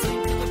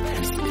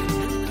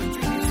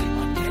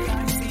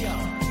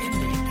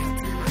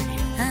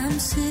 I'm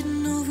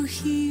sitting over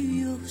here,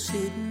 you're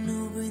sitting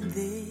over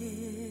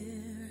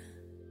there.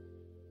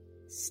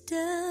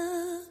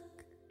 Stuck.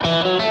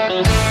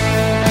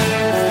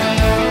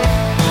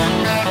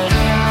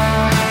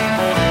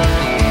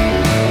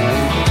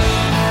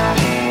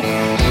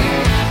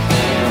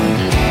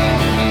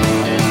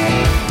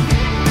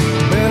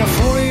 Been a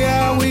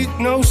 40-hour week,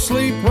 no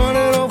sleep,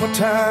 running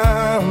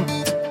overtime.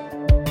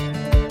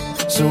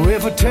 So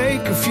if I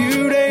take a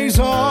few days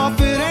off,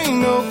 it ain't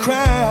no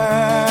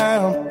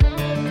crime.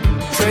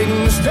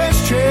 Trading this desk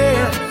chair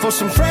for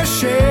some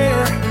fresh air,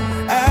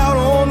 out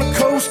on the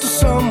coast or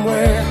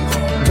somewhere.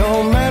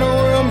 Don't matter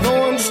where I'm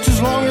going, just as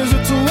long as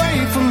it's away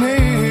from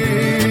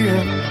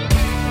here.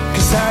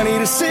 'Cause I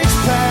need a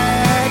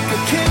six-pack, a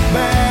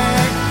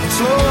kickback,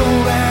 slow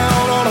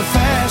down on a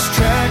fast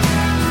track,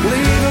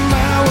 leaving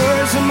my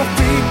words and my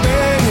feet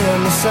buried in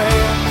the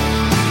sand.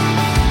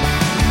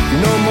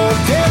 No more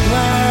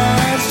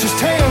deadlines, just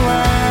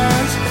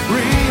headlines.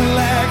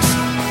 Relax,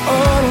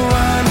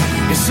 unwind.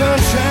 Your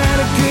sunshine,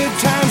 a good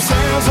time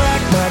sounds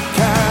like my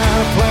kind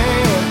of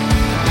plan.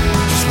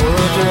 Just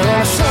working on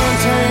a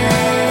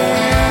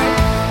suntan,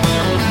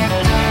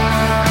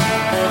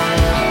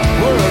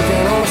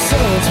 working on a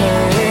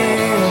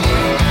suntan.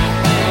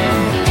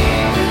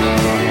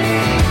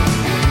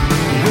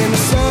 When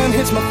the sun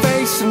hits my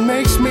face, it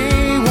makes me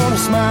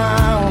wanna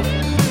smile.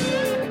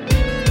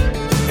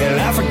 And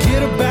I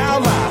forget about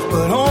life,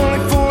 but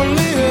only for a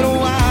little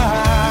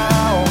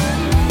while.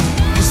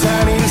 'Cause I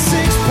need a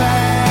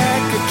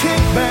six-pack, a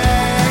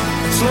kickback,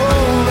 slow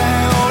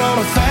down on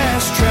a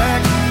fast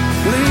track,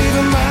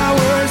 leaving my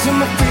words and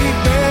my feet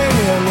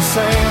buried in the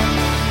sand.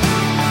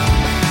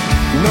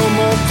 No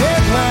more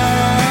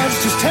deadlines,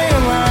 just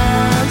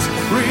headlines.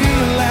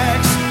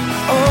 Relax,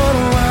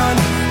 unwind.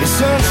 Your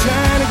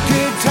sunshine, a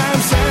good time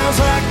sounds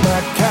like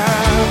my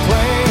kind of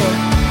plan.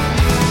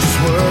 Just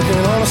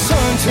working on a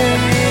suntan,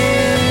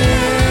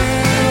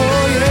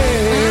 oh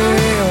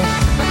yeah,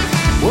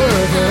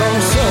 working on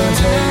a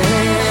suntan.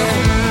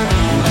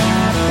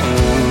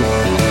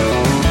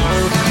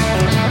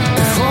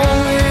 If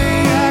only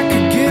I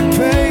could get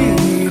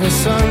paid in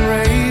sun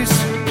rays,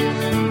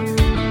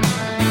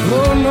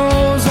 Lord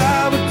knows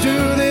I would do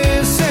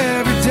this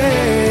every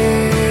day.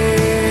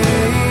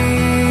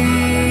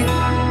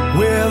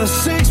 With a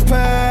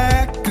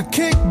six-pack, a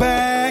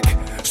kickback,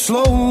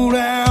 slow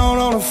down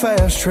on a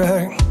fast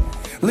track,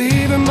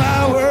 leaving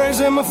my words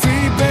and my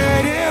feet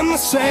buried in the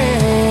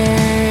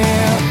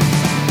sand.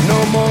 No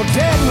more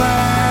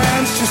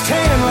deadlines, just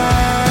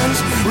headlines.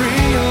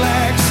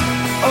 Relax,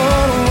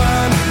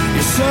 unwind.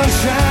 Your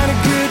sunshine, a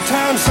good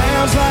time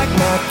sounds like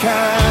my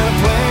kind of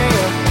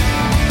plan.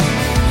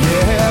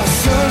 Yeah,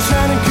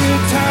 sunshine, a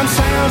good time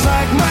sounds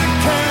like my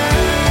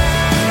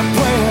kind of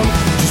plan.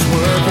 Just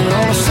working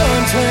on a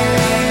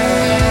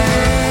suntan,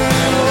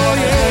 oh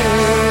yeah,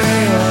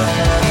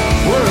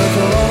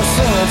 working on a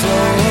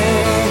suntan.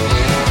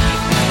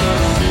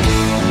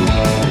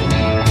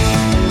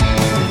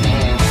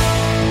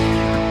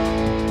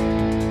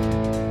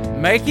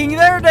 Making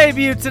their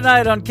debut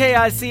tonight on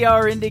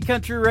KICR Indie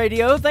Country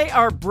Radio, they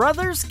are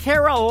Brothers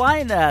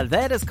Carolina.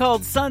 That is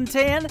called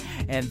Suntan,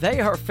 and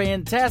they are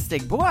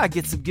fantastic. Boy, I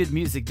get some good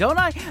music, don't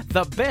I?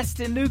 The best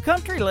in new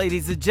country,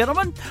 ladies and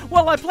gentlemen.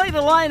 Well, I played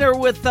a liner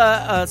with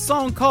a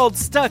song called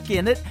Stuck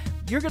in It.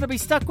 You're going to be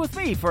stuck with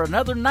me for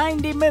another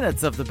 90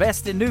 minutes of the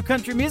best in new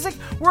country music.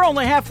 We're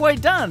only halfway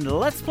done.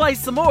 Let's play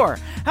some more.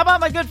 How about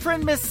my good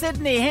friend Miss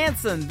Sydney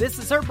Hanson? This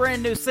is her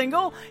brand new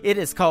single. It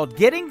is called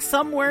Getting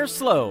Somewhere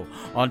Slow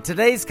on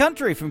Today's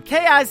Country from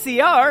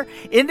KICR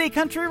Indie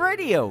Country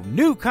Radio.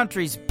 New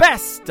country's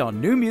best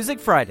on New Music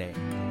Friday.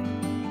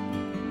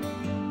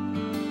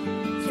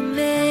 You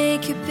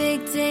make your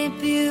big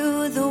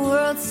debut, the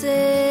world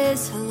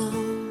says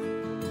hello.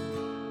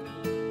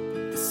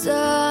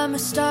 Summer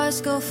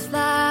stars go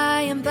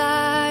flying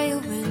by your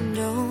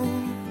window.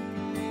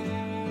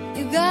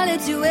 You gotta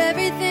do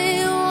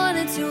everything,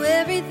 wanna do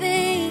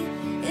everything.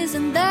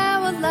 Isn't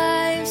that what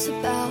life's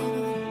about?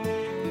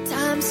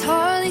 Time's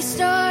hardly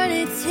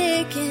started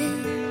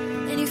ticking,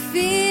 and you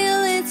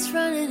feel it's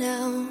running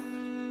out.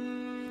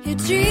 Your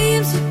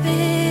dreams are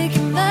big,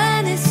 your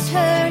mind is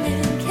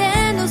turning.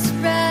 Candles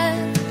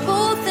spread,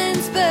 both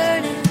ends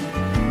burning.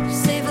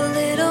 Save a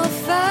little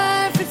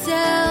fire for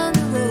down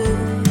the road.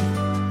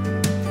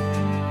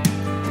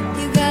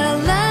 Got a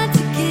lot to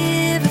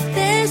give. If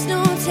there's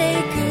no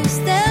takers,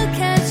 they'll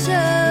catch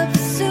up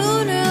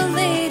sooner or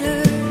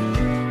later.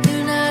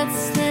 You're not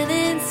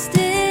standing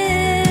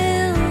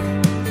still,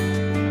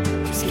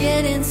 just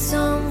getting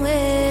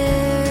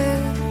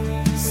somewhere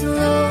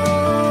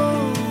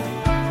slow.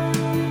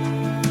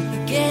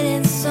 You're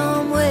getting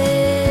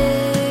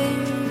somewhere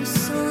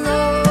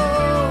slow.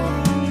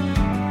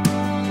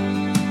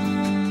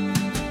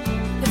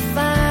 You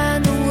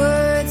find the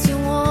words you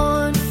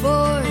want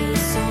for your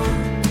song.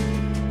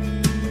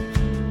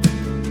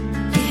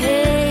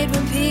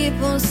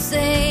 People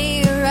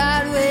say you're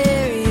right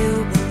where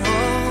you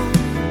belong.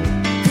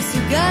 'Cause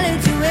you gotta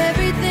do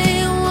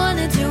everything,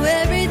 wanna do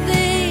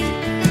everything,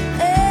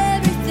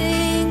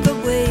 everything but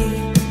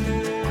wait.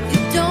 You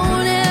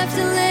don't have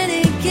to let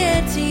it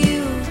get to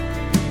you.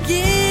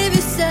 Give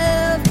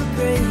yourself a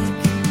break.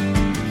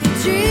 Your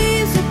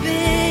dreams are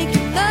big,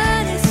 your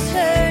mind is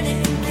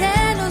turning.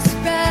 Candles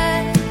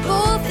bright,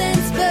 both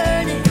ends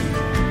burning.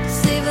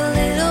 Save a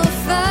little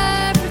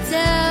fire for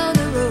down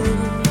the road.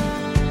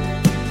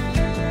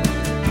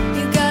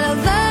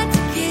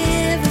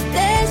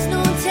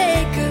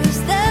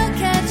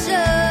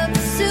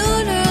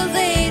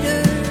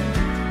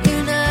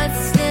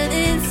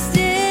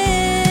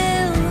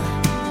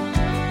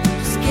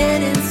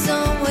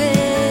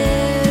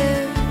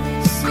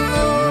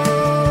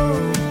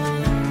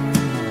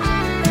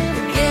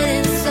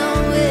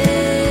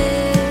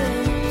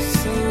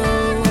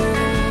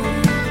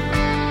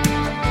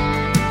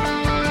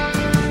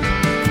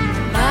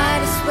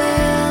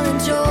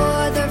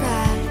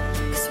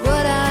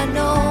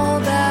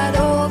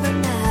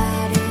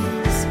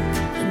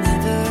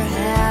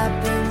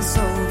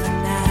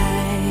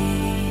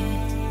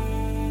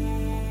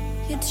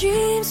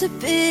 Dreams are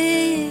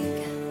big,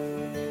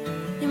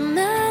 your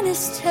mind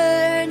is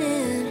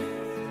turning.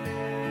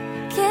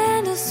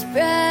 Candles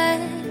bright,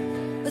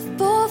 with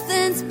both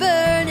ends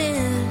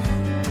burning.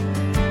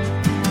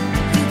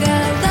 You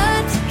got a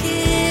lot to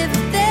give,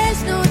 if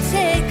there's no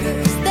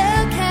takers,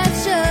 they'll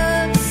catch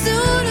up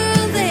sooner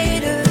or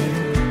later.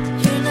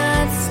 You're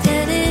not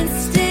standing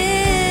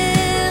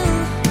still,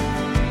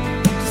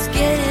 just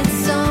getting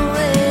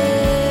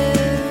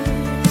somewhere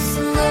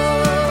slow.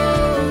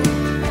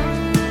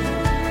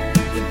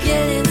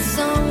 Getting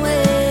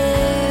somewhere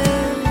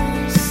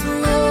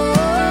slow.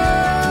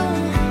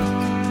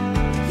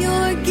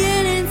 You're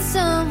getting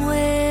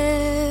somewhere.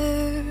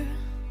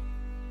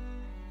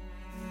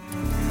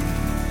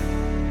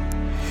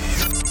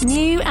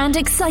 New and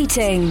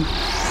exciting.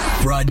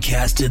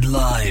 Broadcasted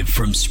live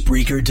from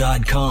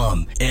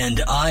Spreaker.com and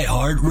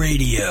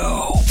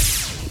iHeartRadio.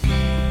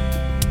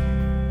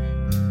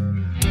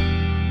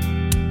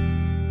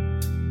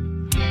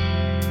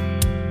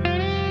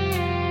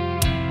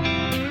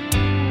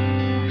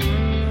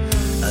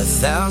 A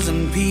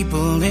thousand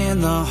people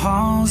in the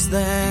halls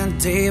that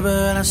day,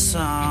 but I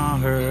saw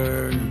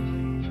her.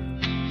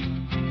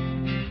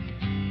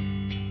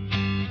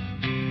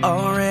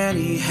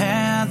 Already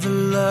had the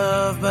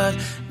love, but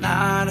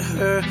not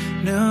her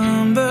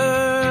number.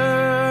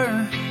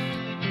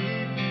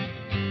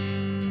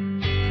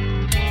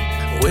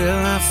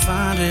 Will I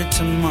find it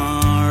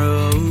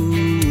tomorrow?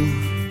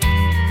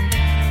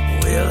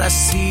 Will I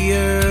see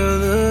her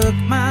look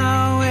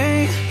my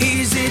way?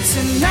 Is it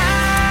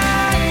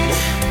tonight?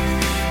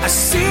 I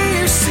see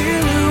your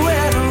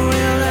silhouette, or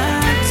will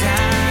I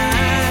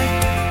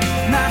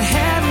die? Not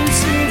having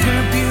seen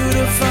her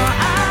beautiful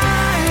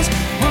eyes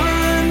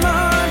one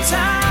more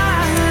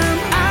time.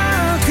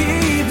 I'll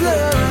keep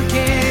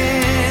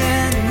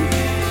looking,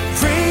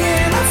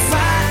 praying I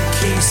find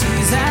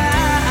Casey's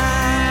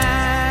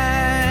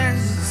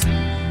eyes.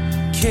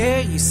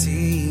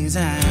 Casey's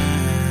eyes.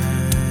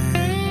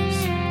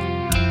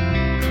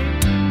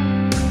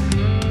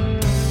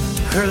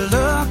 Her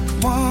love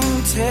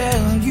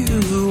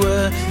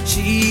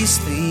she's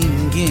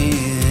thinking.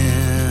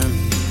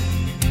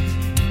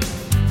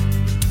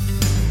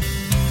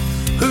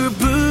 Her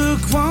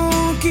book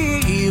won't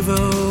give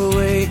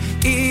away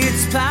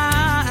its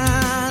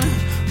plan.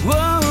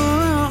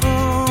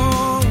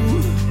 Whoa,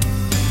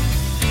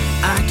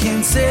 I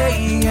can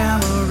say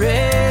I'm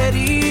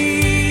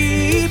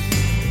ready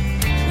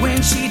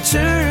when she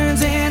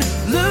turns and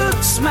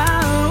looks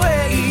my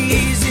way.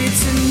 Is it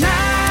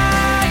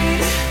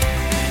tonight?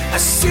 I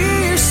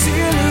see your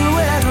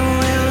silhouette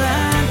when I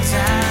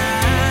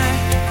die,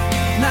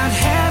 not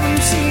having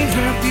seen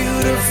her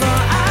beautiful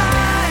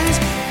eyes.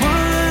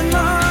 One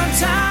more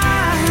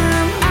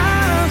time,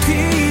 I'll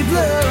keep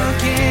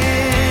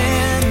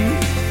looking,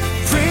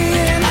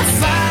 praying I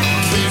find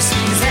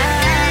Casey's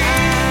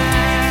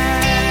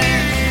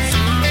eyes,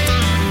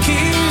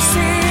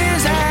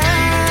 Casey's eyes.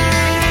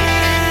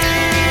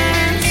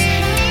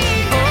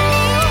 Oh,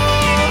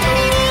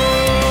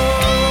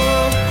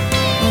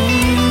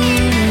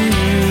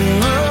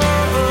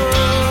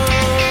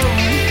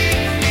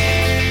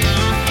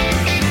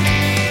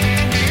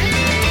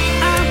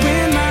 I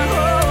win my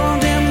whole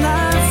damn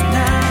life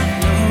not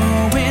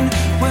knowing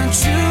what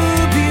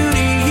true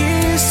beauty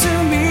is to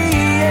me.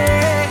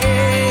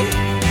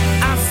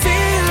 I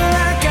feel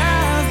like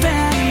I've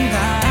been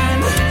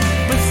blind,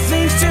 but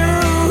thanks to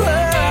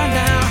her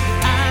now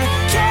I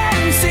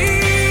can see.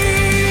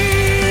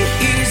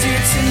 Is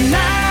it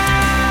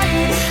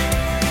tonight?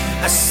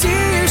 I see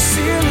your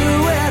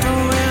silhouette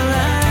when I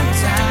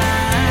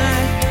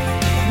die,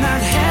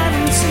 not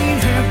having seen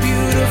her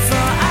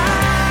beautiful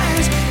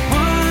eyes.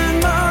 One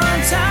more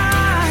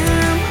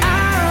time,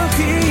 I'll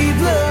keep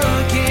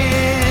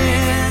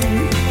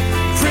looking,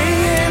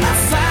 praying I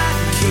find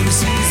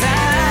Casey's eyes,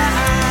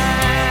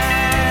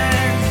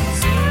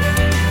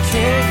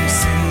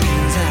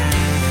 Casey's eyes.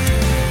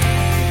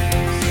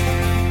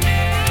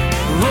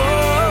 Whoa.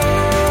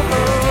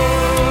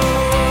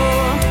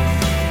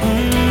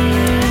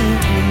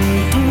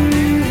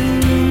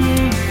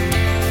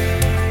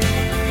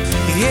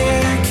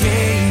 Yeah,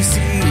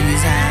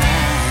 Casey's eyes.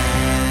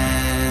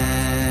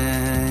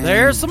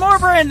 There's some more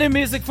brand new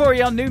music for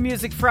you on New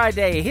Music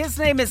Friday. His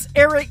name is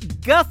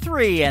Eric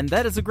Guthrie, and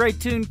that is a great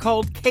tune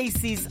called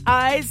Casey's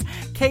Eyes.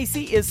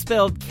 Casey is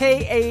spelled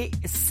K-A-C-E-Y-S.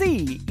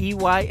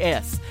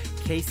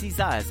 Casey's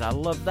Eyes. I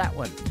love that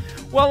one.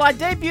 Well, I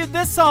debuted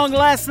this song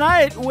last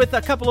night with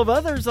a couple of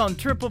others on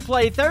Triple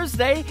Play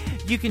Thursday.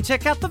 You can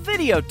check out the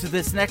video to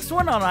this next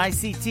one on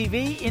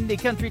ICTV,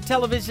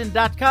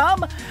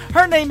 IndieCountryTelevision.com.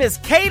 Her name is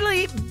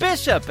Kaylee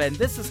Bishop, and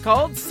this is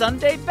called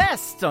Sunday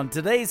Best on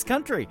Today's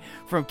Country.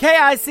 From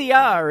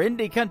KICR,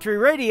 Indie Country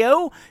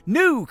Radio,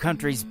 New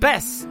Country's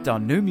Best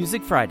on New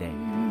Music Friday.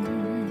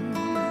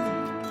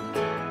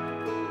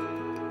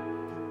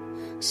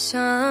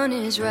 Sun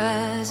is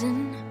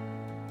rising,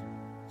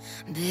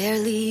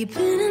 barely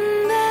been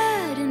in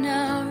bed an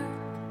hour.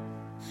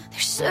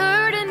 There's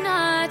certain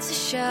nights a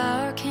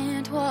shower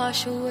can't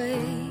wash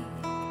away.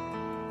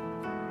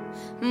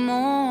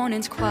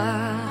 Morning's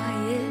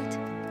quiet,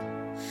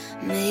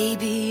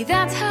 maybe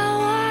that's how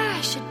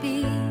I should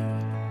be.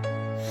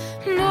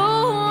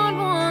 No one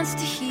wants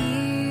to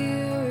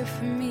hear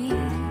from me.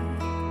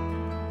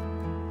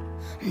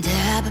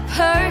 Dab of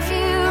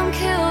perfume,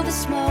 kill the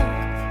smoke,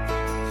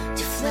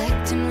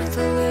 deflecting with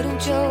a little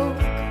joke.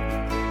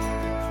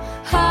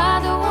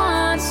 Hide the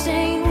wine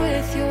stain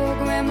with your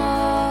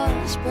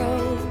grandma's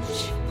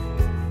brooch.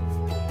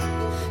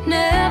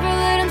 Never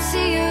let him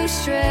see you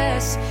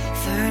stress.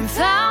 Firm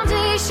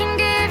foundation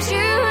gives you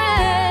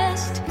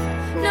rest.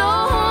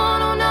 No,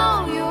 no,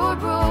 no, you're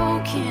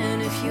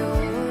broken if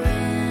you're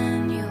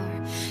in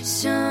your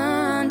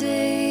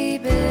Sunday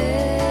best.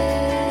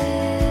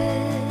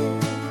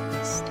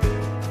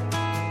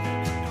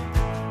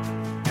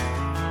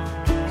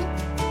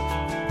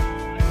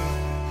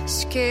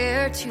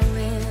 Scared to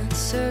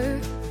answer,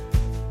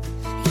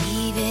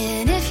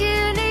 even if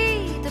you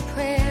need the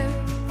prayer.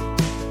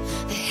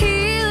 The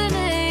healing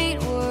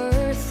ain't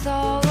worth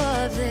all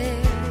of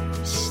their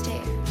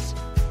stares.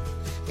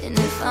 And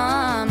if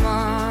I'm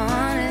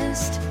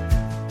honest,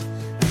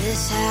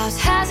 this house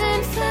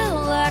hasn't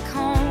felt like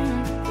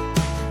home,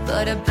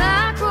 but a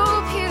back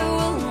row pew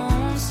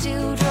alone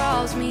still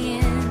draws me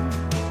in.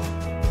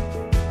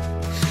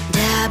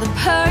 Dab of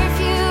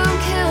perfume,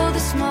 kill the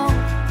smoke,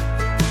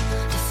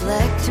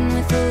 deflecting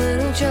with a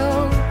little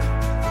joke.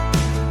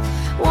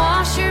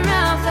 Wash your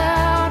mouth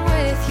out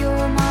with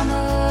your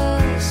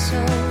mama's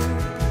soap.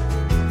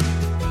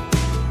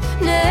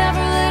 Never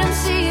let him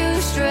see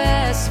you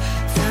stress.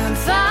 Firm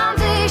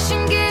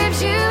foundation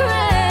gives you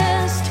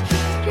rest.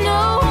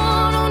 No,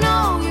 no,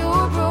 no,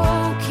 you're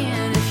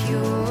broken if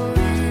you're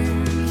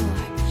in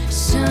your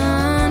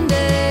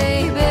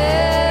Sunday best.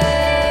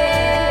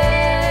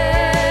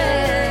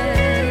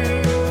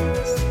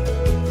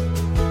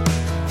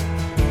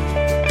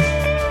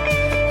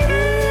 Ooh.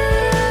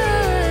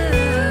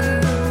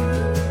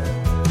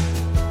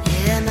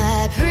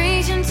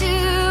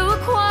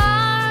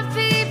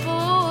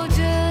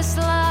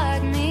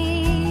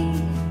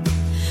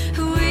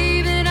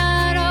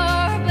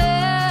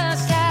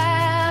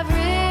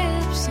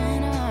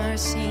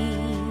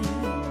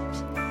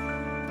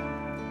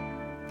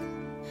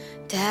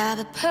 Dab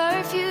the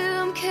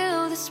perfume,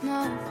 kill the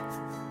smoke,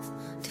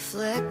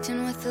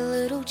 deflecting with a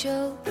little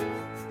joke.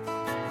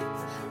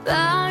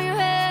 Bow your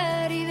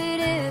head even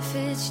if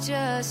it's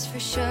just for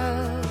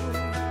show.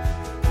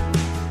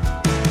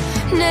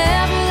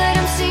 Never let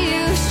them see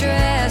you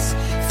stress.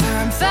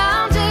 Firm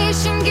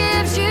foundation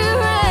gives you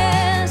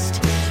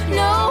rest.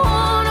 No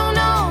one will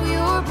know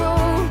you're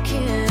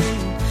broken,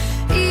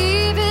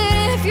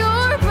 even if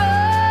you're broken.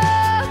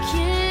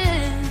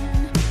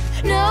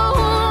 No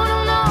one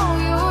will know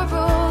you're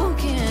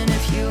broken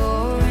if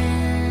you're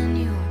in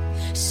your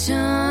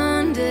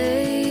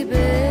Sunday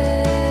best.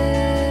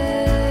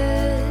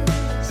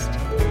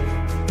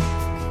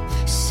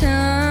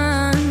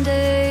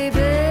 Sunday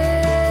best.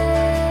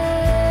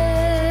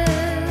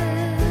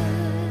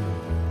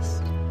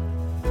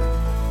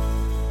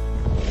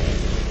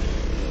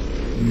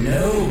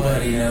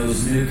 Nobody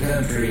knows new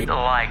country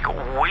like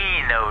we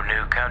know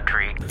new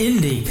country.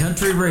 Indie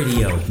Country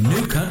Radio,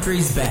 new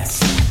country's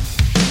best.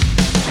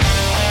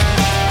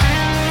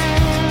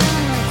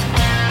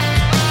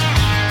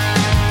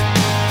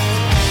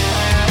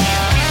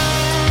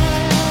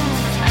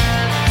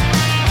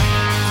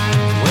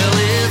 Well,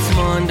 it's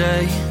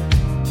Monday.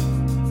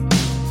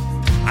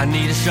 I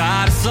need a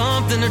shot of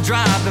something to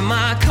drop in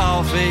my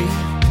coffee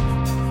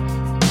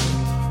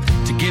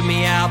to get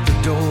me out the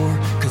door,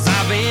 'cause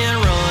I've been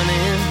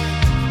running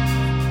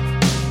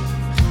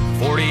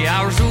 40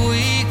 hours a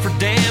week for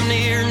damn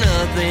near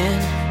nothing.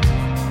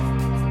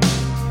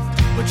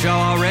 But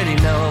y'all already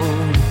know,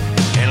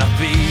 and I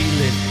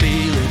feel it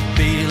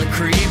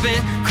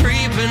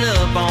creeping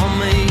up on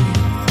me.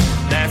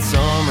 That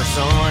summer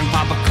sun,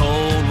 pop a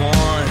cold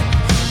one,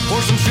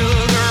 pour some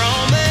sugar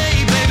on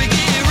me, baby,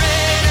 get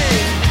ready.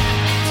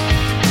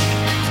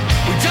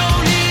 We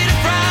don't need a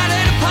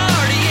Friday to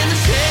party in the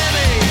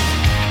Chevy.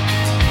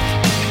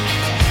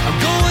 I'm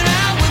going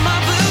out with my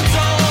boots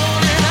on,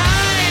 and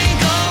I ain't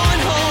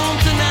going home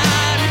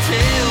tonight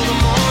until the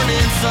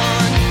morning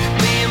sun.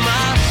 Me and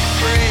my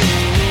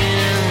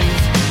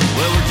friends,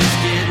 well, we're just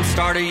getting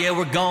started, yeah,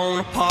 we're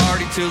gonna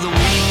party till the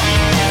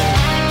weekend.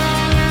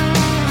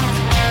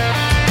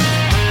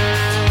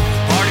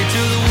 Party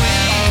till the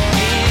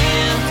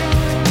weekend.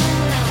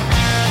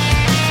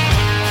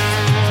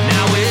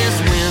 Now it's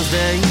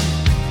Wednesday.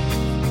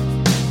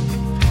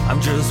 I'm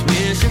just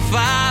wishing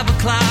 5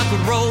 o'clock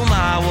would roll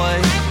my way.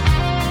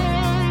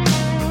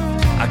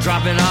 I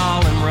drop it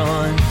all and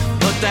run,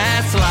 but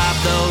that's life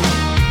though.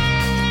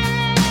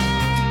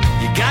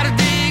 You gotta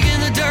dig in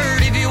the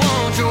dirt if you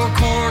want your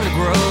corn to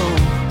grow.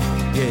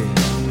 Yeah,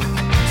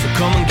 so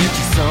come and get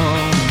you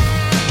some.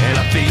 And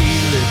I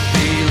feel it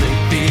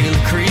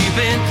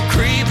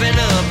creeping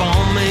up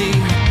on me.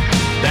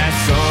 That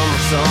summer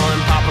sun,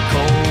 pop a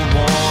cold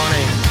one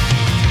and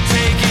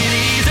take it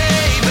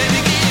easy, baby,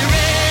 get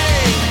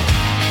ready.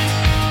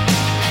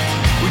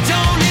 We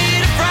don't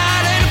need a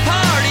Friday to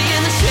party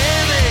in the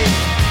Chevy.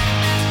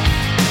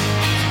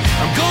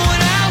 I'm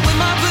going out with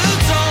my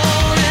boots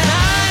on, and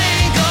I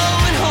ain't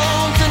going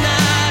home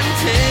tonight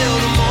until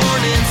the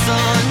morning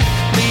sun.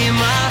 Me and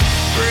my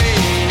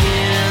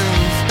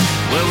friends,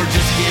 well, we're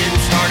just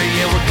getting started,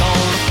 yeah, we're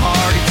gonna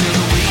party till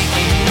the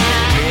weekend,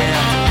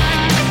 yeah.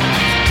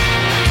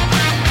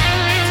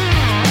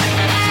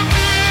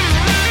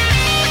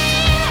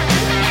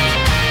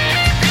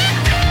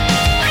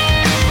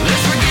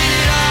 Let's forget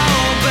it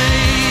all,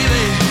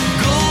 baby.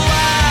 Go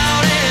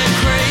out and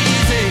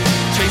crazy.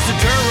 Chase the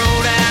dirt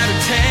road out of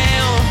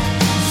town,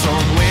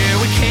 somewhere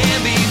we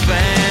can't be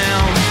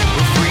found.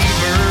 We're free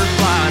bird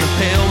flying, a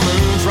pale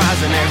moon's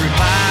rising,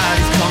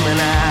 everybody's coming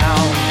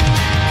out.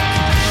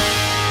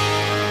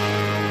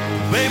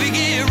 Baby,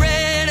 get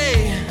ready.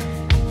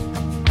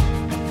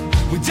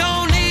 We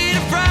don't need a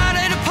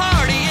Friday to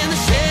party in the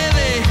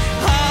Chevy.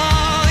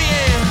 Oh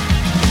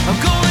yeah, I'm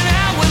going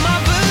out with my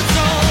boots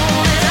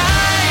on, and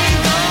I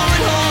ain't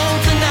going home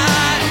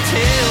tonight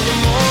until the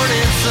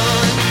morning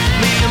sun.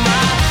 Me and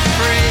my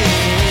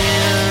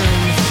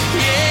friends,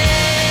 yeah.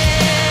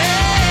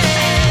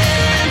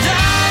 And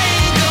I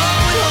ain't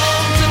going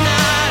home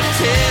tonight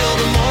until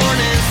the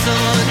morning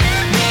sun.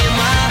 Me and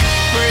my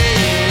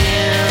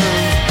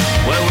friends,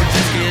 well, we're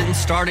just getting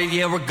started,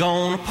 yeah, we're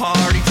gonna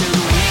party till the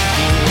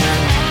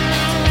weekend.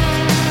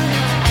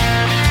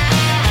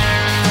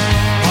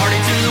 Party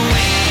till the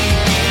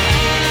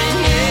weekend,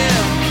 yeah.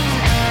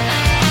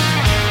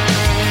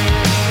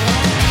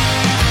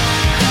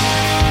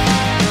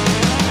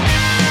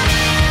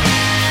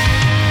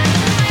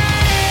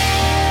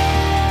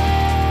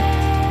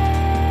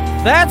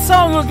 That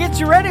song will get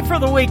you ready for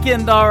the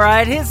weekend, all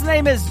right. His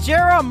name is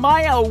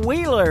Jeremiah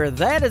Wheeler.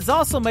 That is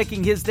also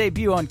making his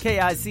debut on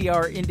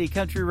KICR Indie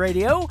Country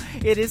Radio.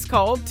 It is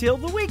called Till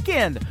the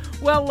Weekend.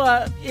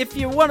 Well, if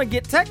you want to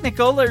get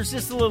technical, there's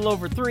just a little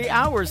over 3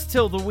 hours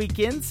till the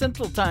weekend,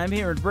 Central Time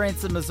here in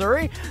Branson,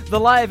 Missouri, the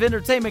live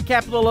entertainment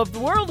capital of the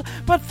world.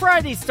 But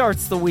Friday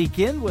starts the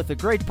weekend with a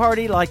great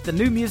party like the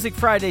New Music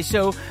Friday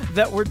show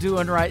that we're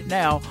doing right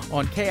now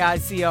on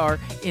KICR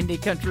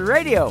Indie Country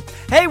Radio.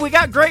 Hey, we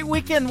got great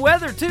weekend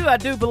weather, too, I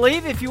do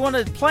believe. If you want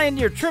to plan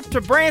your trip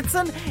to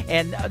Branson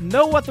and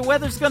know what the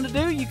weather's going to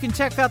do, you can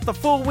check out the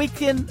full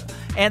weekend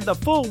and the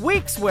full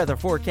week's weather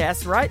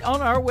forecast right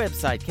on our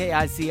website,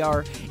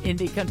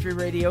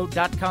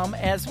 KICRIndieCountryRadio.com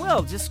as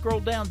well. Just scroll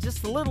down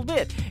just a little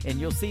bit and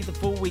you'll see the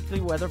full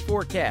weekly weather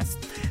forecast.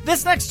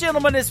 This next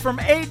gentleman is from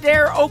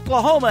Adair,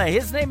 Oklahoma.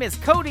 His name is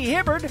Cody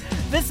Hibbard.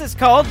 This is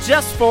called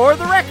Just for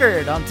the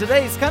Record on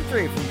Today's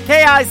Country from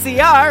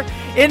KICR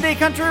Indie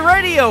Country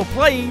Radio,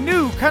 playing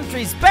new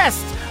country's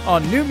best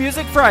on New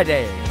Music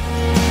Friday.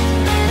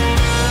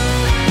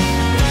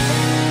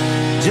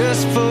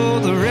 Just for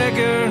the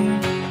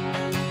record,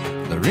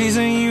 the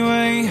reason you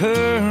ain't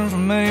heard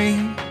from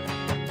me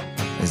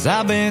is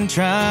I've been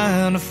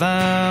trying to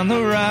find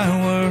the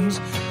right words,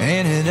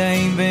 and it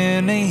ain't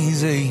been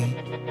easy.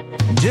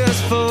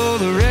 Just for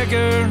the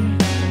record,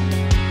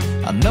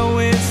 I know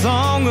it's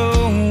long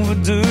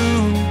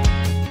overdue,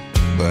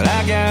 but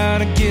I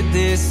gotta get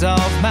this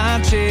off my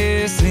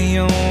chest the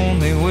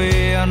only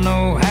way I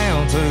know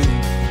how to.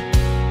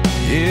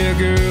 Yeah,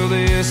 girl,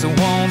 this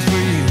one's for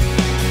you.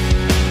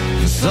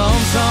 Some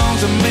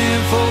songs are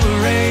meant for the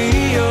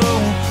radio,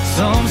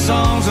 some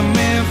songs are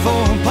meant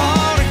for a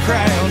party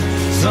crowd,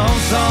 some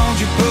songs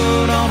you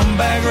put on a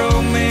back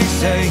row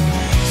mixtape,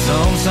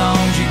 some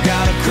songs you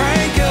gotta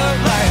crank up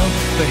loud.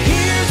 But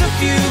here's a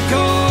few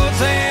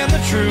chords and the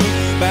truth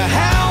about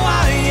how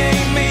I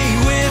ain't me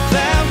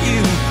without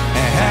you,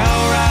 and how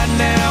right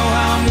now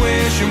I'm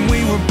wishing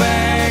we were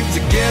back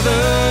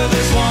together.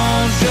 This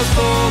one's just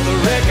for the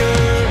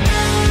record.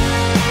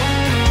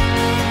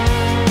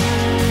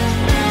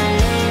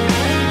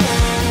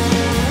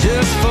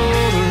 Just for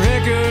the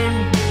record,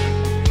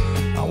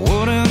 I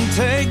wouldn't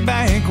take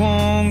back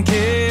one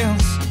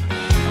kiss,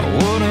 I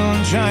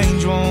wouldn't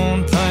change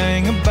one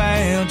thing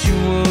about you,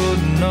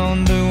 wouldn't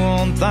undo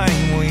one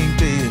thing we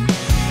did.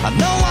 I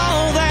know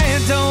all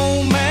that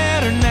don't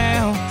matter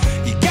now,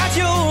 you got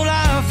your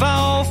life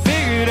all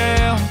figured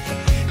out,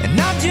 and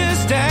I'm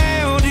just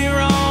out here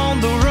on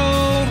the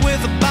road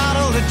with a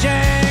bottle of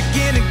Jack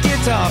and a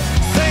guitar,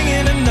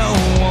 singing to no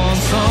one.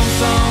 Some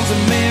songs are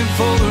meant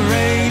for the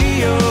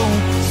radio,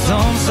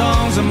 some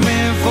songs are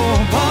meant for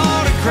a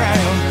party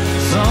crowd,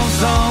 some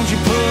songs you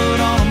put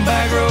on a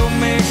back row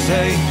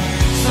mixtape,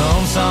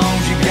 some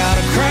songs you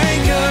gotta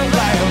crank up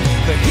loud.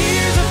 But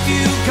here's a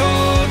few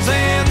chords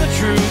and the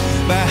truth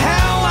about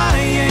how I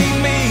ain't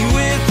me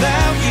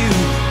without you,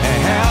 and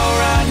how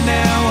right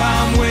now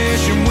I'm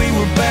wishing we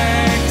were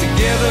back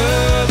together.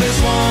 This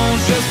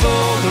one's just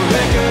for the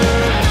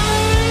record.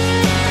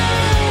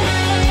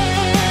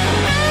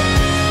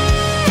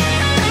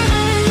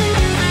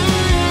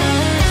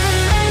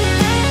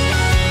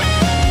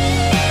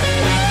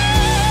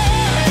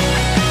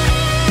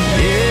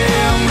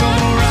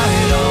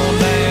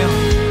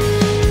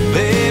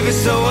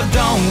 So I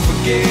don't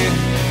forget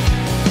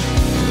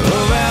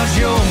about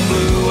your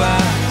blue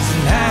eyes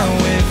and how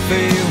it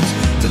feels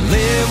to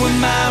live with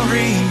my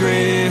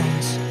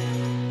regrets.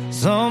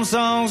 Some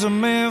songs are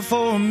meant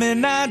for a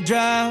midnight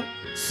drive,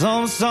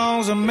 some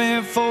songs are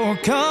meant for a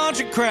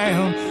country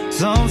crowd,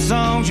 some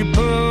songs you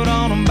put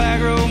on a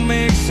back row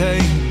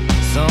mixtape,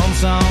 some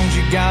songs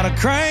you gotta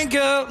crank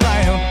up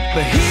loud.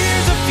 But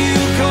here's a few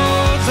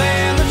chords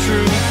and the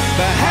truth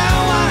about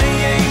how I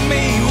ain't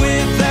me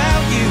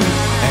without you,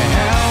 and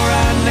how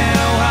right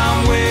now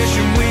I'm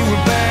wishing we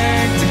were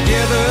back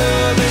together.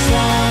 This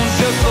one's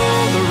just for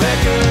the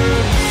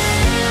record.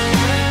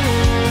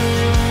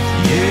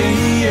 Yeah,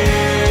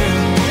 yeah,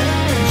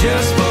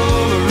 just for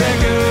the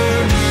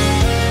record.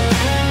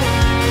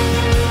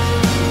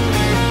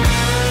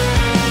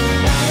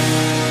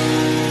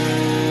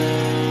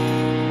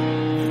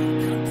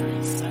 Country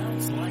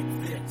sounds like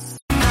this.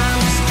 I'm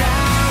just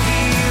out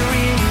here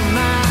in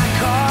my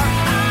car,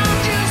 I'm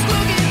just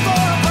looking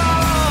for a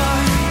bar.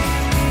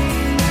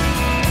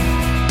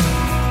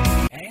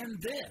 And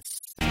this.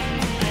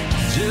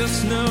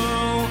 Just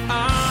know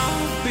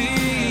I'll be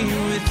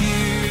with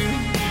you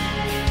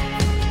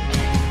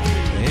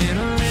in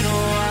a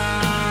little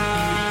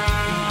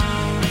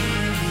while.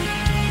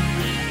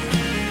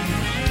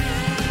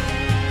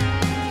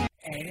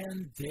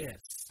 And this.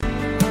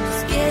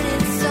 Just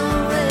getting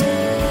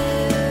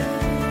somewhere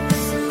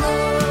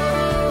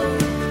slow.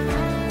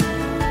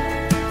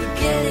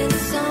 Getting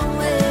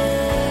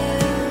somewhere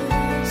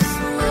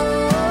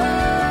slow.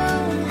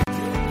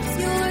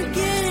 You're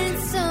getting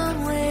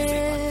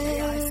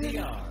somewhere.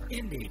 KICR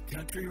Indie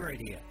Country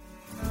Radio.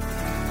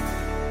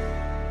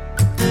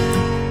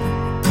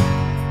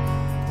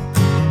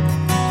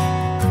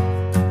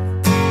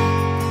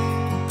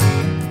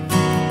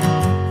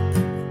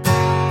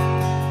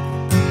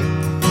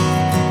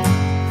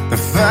 The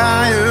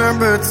fire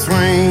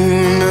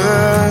between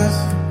us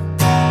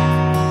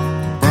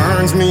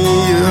burns me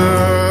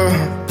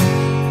up.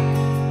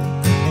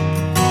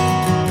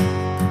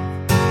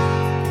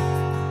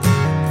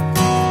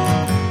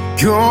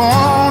 Go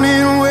on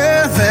in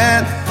with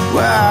that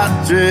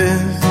white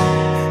dress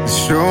and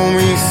show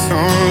me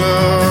some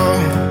love.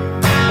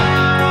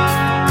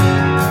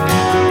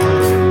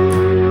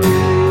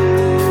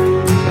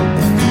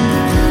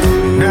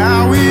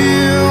 Now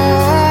we'll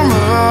warm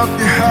up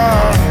your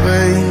heart,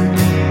 babe,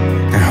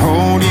 and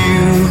hold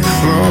you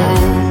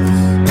close.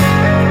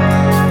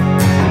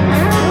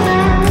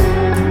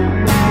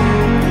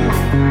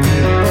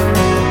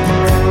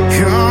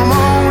 Come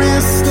on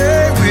and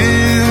stay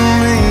with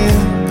me.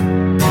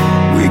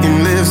 We can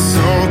live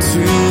soul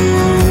to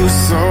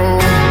soul.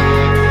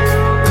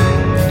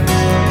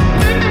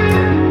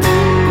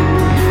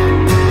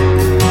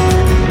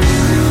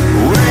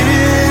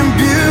 Waiting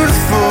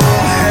beautiful,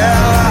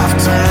 hell I've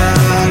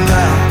turned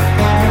out.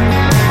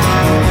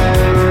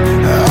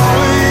 I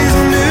always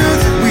knew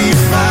that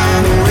we'd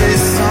find a way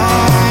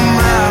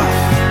somehow.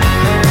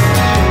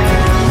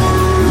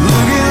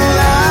 Look at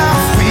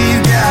life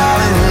we've got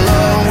and the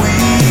love we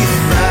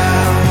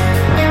found.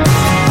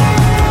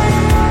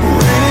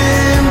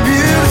 Waiting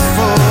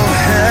beautiful,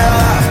 hell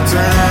I've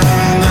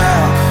turned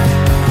out.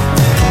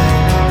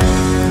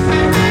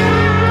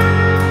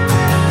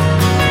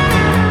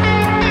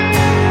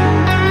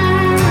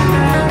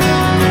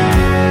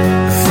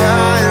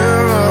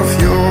 Fire of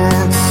your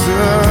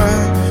touch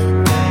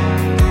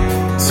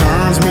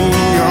turns me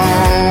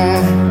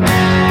on.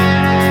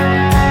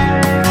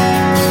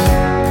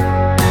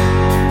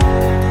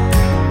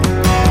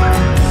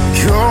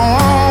 Go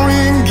on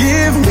and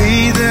give me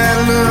that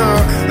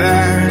look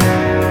that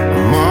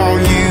I'm all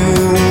you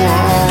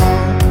want.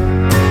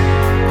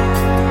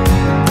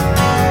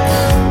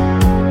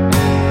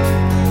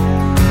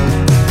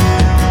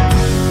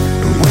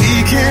 We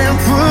can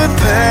put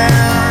that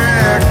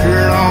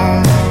record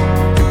on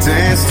and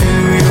dance to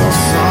your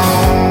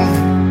song.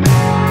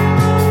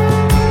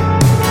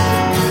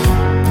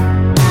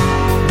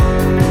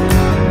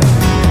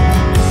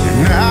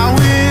 And I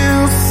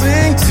will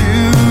sing to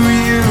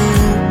you,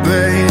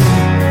 babe,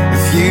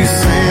 if you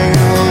sing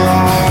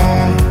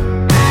along.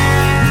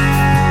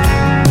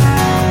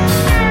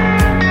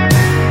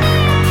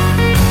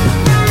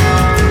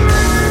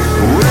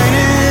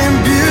 Waiting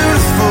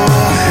beautiful,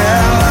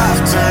 hell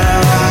I've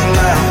turned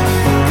out.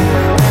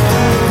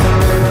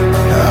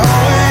 I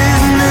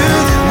always knew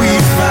that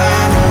we'd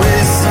find a way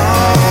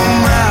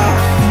somehow.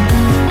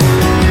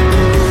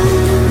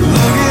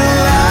 Look at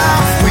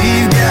life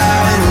we've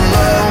got and the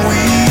love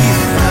we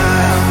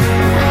found.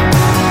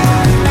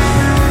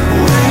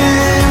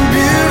 Waiting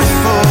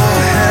beautiful,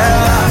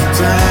 hell I've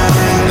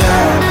turned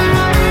out.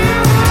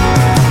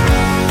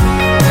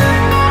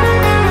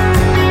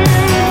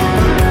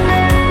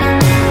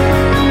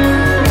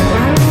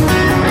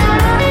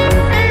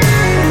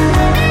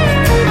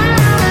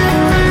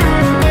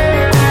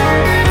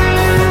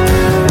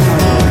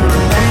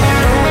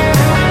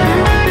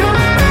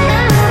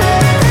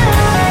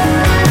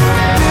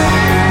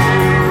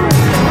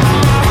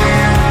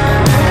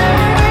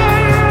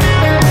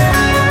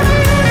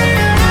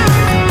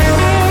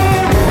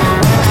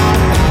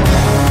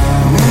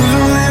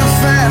 Moving a little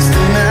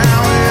faster now,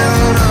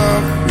 it'll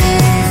love we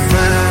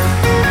found.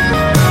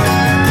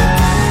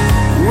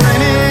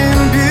 Waiting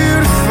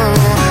beautiful,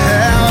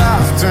 hell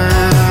I've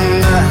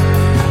turned out.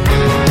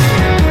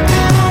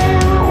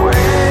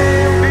 Waiting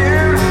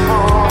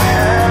beautiful, hell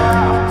I've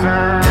turned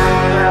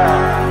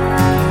out.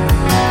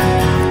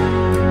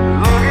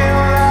 Look at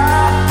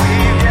life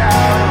we've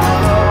got and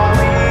the love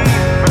we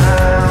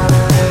found.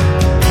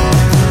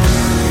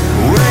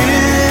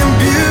 Waiting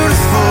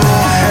beautiful,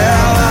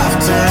 hell I've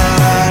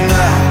turned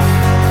out.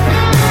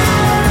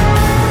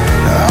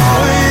 I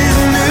always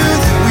knew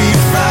that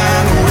we'd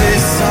find a way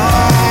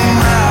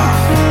somehow.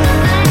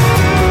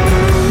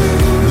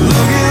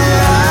 Look at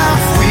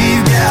life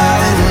we've got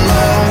and the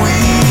love we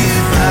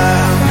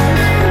found.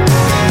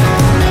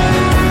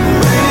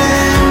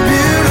 Waiting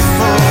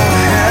beautiful,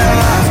 hell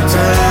I've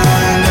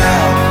turned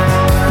out.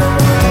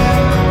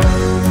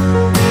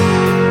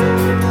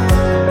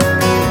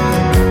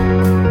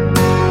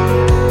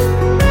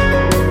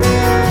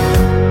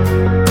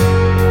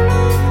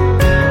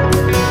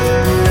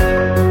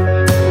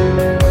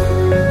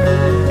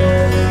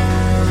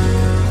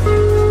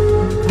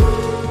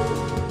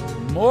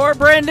 More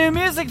brand new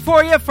music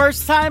for you.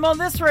 First time on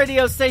this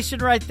radio station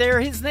right there.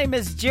 His name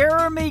is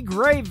Jeremy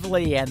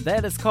Gravely, and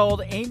that is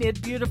called Ain't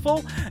It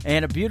Beautiful?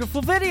 And a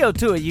beautiful video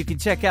to it you can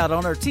check out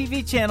on our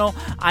TV channel,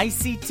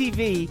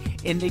 ICTV,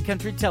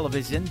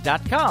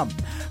 IndieCountryTelevision.com.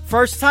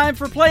 First time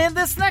for playing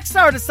this next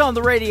artist on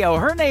the radio.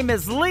 Her name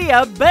is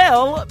Leah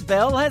Bell.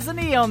 Bell has an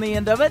E on the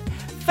end of it.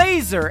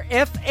 Phaser,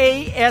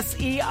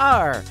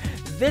 F-A-S-E-R.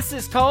 This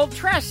is called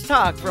Trash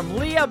Talk from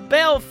Leah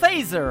Bell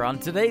Phaser on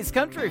Today's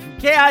Country from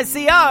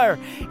KICR,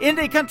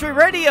 Indie Country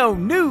Radio,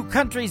 New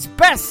Country's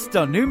Best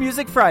on New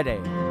Music Friday.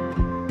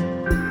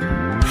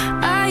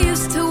 I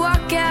used to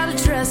walk out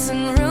of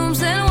dressing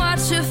rooms and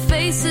watch your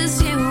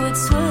faces, you would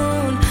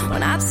swoon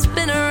when I'd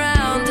spin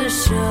around to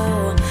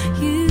show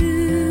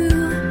you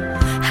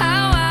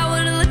how I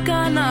would look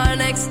on our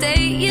next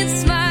date. You'd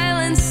smile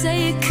and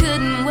say you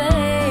couldn't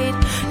wait.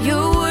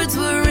 Your words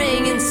were ringing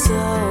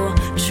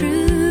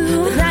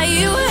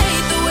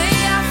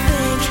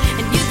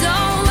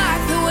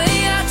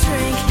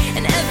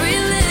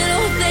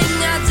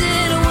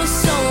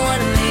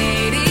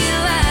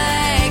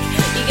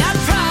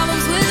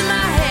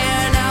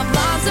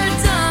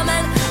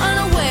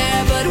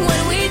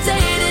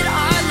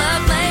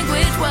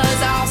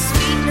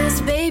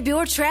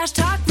trash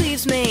talk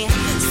leaves me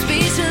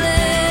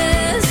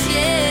speechless.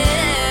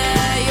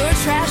 Yeah, your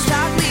trash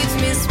talk leaves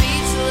me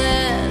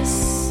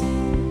speechless.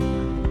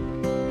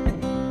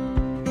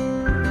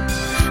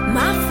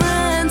 My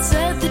friend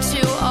said that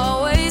you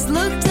always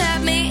looked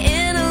at me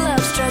in a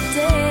love-struck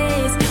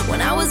daze when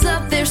I was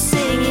up there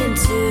singing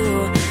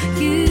to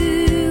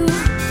you.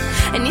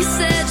 And you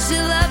said she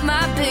loved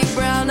my big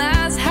brown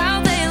eyes,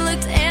 how they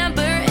looked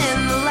amber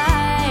in the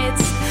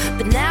lights.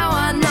 But now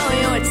I know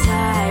your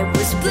type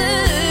was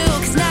blue.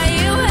 'Cause now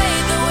you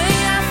hate the way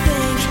I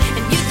think,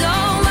 and you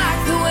don't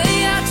like the way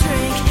I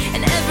drink,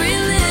 and every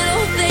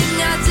little thing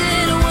I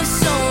did was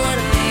so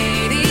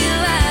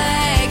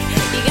unladylike.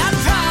 You got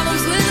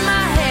problems with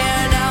my hair,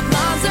 now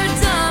moms are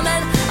dumb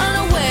and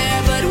unaware.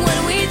 But when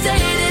we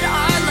dated,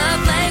 our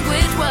love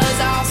language was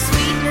all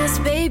sweetness.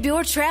 Babe,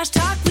 your trash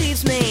talk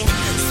leaves me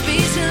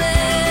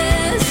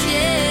speechless.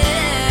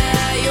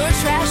 Yeah, your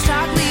trash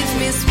talk leaves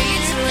me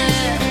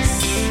speechless.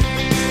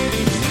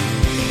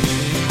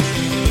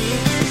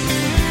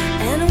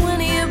 And when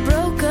you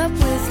broke up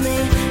with me,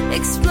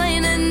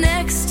 explaining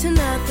next to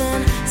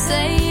nothing,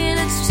 saying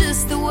it's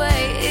just the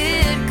way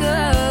it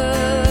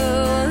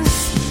goes.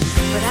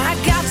 But I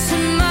got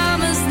your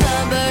mama's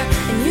number,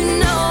 and you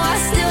know I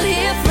still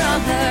hear from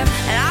her,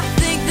 and I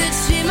think that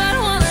she might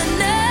wanna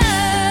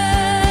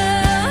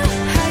know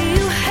how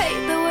you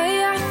hate the way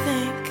I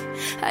think,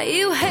 how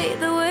you hate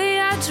the way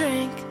I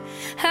drink,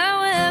 how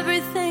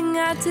everything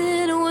I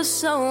did was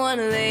so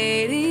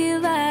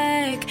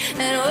unladylike.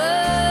 And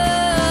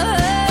whoa,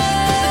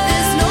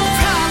 there's no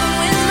problem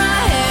with my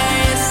hair.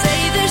 You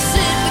say this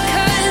shit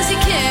because you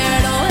care.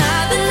 Don't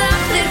have the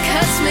knife that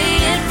cuts me,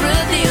 it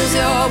reveals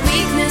your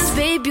weakness.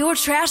 Babe, your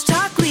trash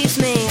talk leaves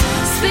me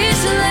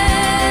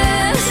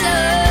speechless.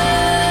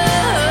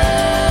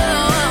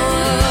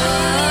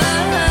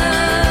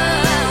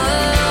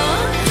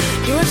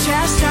 Your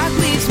trash talk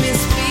leaves me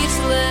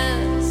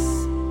speechless.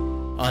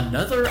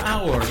 Another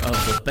hour of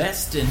the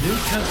best in new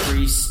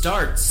country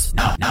starts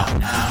now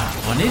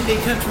on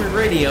Indie Country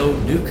Radio,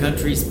 New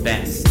Country's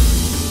best.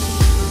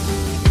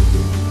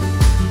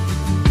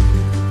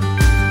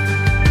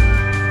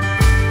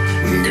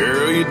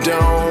 Girl, you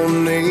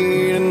don't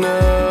need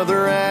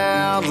another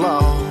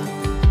outlaw.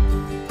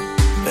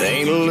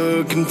 Ain't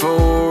looking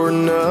for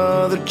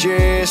another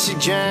Jesse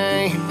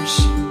James.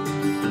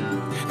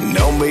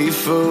 Don't be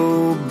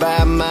fooled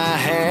by my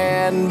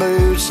hat and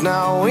boots.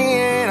 No, we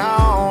ain't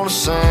all the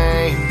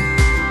same.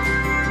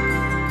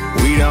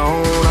 We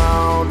don't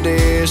all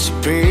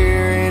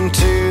disappear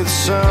into the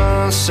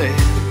sunset.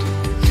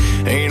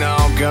 Ain't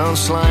all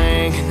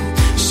gunslanging,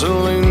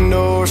 saloon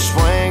doors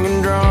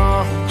swinging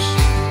drunks.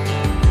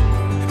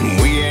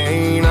 We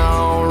ain't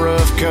all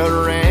rough-cut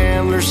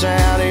ramblers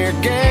out here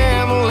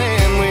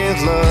gambling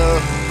with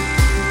love.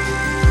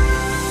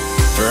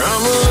 From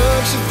the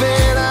looks of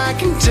it, I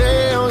can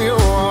tell your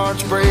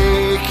heart's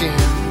breaking.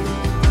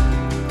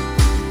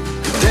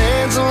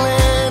 Dancing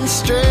and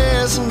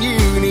stress, and you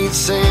need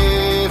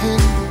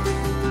saving.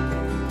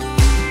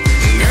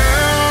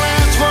 Girl,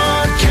 that's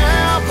what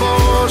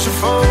cowboys are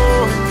for.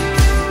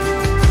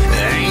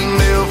 They ain't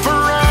built for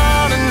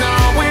running, no,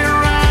 we're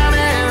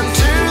riding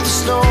to the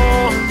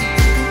storm.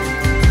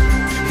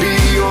 Be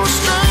your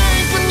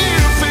strength when you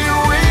feel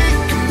weak.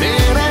 Come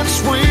in and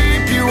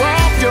sweep you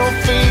off your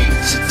feet.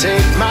 So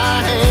take my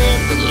hand,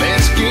 but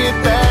let's get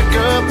back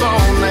up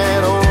on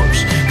that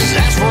horse. 'Cause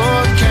that's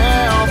what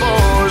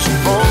cowboys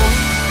are for.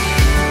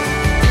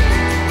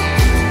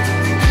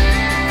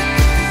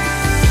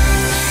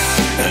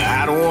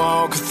 I'd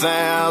walk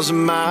 1,000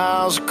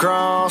 miles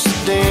across the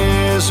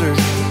desert,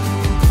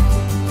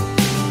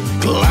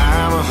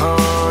 climb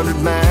 100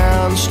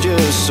 mountains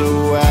just so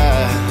I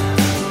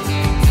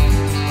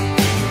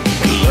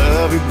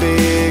love you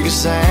big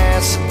as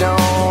that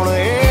Sedona,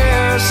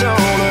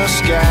 Arizona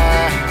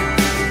sky,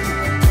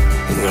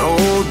 and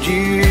hold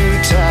you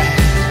tight.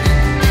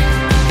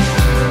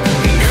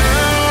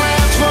 Girl,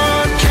 that's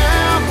what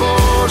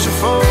cowboys are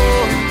for.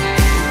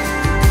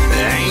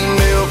 They ain't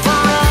built for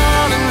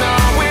running, no,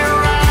 we're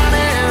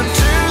riding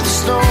to the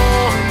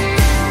storm.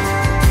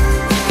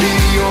 Be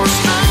your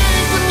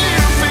strength when you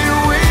feel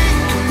weak.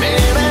 Come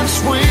in and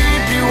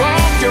sweep you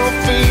off your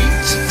feet.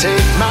 So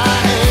take my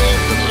hand,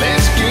 but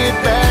let's get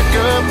back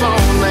up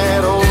on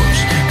that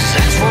horse. 'Cause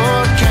that's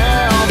what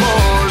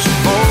cowboys are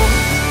for.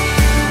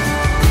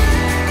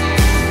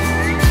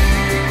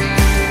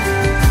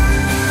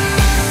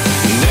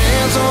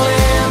 Dancing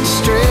in the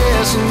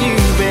stress, and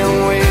you've been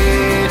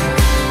waiting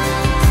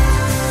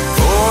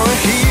for a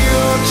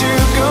hero to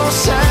go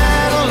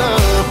saddle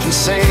up and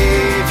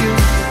save you.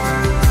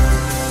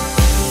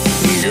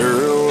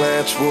 Girl,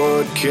 that's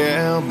what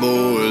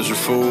cowboys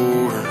are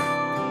for.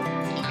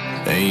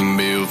 Ain't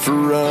built for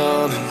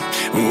running,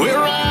 we're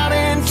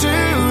riding to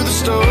the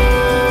store.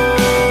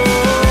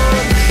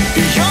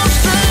 Your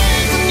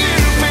strength when you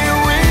feel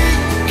weak,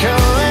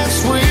 come and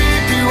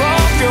sweep you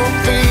off your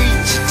feet.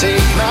 So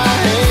take my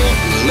hand,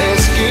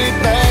 let's get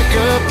back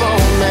up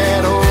on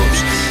that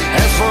horse.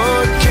 That's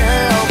what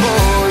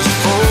cowboys are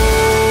for.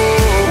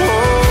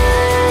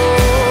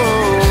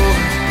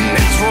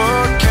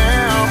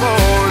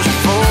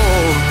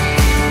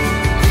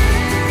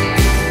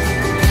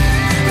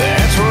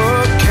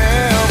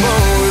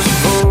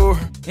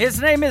 His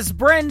name is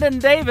Brandon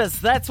Davis.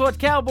 That's what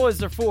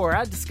cowboys are for.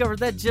 I discovered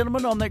that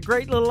gentleman on that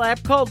great little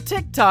app called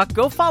TikTok.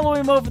 Go follow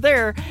him over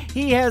there.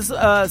 He has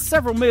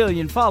several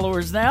million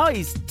followers now.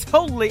 He's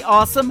totally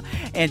awesome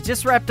and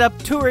just wrapped up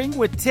touring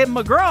with Tim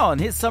McGraw on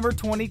his summer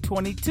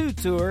 2022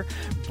 tour.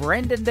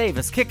 Brandon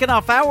Davis kicking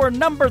off hour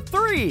number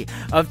 3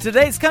 of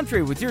Today's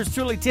Country with yours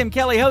truly, Tim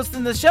Kelly,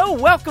 hosting the show.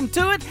 Welcome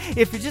to it.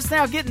 If you're just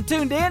now getting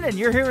tuned in and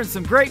you're hearing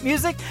some great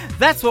music,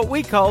 that's what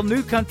we call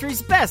New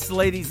Country's Best,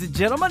 ladies and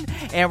gentlemen.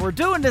 And we're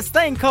doing this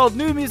thing called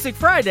New Music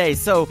Friday,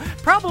 so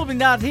probably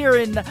not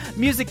hearing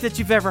music that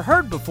you've ever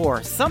heard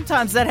before.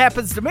 Sometimes that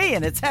happens to me,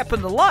 and it's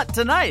happened a lot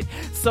tonight.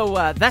 So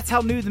that's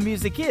how new the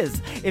music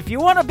is. If you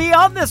want to be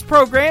on this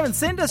program and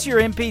send us your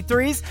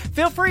MP3s,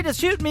 feel free to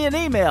shoot me an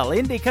email.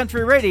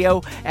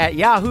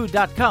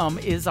 IndieCountryRadio@yahoo.com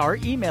is our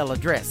email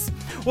address.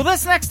 Well,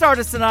 this next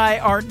artist and I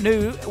aren't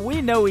new.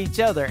 We know each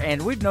other,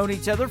 and we've known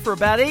each other for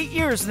about 8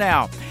 years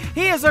now.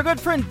 He is our good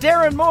friend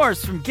Darren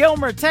Morris from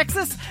Gilmer,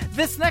 Texas.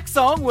 This next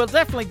song will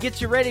definitely get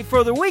you ready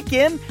for the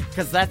weekend,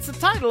 because that's the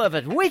title of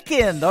it,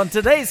 Weekend, on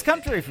Today's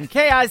Country from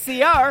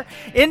KICR,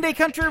 Indie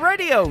Country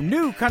Radio,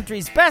 New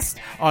Country's Best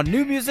on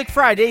New Music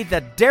Friday,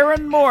 the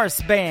Darren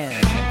Morris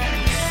Band.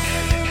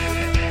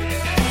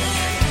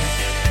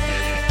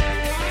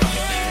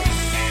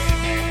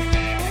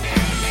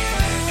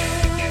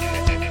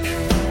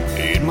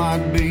 It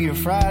might be a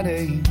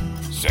Friday,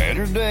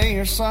 Saturday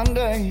or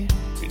Sunday.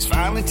 It's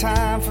finally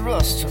time for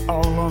us to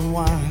all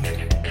unwind.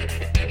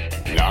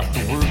 Knock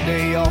the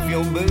workday off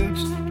your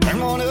boots,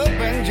 turn on up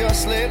and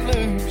just let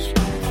loose.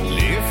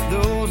 Lift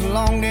those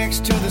long necks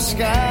to the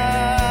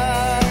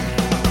sky.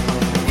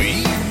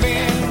 We've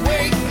been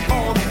waiting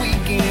for the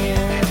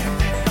weekend.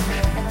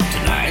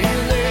 Tonight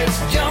let's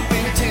jump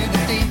into the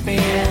deep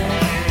end.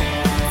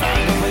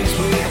 Find a place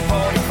with a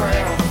party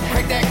crowd,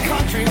 crank that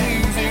country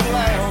music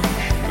loud.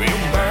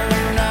 We'll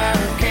burn our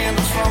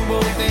candles from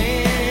both ends.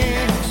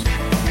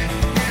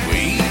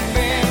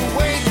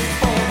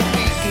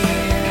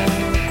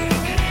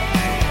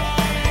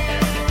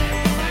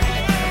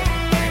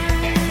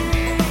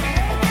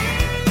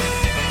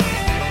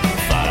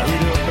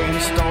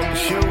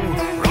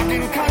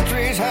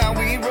 How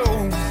we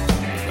roll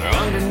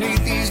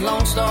underneath these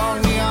Lone Star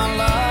neon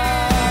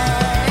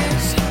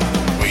lights.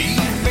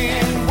 We've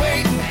been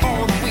waiting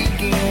for the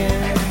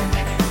weekend.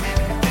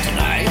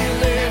 Tonight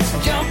let's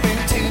jump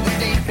into the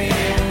deep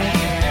end.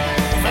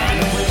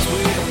 Find a place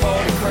with a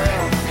party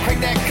crowd, crank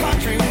that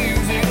country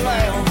music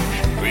loud.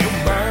 We'll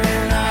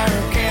burn our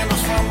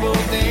candles from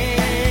both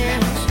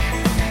ends.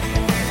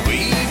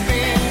 We've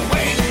been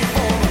waiting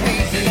for the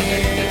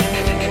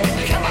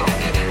weekend. Come on.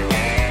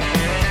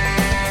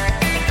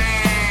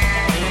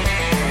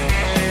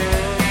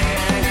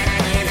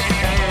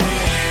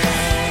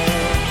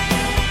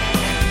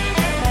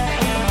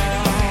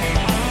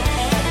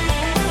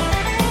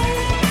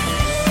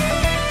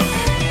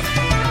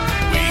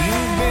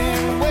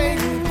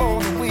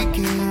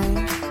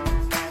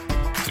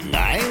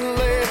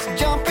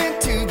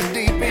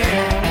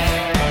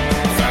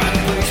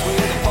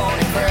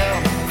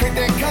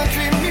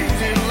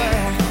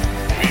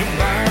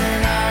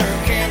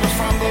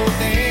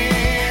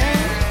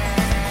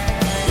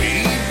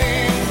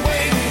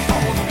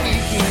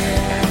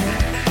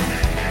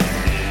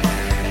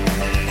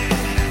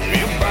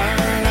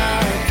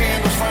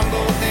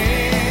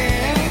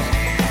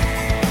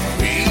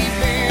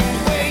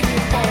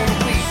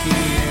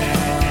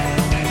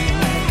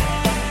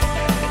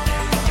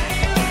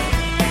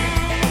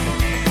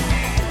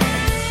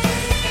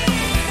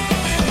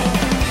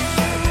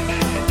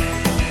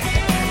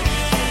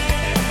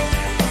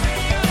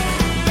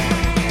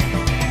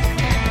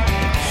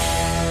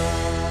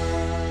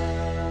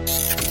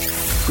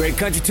 Great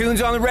country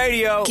tunes on the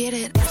radio. Get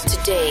it.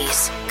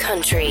 Today's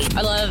Country.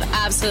 I love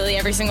absolutely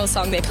every single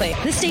song they play.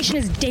 This station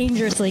is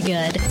dangerously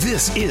good.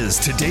 This is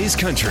Today's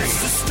Country.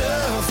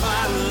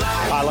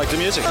 I like the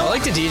music. I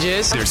like the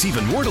DJs. There's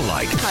even more to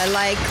like. I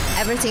like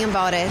everything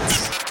about it.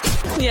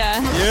 Yeah.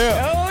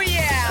 Yeah. Oh, yeah.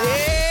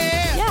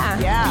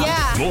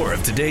 Yeah. More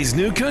of today's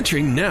new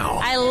country now.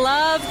 I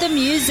love the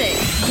music.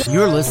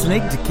 You're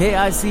listening to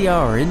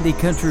KICR Indie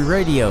Country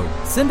Radio,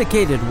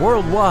 syndicated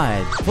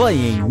worldwide,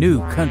 playing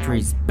New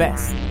Country's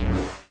best.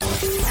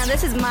 Now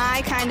this is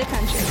my kind of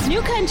country.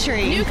 New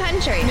country. New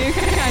country. New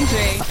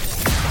country.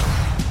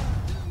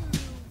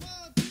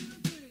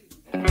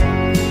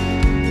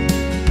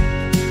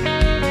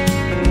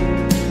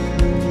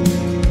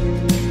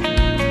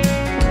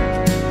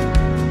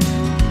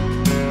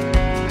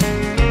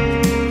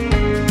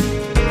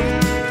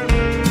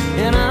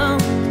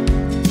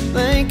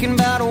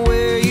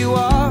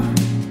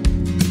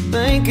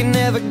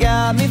 Never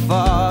got me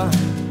far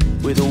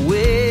with a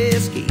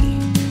whiskey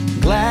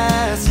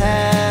glass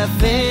half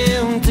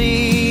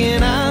empty,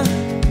 and I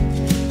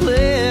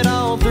play it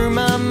all through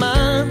my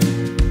mind,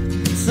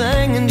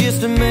 singing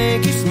just to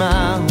make you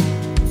smile,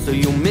 so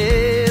you'll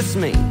miss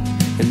me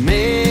and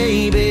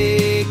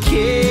maybe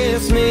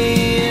kiss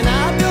me. And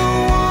I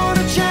don't want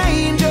to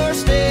change or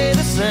stay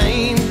the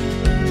same.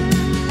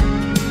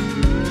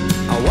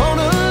 I want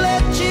to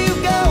let you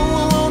go,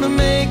 I want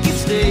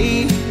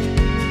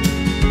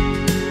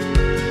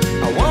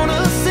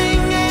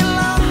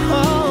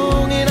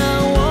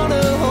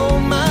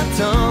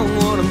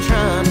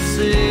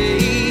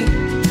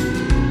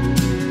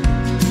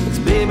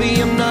Baby,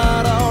 I'm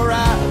not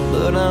alright,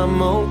 but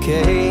I'm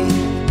okay.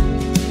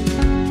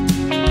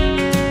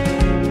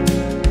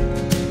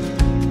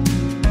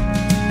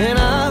 And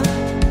I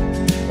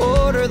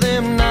order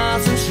them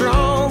nice and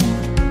strong,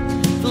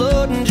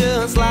 floating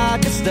just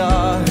like a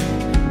star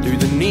through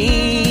the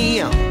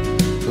neon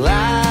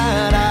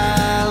light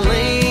I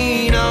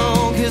lean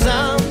on. 'Cause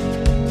I'm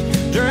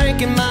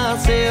drinking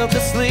myself to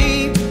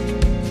sleep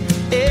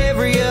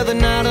every other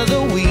night of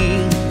the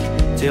week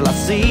till I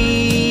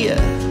see you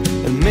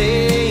and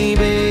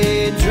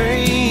maybe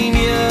dream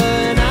you.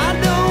 And I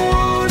don't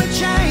wanna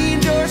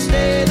change or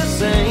stay the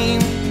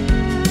same.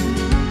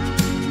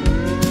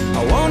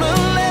 I wanna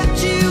let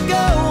you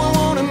go, I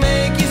wanna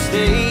make you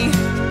stay.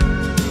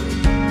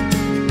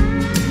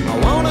 I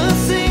wanna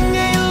sing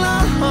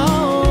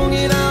along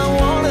and I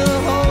wanna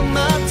hold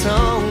my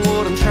tongue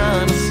what I'm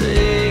trying to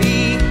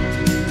say.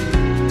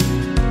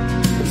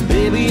 'Cause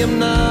baby, I'm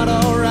not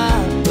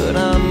alright, but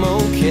I'm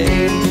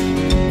okay.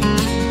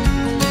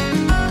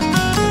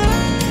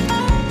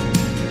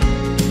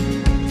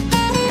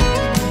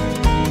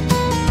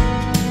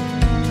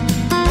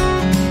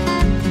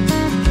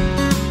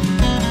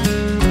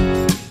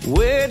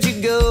 Where'd you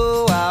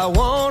go? I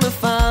wanna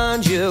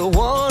find you,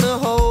 wanna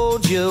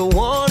hold you,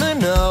 wanna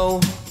know.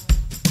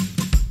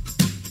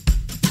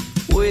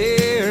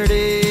 Where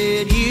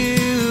did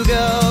you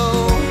go?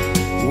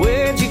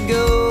 Where'd you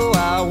go?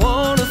 I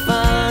wanna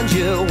find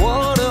you,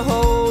 wanna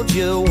hold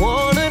you,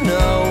 wanna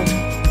know.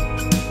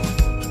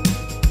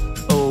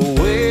 Oh,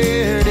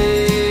 where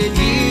did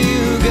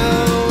you go?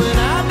 And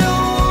I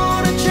don't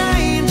wanna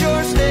change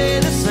or stay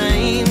the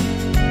same.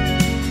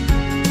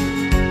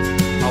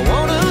 I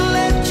wanna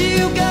let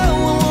you go,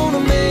 I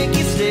wanna make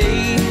you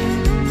stay.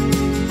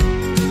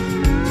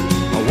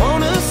 I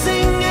wanna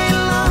sing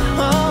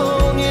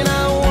along and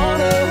I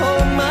wanna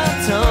hold my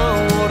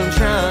tongue what I'm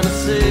trying to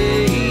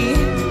say.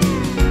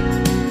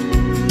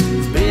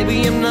 'Cause baby,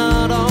 I'm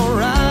not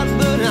alright,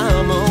 but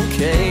I'm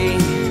okay.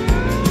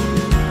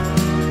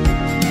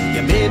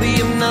 Yeah, baby,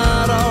 I'm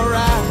not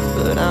alright,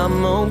 but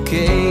I'm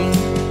okay.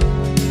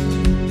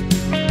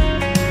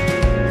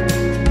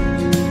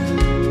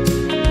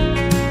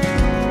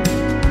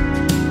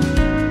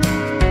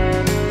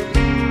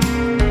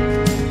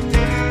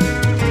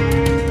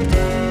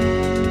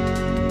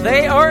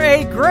 They are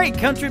a great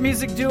country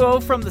music duo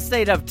from the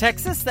state of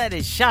Texas. That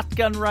is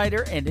Shotgun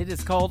Rider, and it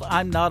is called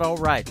I'm Not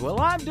Alright.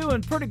 Well, I'm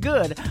doing pretty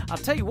good. I'll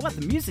tell you what,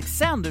 the music's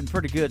sounding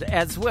pretty good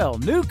as well.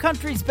 New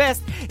Country's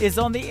Best is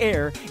on the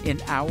air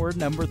in hour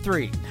number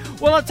 3.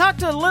 Well, I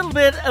talked a little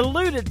bit,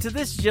 alluded to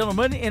this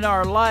gentleman in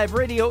our live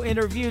radio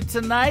interview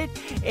tonight,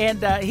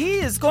 and he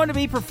is going to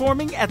be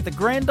performing at the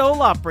Grand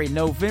Ole Opry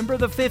November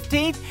the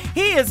 15th.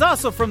 He is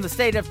also from the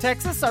state of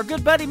Texas, our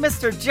good buddy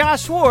Mr.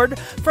 Josh Ward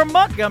from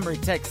Montgomery,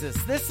 Texas.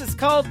 This is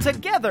called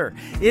Together.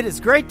 It is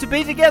great to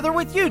be together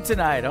with you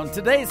tonight on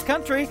Today's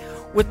Country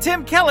with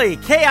Tim Kelly,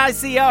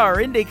 KICR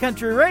Indie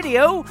Country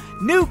Radio,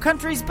 New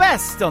Country's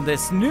Best on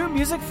this New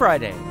Music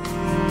Friday.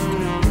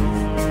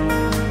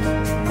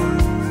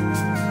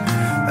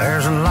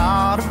 There's a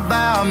lot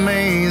about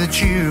me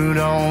that you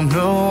don't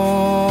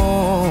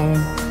know.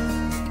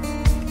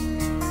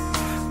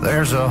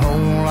 There's a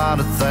whole lot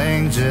of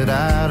things that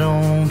I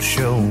don't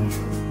show.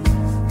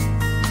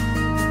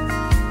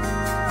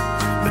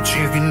 But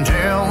you can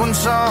tell when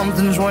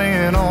something's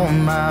weighing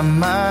on my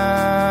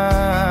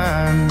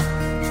mind.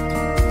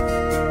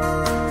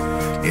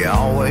 You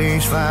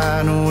always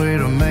find a way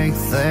to make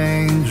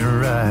things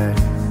right.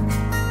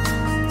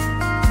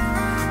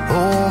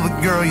 Oh,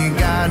 but girl, you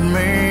got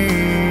me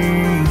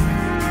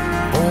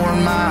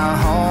pouring my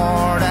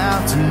heart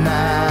out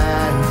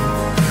tonight.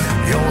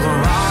 You're the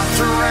rocks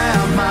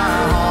around my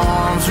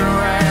arms,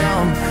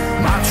 around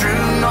my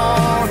true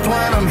north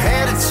when I'm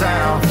headed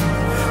south.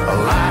 A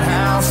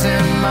lighthouse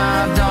in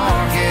my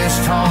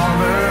darkest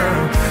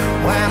harbor.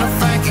 When I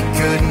think it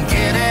couldn't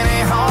get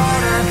any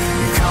harder,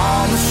 you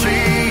calm the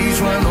seas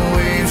when the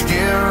waves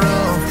get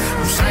rough.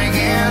 I'm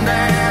sinking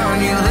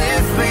down, you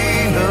lift me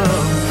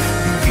up.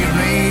 You give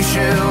me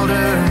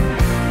shelter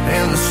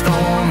in the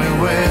stormy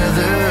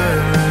weather.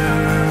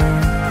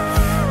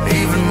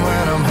 Even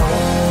when I'm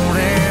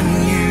holding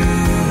you,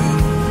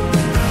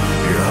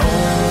 you're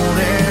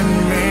holding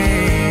me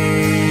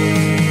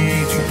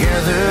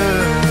together.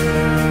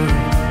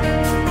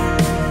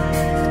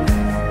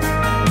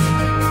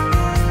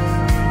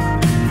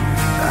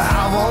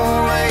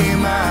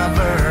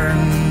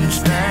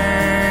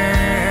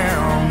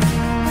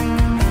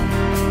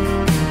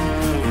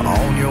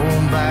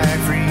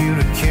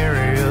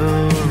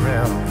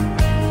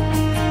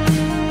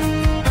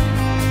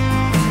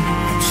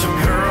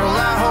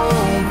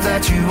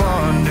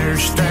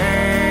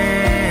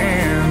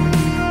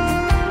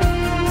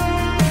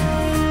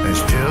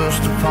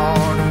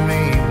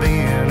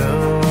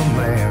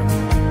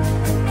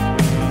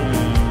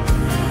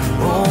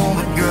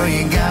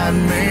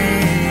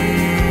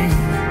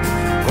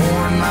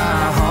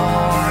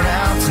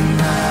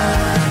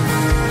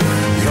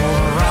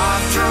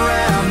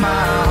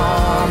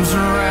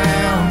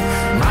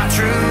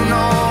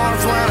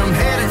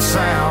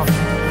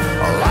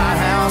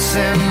 lighthouse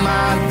in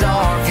my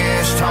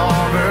darkest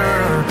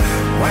harbor.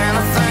 When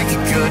I think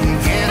it couldn't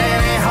get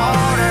any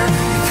harder,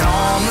 you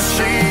calm the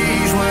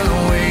seas when the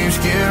waves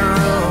get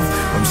rough.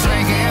 I'm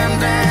sinking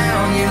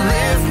down, you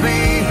lift me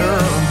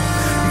up.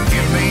 You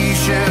give me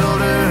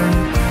shelter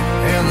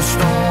in the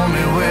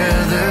stormy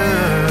weather.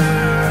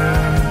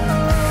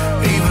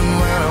 Even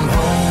when I'm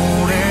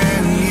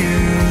holding you,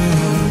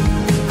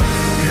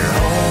 you're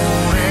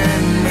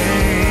holding me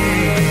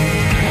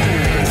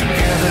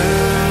together.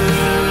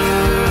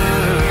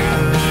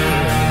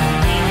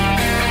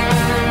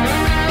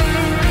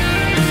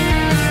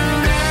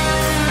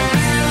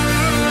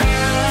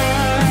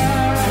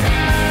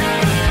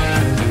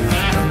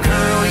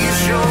 Girl, you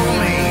show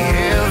me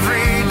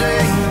every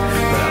day,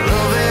 but I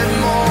love it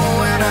more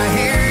when I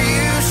hear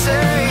you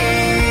say,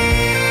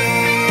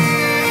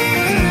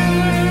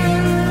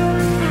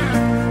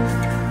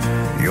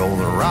 you're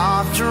the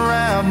rock to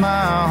wrap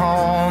my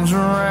arms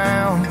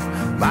around,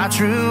 my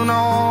true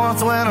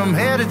north when I'm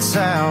headed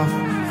south,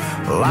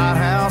 a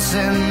lighthouse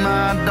in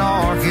my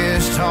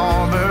darkest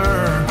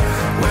harbor.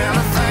 When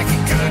I think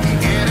it couldn't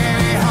get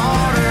any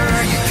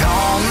harder, you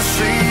calm the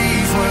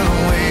seas when the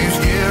waves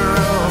get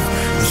rough.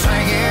 I'm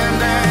sinking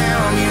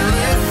down, you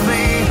lift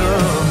me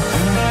up,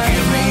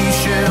 give me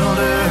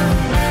shelter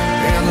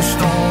in the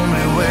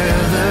stormy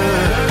weather.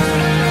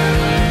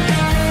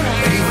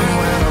 Even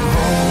when I'm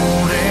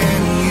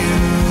holding you,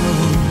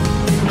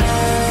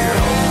 you're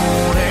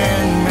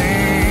holding me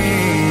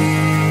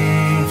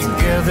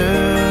together.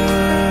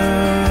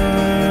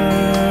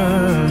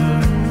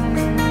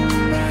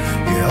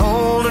 You're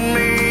holding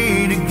me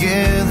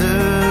together.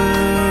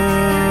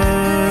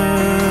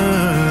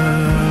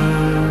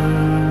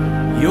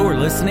 You're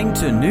listening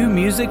to New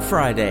Music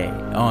Friday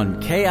on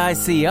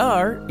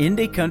KICR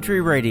Indie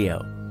Country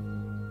Radio.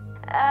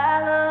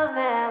 I love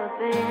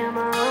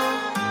Alabama.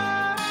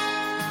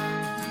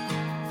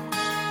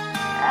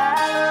 I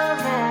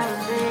love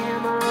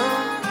Alabama.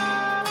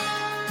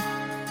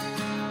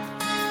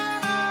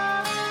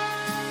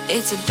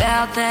 It's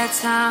about that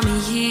time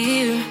of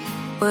year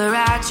where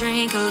I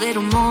drink a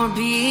little more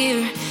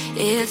beer.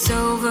 It's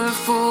over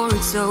for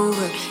it's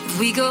over. If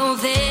we go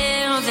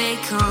there, they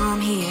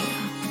come here.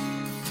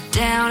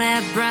 Down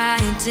at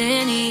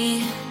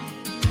Bryant-Denny,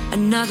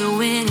 another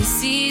winning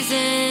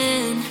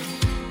season.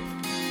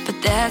 But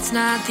that's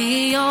not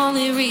the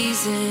only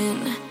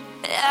reason.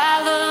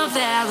 I love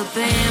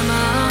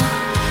Alabama.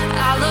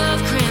 I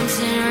love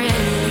Crimson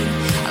Rain.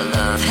 I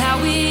love how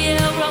we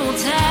roll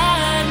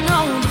tide and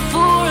on the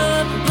four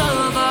up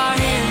above our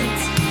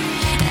heads.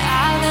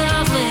 I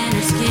love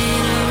Leonard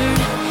Skinner.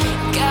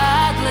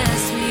 God bless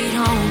sweet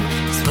home.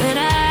 'Cause when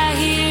I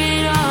hear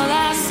it, all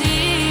I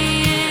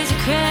see is a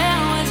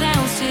crowd with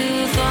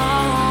ounce-tooth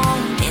on.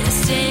 In the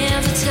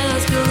stands of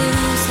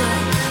Tuscaloosa,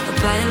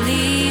 by at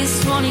least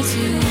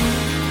 22.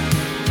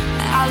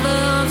 I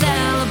love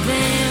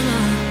Alabama,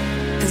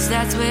 'cause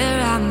that's where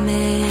I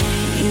met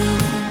you.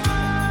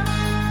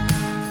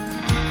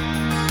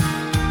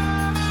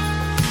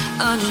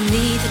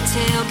 Underneath the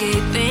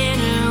tailgate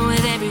banner,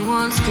 with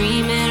everyone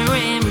screaming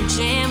Rammer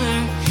Jammer,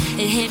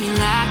 it hit me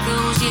like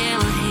those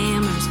yellow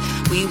hammers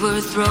we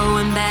were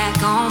throwing back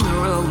on the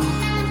road.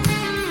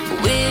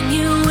 When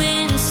you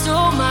went and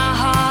stole my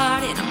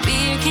heart in a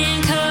beer can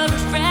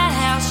covered frat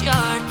house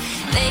yard,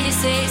 they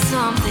say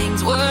some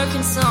things work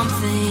and some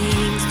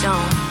things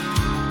don't.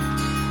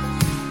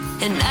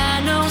 And I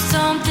know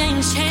some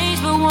things change,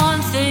 but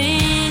one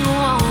thing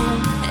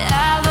won't.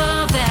 I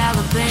love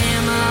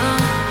Alabama.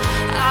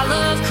 I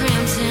love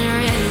Crimson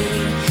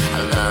Rain.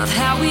 I love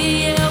how we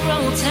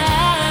roll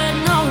tide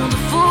and on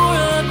the four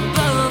up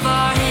above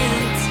our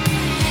heads.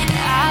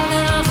 I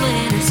love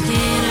Leonard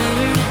Skinner.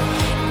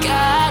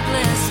 God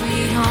bless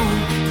sweet home.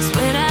 'Cause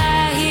when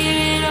I hear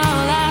it,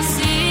 all I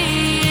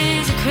see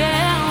is a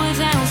crowd with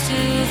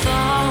ounce-tooth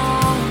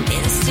on.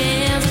 In the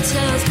stands of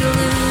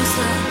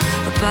Tuscaloosa,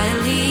 by at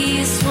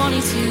least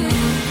 22.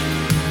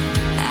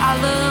 I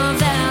love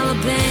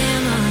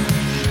Alabama,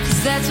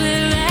 'cause that's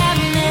where I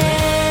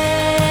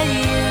met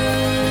you.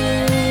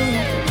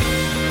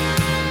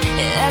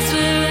 Yeah, that's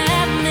where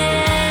I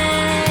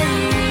met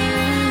you.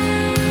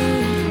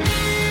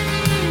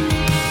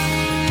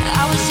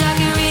 I wish I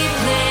could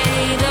replay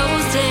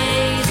those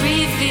days,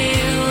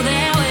 refill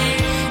that way,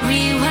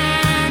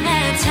 rewind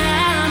that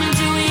time and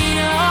do it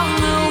all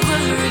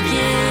over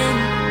again.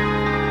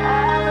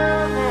 I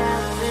love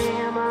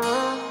Alabama.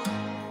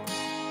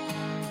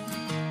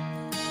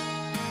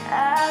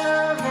 I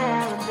love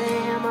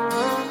Alabama.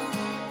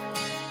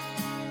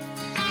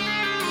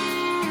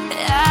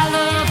 I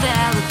love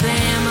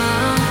Alabama.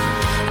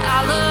 I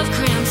love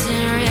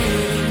Crimson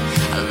Rain.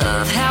 I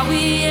love how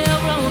we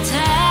roll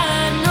tide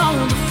and on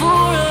the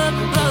four up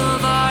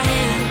above our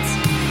heads.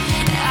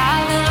 I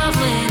love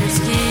Leonard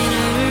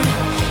Skinner.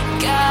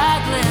 God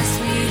bless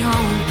sweet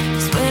home.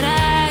 'Cause when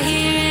I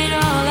hear it,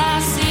 all I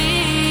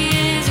see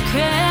is a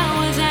crowd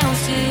with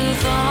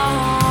ounce-tooth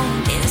on.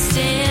 In the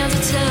stands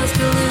of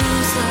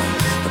Tuscaloosa,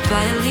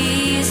 by at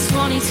least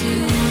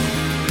 22.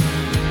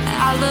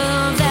 I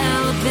love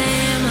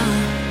Alabama,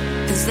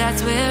 'cause 'cause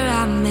that's where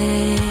I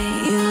met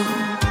you.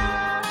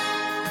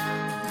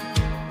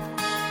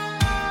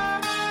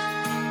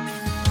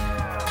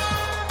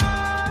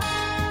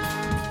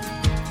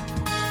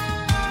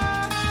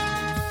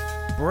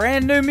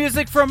 Brand new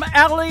music from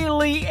Allie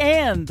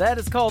Leanne. That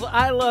is called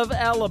I Love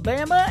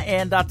Alabama.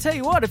 And I'll tell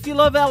you what, if you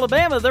love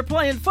Alabama, they're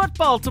playing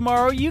football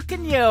tomorrow. You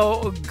can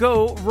yell,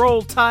 go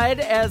Roll Tide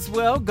as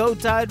well. Go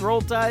Tide,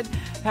 Roll Tide,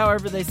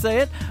 however they say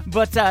it.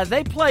 But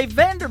they play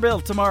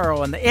Vanderbilt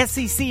tomorrow on the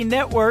SEC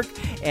Network.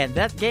 And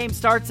that game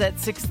starts at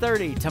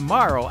 6:30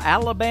 tomorrow.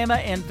 Alabama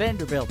and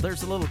Vanderbilt.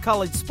 There's a little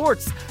college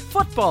sports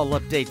football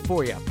update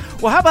for you.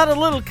 Well, how about a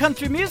little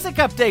country music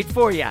update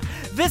for you?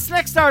 This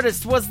next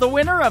artist was the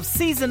winner of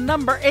season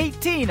number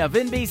 18 of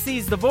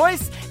NBC's The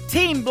Voice,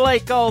 Team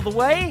Blake All the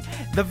Way.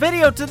 The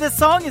video to this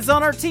song is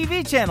on our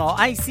TV channel,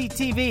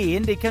 ICTV,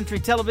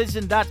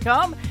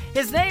 IndieCountryTelevision.com.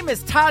 His name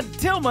is Todd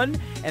Tillman,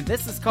 and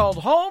this is called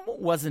Home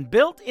Wasn't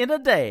Built in a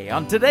Day.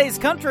 On Today's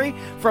Country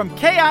from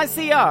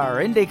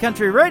KICR, Indie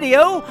Country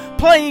Radio,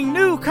 playing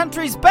New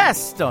Country's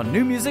Best on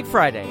New Music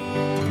Friday.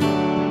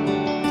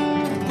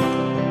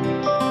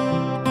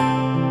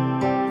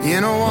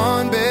 In a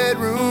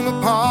one-bedroom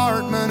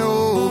apartment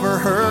over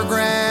her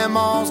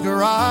grandma's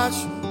garage,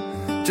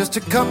 just a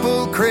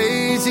couple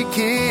crazy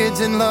kids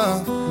in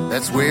love,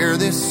 that's where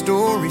this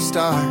story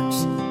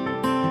starts.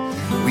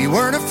 We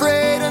weren't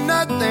afraid of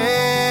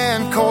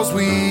nothing, 'cause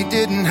we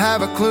didn't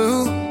have a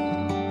clue.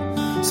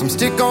 Some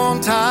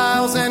stick-on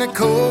tiles and a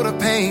coat of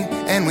paint,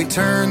 and we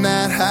turned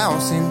that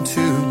house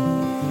into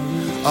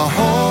a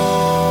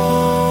home.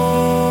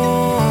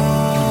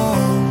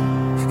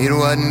 It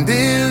wasn't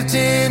built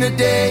in a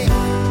day,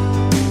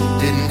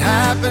 didn't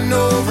happen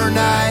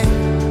overnight.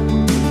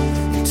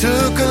 It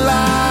took a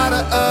lot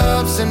of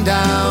ups and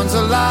downs,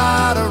 a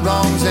lot of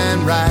wrongs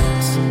and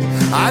rights.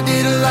 I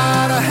did a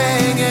lot of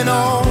hanging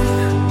on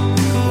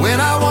when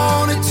I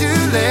wanted to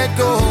let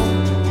go.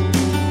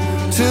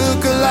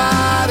 Took a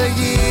lot of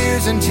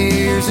years and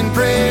tears and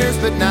prayers,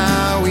 but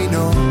now we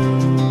know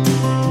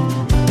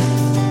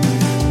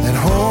that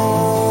home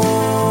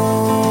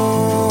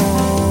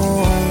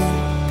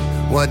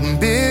wasn't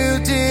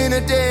built in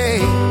a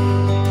day.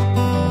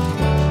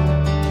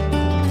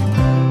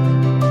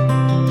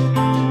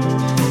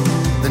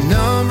 The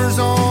numbers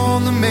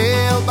on the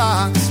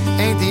mailbox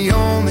ain't the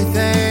only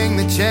thing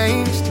that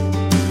changed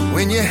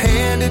when you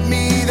handed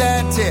me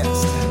that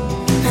test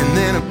and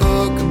then a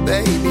book of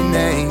baby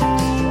names.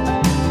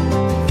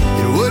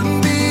 It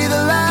wouldn't be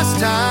the last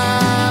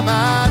time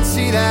I'd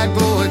see that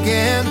glow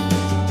again.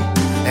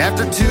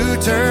 After 2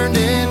 turned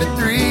into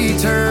 3,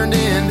 turned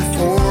into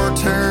 4,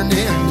 turned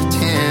into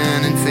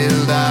 10, and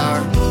filled our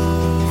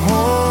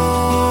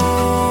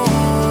home.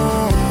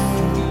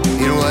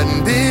 It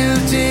wasn't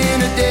built in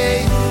a day,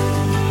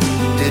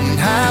 didn't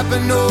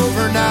happen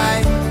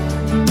overnight.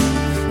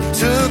 It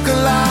took a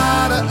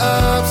lot of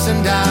ups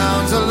and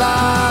downs, a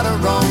lot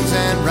of wrongs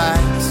and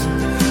rights.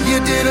 You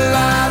did a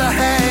lot of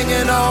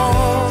hanging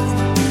on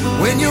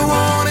when you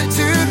wanted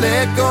to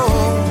let go.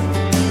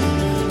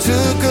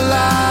 Took a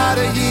lot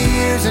of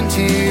years and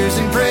tears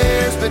and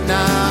prayers, but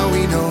now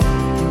we know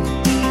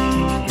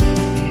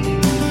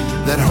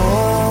that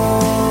home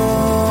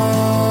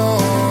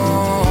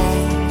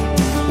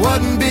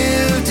wasn't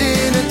built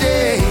in a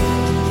day.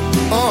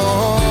 Oh,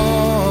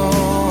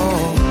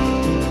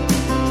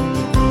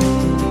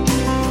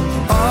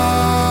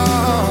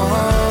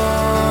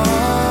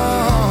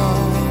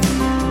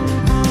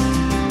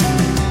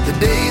 the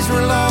days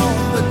were long,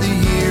 but the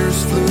years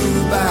flew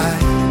by.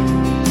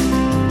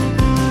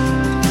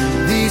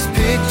 These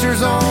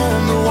pictures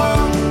on the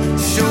wall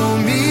show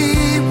me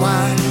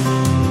why.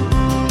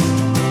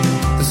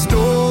 The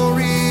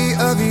story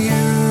of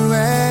you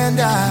and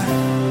I,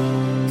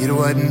 it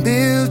wasn't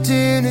built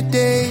in a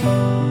day,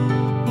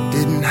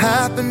 didn't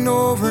happen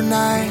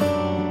overnight.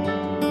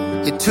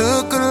 It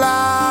took a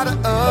lot of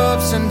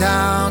ups and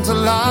downs, a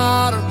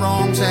lot of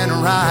wrongs and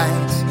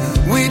rights.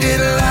 We did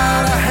a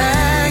lot of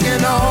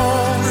hanging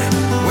on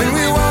when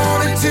we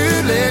wanted to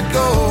let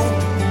go.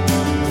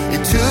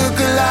 It took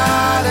a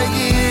lot of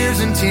years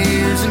and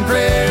tears and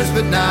prayers,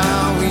 but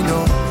now we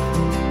know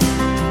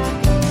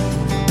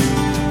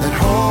that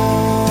home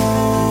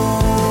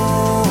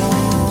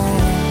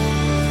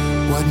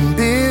wasn't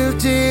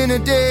built in a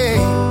day.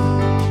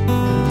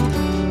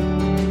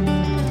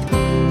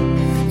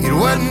 It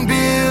wasn't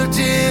built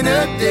in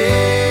a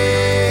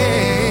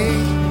day.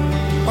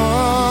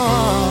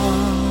 Oh.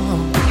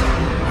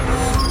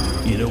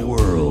 In a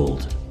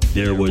world,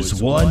 there was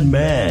one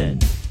man,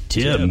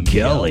 Tim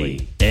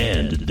Kelly,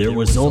 and there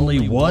was only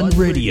one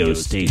radio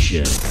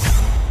station,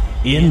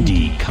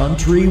 Indie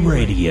Country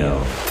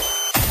Radio.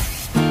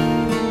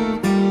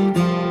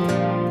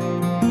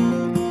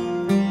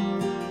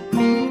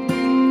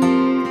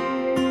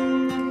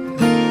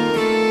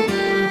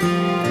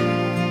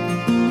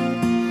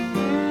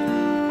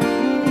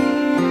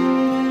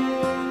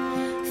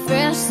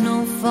 Fresh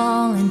snow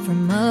falling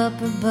from up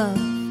above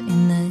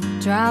in the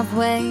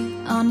driveway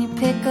on your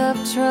pickup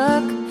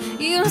truck.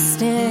 You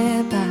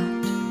step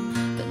out,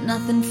 but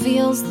nothing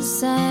feels the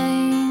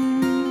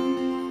same.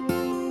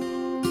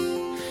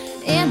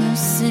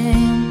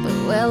 innocent but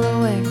well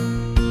aware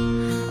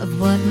of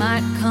what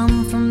might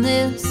come from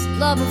this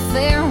love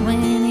affair.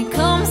 When it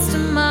comes to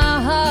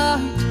my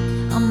heart,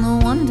 I'm the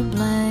one to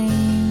blame.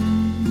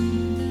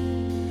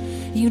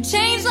 You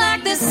change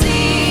like the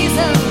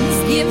seasons,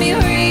 give me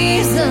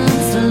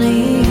reasons to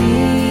leave.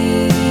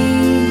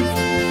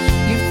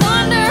 Your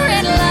thunder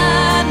and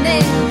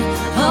lightning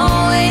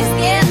always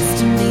gets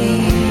to me.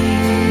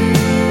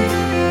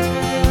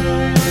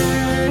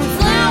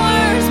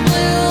 Flowers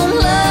bloom,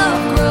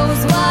 love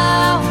grows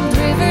wild,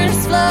 rivers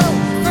flow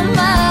for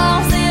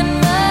miles and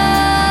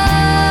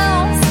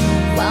miles,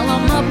 while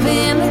I'm up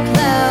in the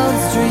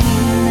clouds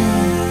dreaming.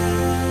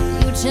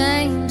 You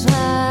change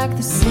like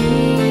the seasons.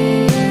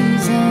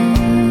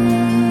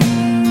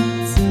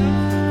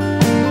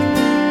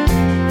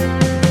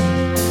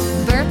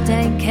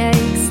 Birthday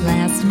cakes,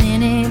 last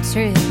minute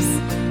trips,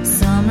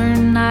 summer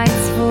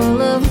nights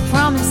full of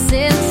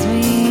promises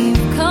we've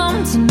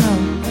come to know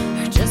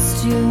are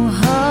just too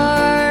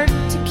hard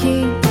to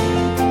keep.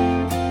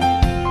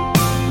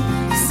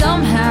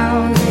 Somehow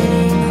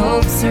letting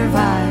hope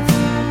survive,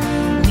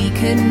 we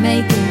could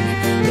make it,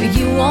 but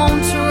you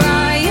won't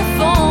try. If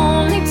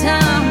only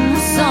time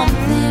was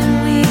something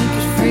we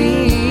could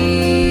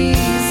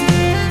freeze.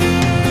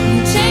 You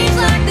change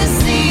like the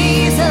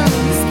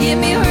seasons, give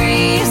me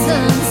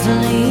reasons to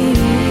leave.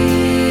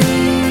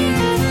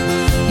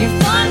 Your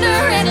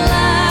thunder and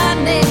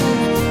lightning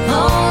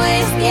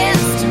always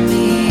gets to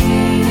me.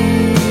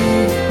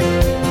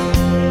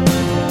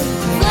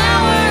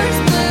 Flowers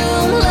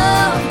bloom,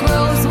 love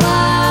grows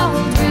wild,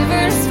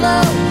 rivers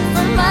flow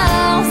for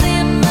miles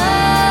and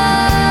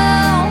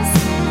miles,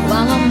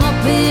 while I'm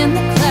up in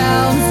the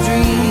clouds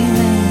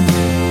dreaming.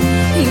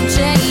 You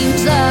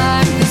change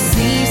like the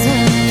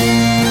seasons.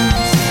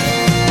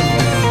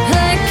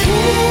 A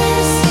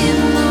kiss in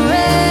the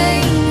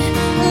rain,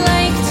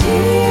 like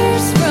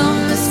tears from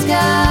the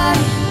sky.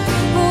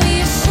 We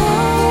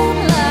shone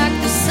like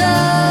the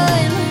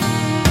sun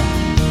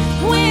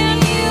when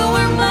you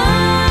were mine.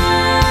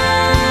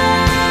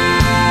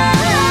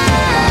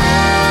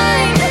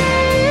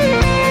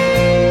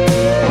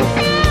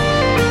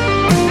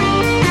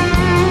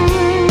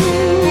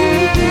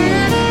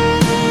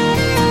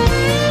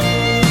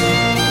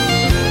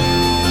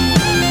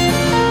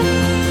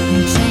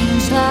 You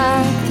change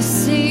like the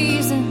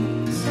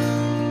seasons.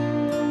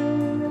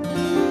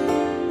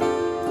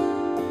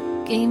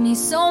 Gave me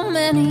so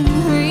many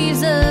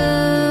reasons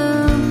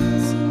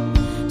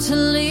to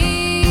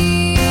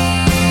leave.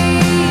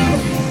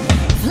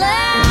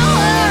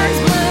 Flowers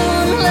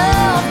bloom,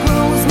 love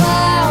grows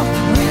wild,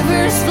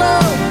 rivers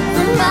flow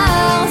for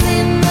miles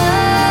and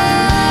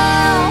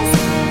miles,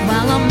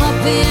 while I'm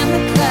up in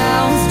the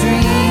clouds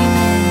dreaming.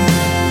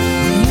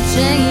 You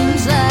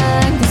change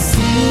like the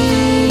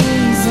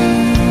seasons.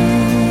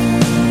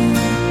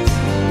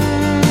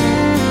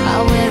 I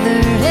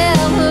weathered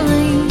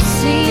every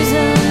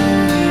season.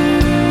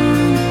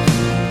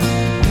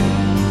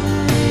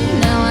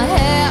 Now I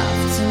have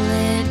to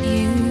let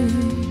you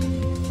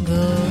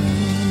go.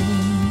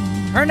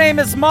 Her name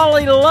is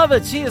Molly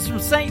Lovett. She is from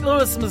St.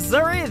 Louis,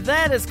 Missouri.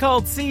 That is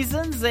called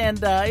Seasons, and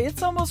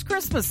it's almost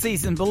Christmas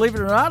season, believe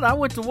it or not. I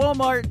went to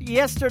Walmart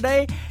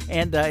yesterday,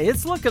 and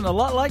it's looking a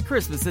lot like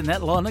Christmas in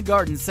that lawn and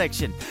garden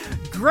section.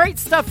 Great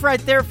stuff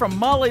right there from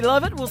Molly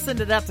Lovett. We'll send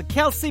it out to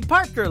Kelsey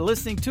Parker,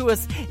 listening to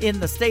us in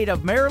the state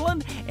of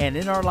Maryland and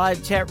in our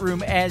live chat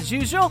room as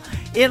usual.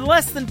 In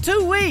less than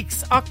 2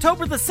 weeks,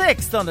 October the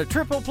 6th, on the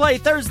Triple Play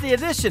Thursday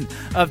edition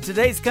of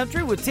Today's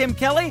Country with Tim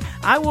Kelly,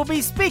 I will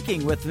be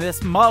speaking with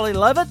Miss Molly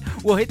Lovett.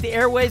 We'll hit the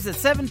airwaves at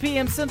 7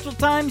 p.m. Central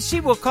Time.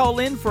 She will call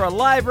in for a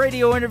live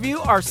radio interview,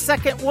 our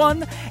second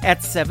one, at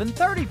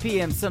 7:30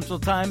 p.m. Central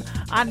Time.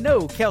 I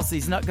know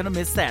Kelsey's not going to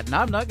miss that, and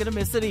I'm not going to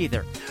miss it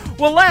either.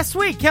 Well, last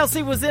week,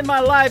 Kelsey was in my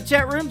live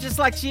chat room, just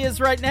like she is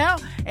right now,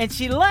 and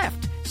she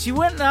left. She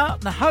went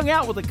out and hung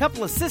out with a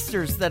couple of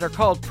sisters that are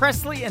called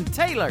Presley and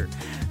Taylor.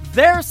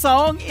 Their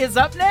song is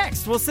up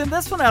next. We'll send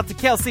this one out to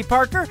Kelsey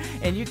Parker,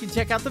 and you can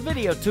check out the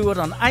video to it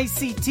on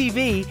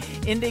ICTV,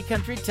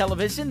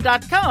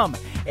 IndieCountryTelevision.com.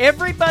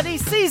 Everybody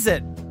sees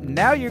it.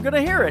 Now you're going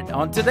to hear it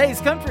on Today's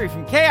Country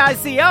from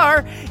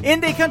KICR,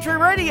 Indie Country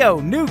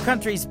Radio, New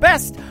Country's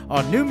Best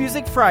on New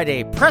Music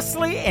Friday.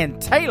 Presley and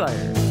Taylor.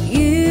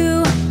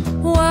 You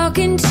walk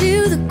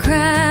into the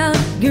crowd,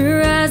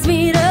 your eyes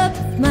meet up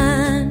with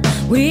mine.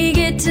 We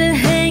get to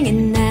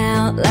hanging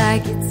out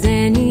like it's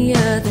any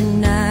other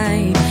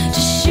night,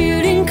 just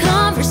shooting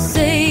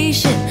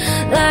conversation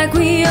like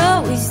we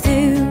always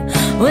do.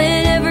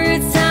 Whenever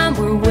it's time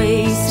we're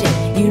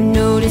wasted, you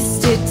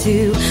noticed it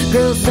too.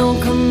 Girls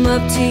don't come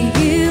up to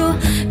you,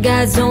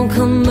 guys don't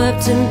come up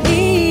to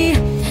me.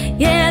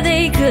 Yeah,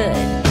 they could,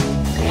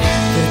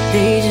 but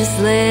they just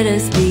let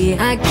us be.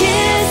 I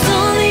guess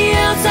on the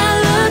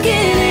outside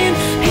looking in,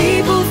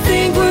 people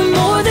think we're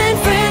more than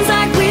friends,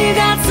 like we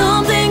got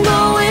something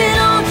going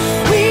on.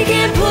 We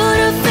can't put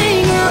a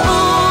finger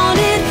on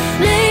it,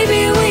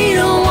 maybe we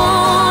don't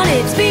want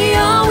it to be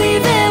all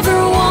we've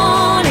ever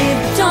wanted.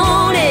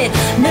 Don't it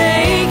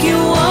make you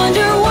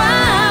wonder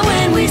why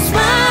when we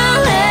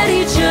smile at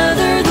each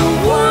other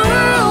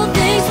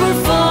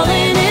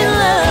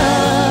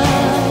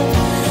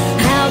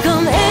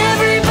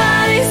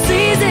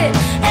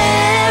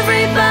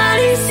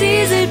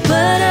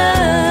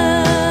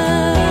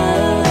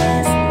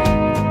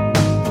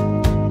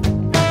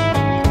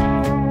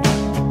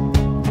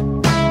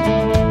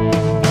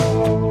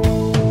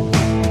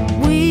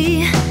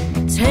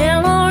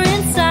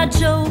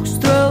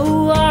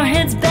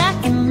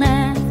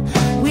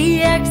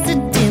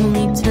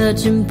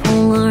touch and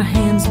pull our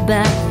hands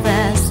back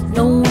fast.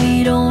 No,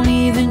 we don't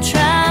even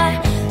try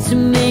to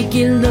make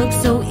it look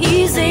so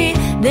easy.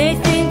 They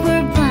think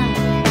we're blind.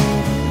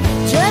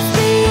 Just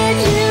being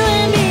you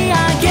and me,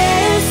 I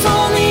guess.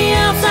 On the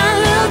outside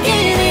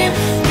looking in,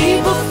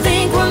 people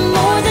think we're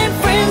more than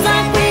friends,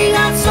 like we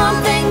got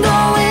something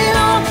going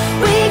on.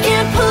 We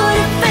can't put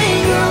a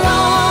finger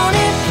on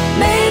it.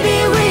 Maybe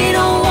we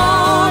don't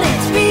want it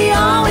to be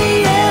all we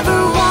ever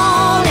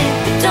wanted.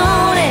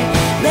 Don't it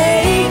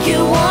make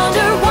you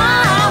wonder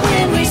why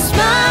when we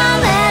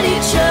smile at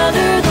each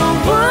other, the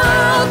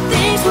world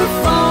thinks we're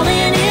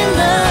falling in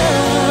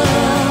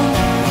love?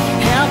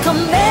 How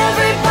come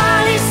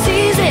everybody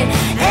sees it?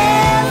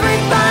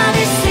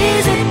 Everybody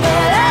sees it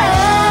but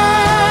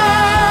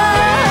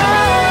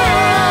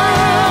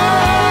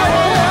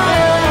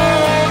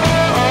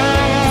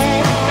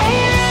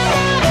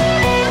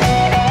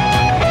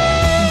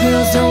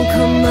girls don't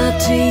come up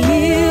to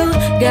you,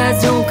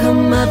 guys don't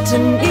come up to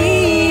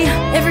me.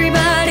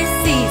 Everybody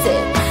sees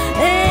it,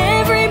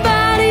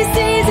 everybody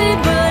sees it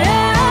but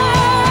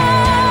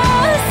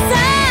us.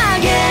 I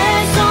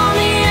guess on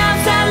the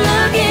outside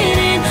looking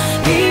in,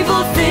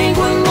 people think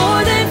we're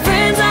more than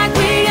friends, like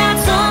we got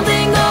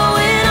something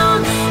going on.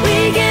 We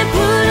can't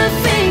put a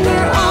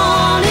finger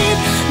on it.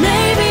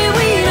 Maybe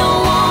we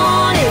don't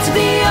want it to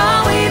be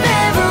all we've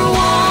ever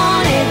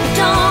wanted.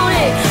 Don't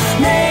it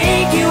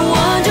make you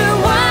wonder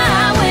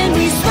why when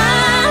we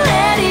smile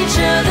at each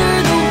other,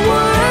 the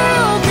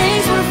world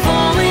thinks we're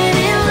falling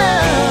in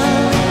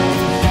love?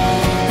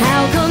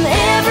 How come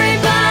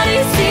everybody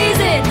sees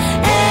it?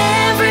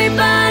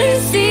 Everybody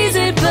sees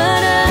it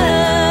but us.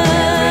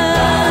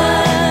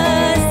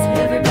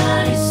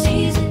 Everybody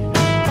sees it.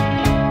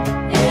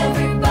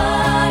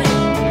 Everybody.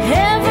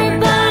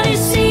 Everybody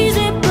sees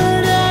it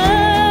but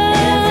us.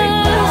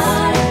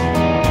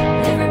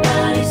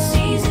 Everybody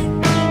sees it.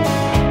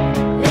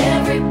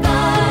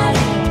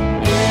 Everybody.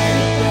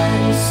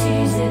 Everybody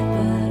sees it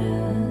but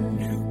us.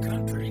 New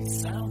country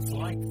sounds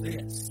like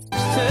this.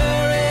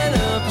 Stirring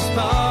up a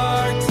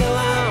spark till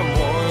I'm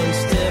one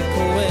step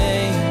away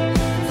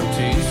from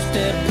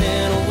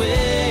two-stepping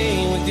away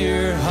with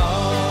your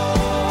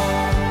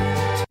heart.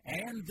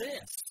 And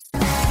this.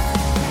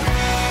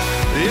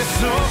 This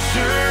old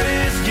shirt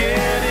is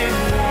getting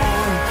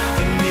worn.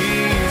 The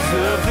knees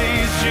of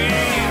these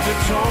jeans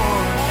are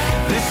torn.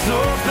 This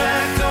old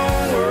back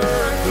don't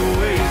work the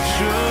way it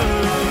should.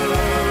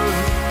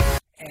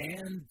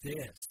 And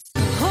this.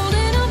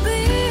 Holding a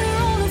beer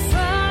on a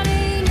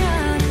Friday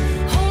night,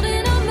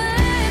 holding a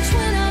match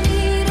when I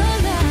need a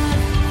light,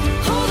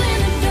 holding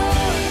the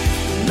door,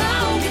 my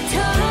own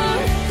guitar,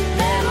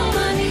 there on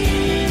my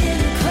knees in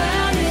a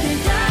crowded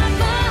and dark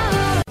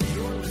bar.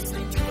 You're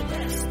listening to the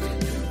best in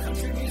new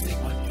country music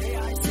on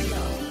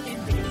KICO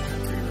Indie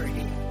Country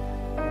Radio.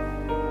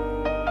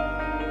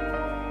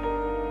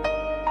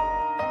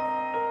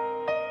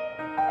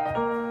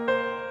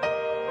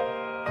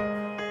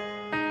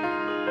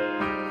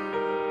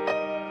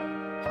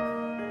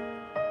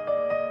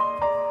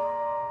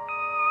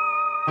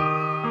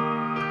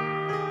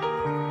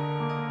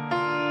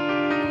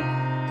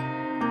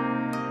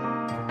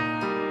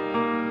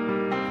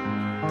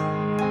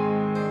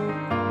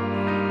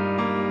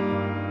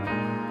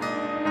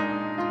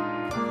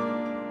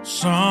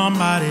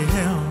 Somebody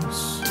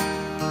else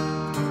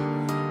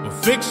will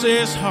fix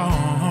his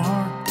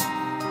heart,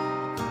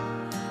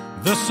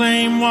 the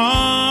same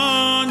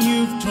one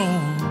you've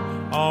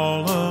torn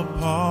all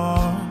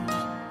apart.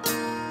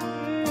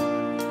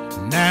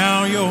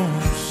 Now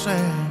you're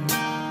sad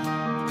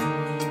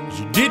 'cause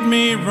you did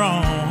me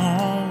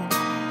wrong.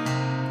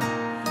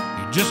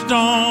 You just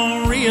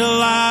don't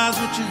realize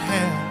what you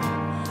had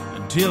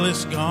until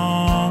it's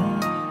gone.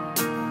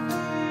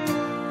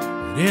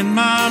 But in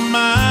my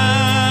mind,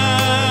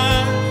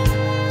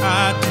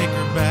 I'd take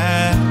her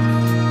back,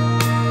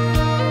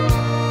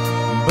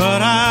 but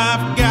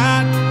I've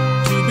got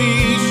to be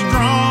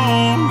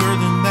stronger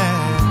than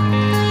that.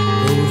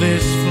 Though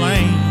this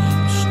flame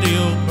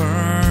still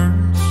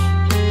burns,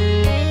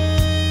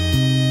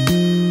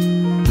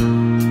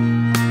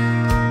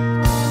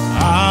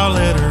 I'll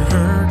let her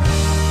hurt,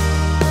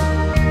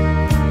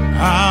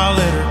 I'll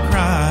let her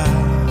cry,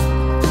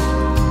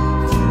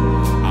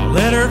 I'll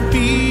let her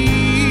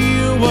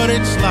feel what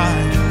it's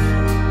like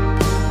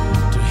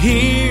to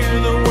hear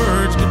the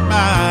words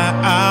goodbye.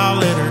 I'll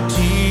let her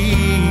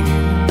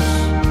tears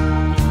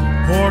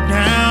pour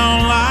down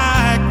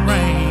like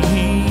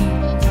rain.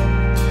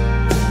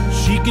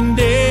 She can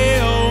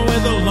deal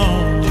with the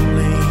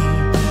lonely,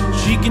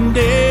 she can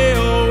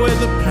deal with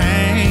the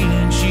pain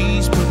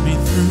she's put me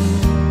through.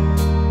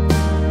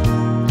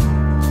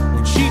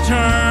 When she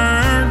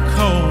turned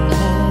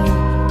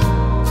cold,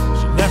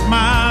 she left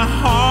my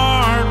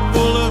heart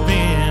full of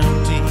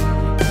empty,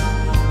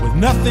 with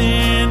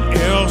nothing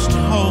else to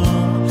hold.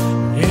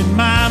 In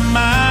my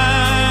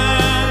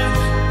mind,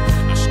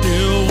 I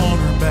still want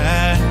her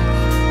back,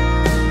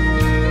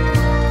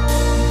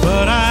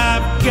 but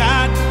I've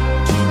got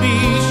to be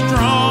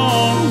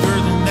stronger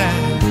than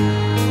that.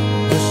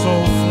 This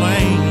old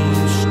flame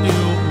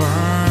still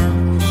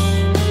burns.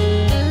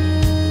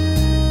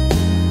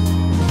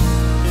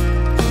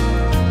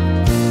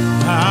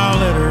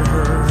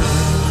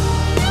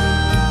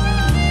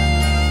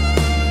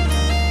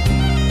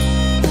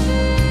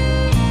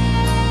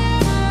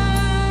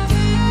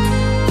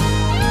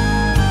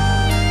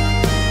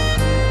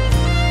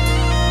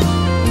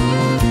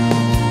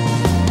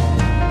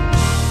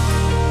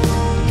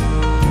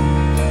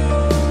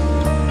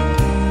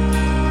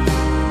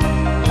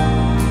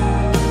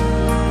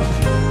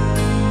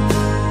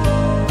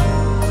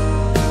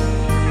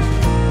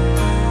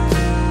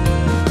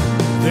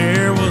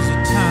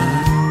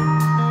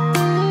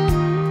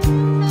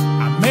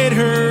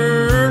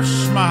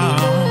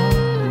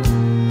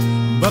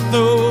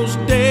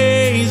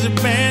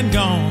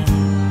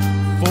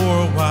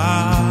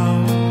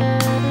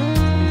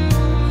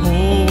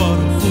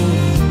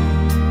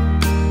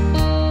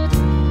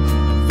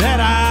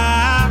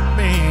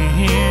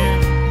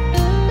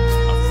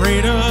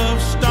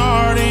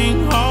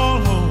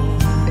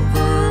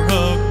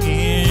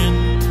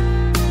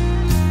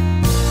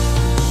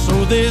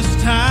 this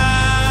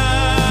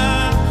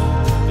time,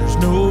 there's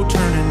no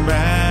turning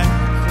back.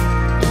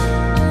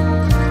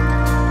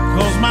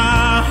 'Cause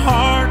my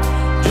heart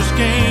just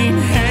can't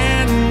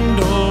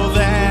handle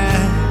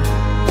that.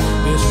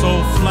 This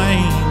old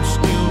flame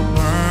still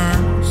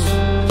burns.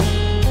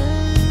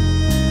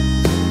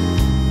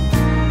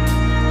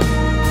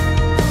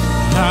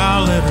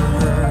 I'll let her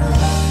hurt.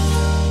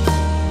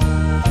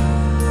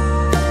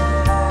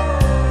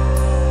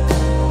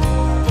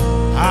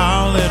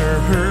 I'll let her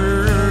hurt.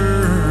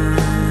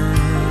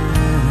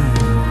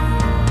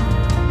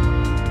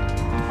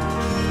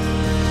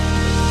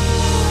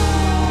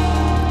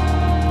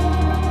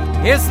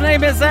 His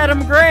name is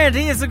Adam Grant.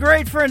 He is a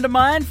great friend of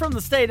mine from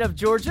the state of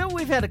Georgia.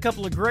 We've had a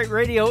couple of great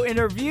radio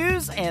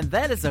interviews, and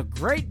that is a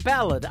great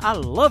ballad. I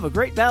love a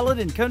great ballad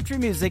in country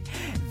music.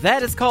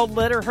 That is called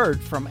Let Her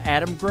Hurt from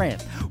Adam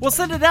Grant. We'll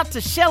send it out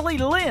to Shelly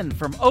Lynn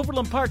from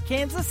Overland Park,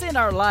 Kansas in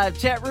our live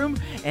chat room,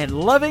 and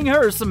loving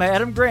her some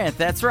Adam Grant.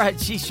 That's right,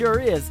 she sure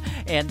is.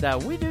 And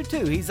we do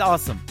too. He's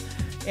awesome.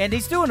 And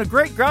he's doing a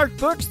great Garth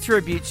Brooks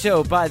tribute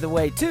show, by the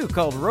way, too,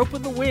 called Rope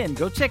in the Wind.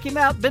 Go check him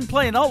out. Been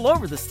playing all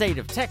over the state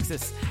of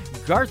Texas.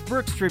 Garth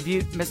Brooks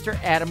tribute, Mr.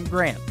 Adam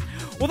Grant.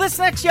 Well, this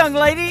next young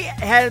lady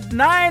had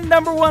 9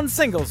 #1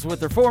 singles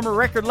with her former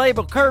record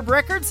label, Curb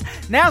Records.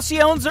 Now she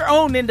owns her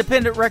own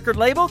independent record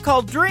label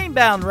called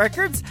Dreambound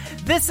Records.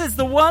 This is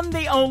the one,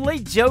 the only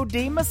Jo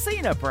Dee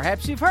Messina.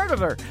 Perhaps you've heard of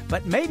her,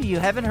 but maybe you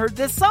haven't heard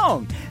this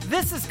song.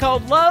 This is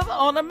called Love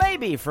on a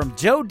Maybe from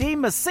Jo Dee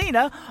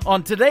Messina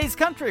on Today's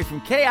Country from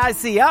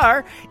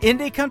KICR,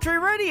 Indie Country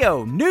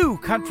Radio. New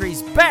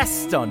Country's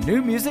best on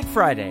New Music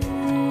Friday.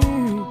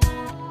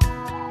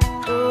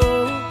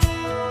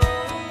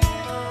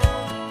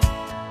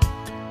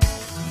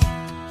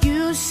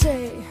 You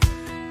say,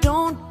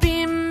 don't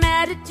be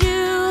mad at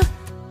you,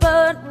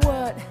 but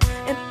what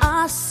am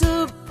I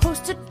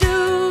supposed to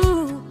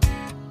do?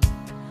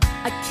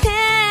 I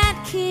can't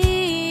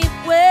keep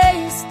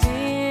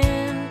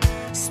wasting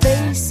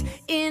space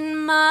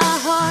in my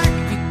heart.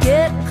 You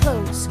get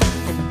close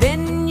and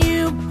then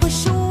you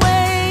push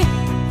away.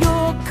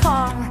 Your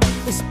car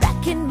is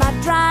back in my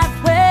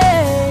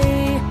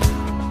driveway.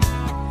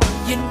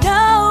 You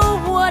know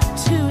what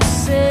to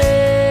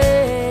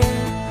say.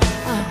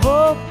 I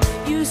hope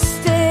you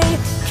stay.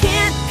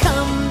 Can't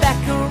come back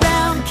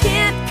around,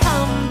 can't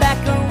come back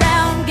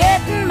around.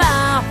 Getting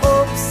my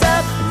hopes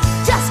up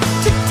just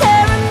to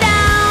tear them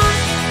down.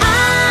 I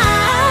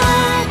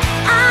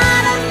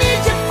don't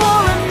need you for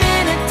a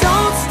minute.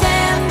 Don't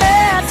stand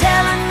there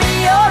telling me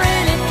you're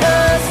in it,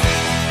 'cause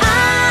I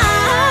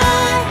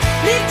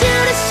need you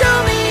to show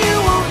me you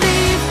won't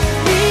leave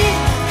me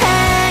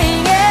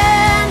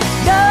hanging.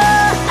 No,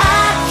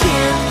 I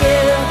can't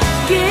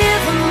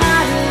give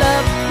my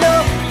love. No,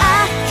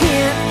 I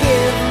can't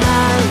give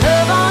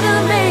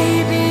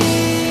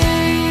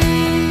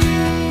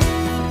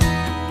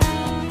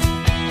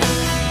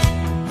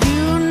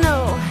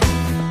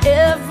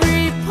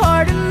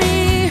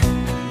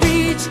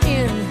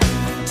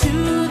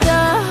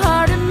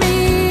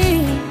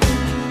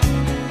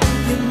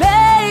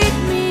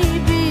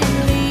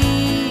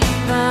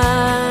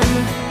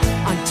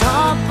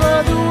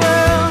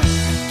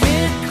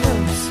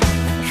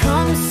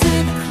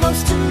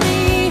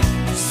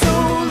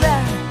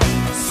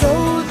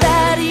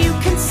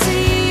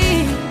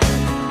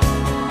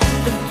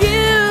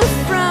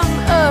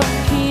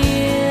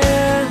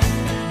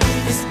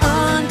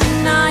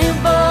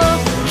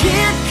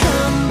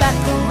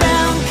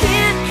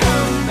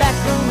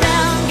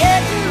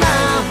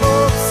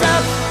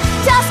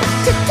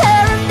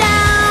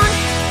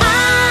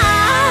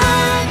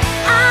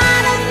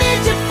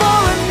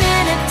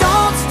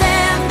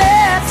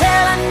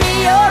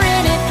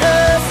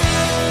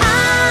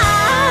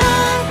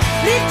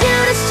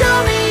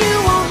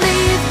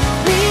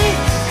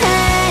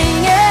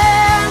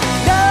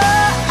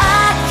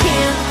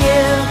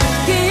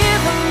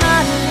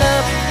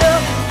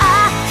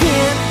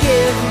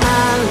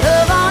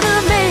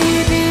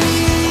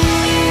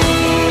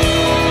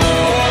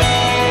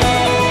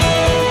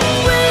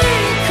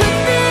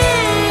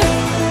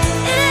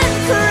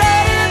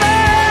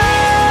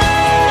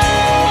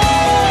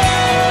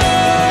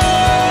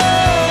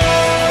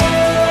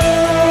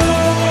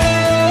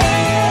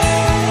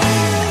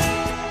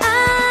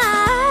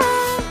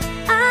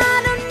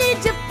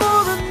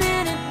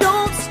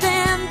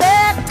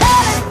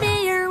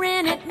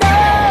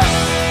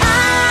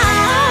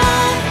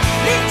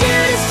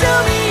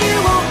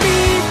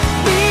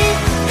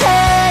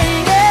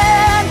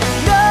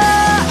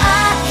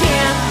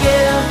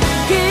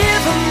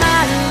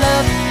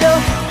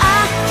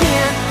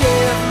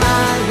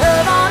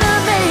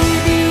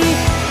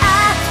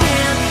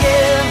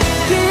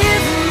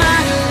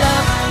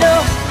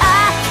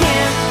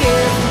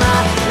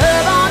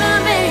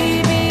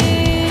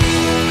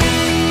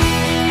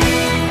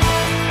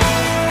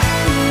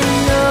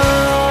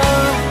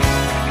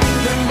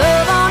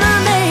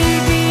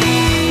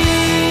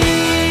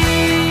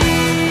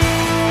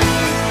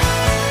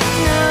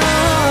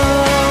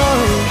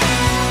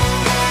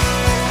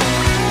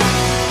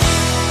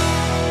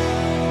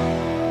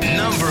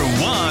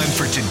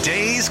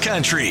Today's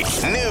Country.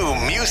 New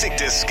music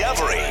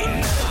discovery.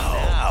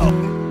 Now.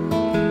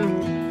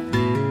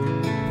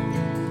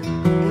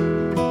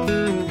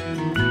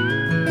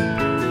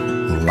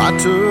 Well, I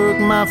took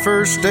my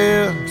first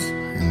steps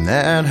in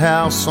that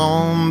house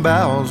on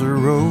Bowser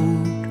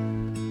Road.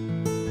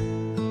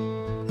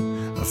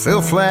 I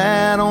fell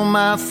flat on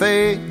my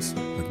face,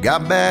 but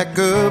got back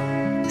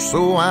up,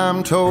 so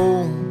I'm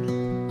told.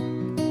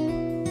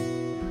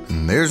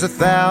 And there's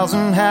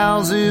 1,000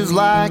 houses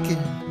like it,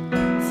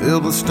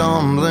 filled with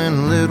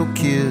stumbling little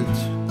kids.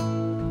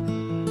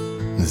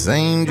 This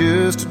ain't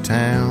just a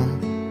town,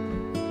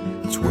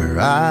 it's where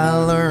I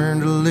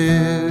learned to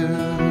live.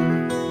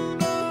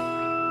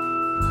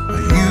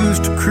 I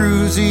used to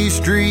cruise these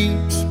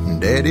streets in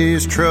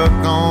Daddy's truck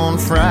on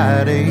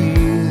Friday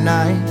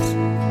nights.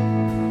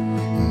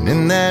 And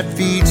in that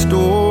feed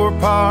store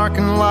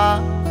parking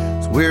lot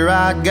is where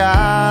I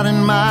got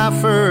in my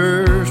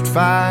first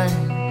fight.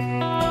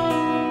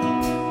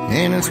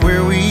 And it's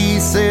where we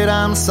said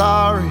I'm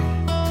sorry.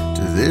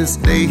 To this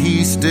day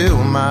he's still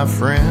my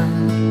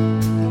friend.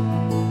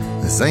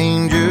 This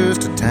ain't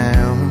just a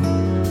town,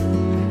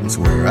 it's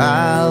where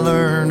I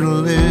learned to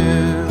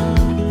live.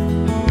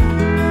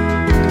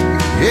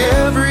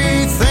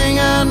 Everything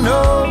I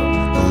know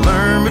I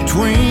learned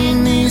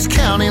between these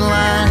county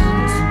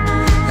lines.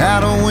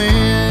 How to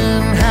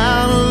win,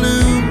 how to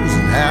lose,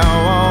 and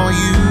how all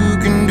you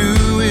can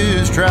do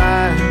is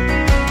try.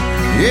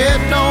 It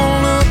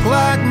don't look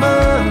like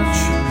much,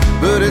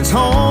 but it's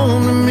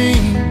home to me.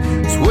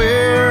 It's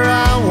where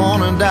I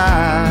wanna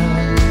die.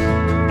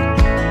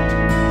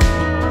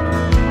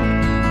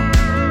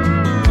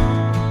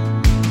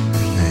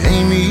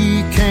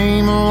 Amy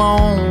came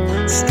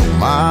along, stole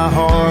my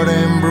heart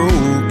and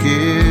broke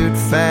it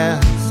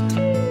fast.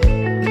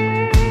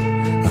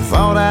 I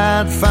thought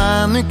I'd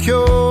find the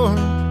cure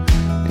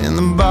in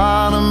the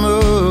bottom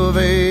of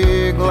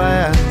a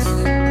glass,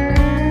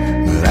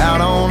 but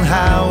out on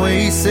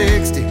Highway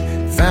 60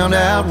 found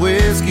out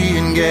whiskey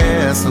and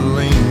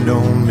gasoline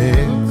don't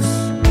mix.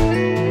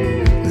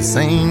 This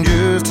ain't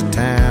just a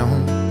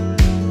town,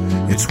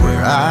 it's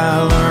where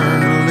I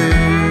learned to live.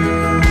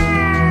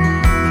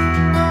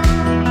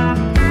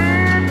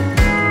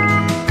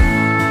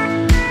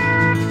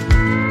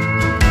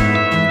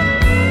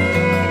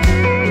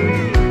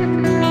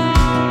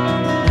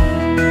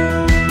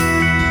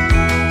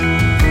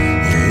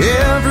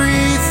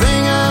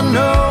 Everything I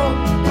know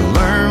I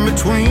learned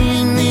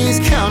between these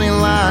county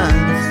lines.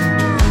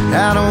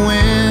 How to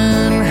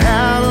win,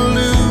 how to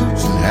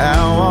lose, and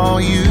how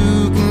all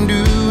you can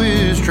do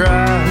is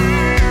try.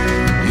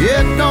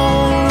 It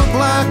don't look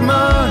like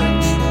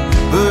much,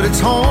 but it's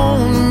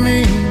home to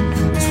me.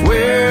 It's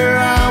where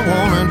I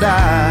wanna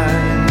die.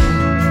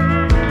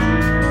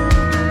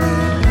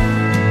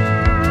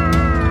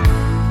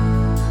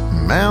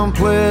 Mount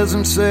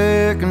Pleasant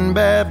Second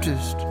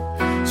Baptist,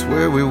 it's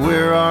where we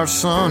wear our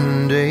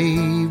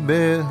Sunday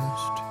best.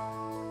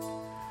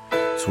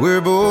 It's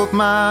where both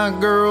my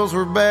girls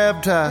were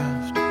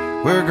baptized,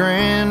 where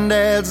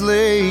granddad's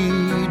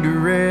laid to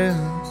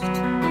rest.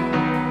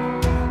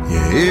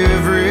 Yeah,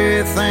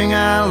 everything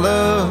I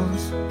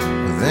love's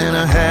within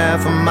a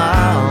half a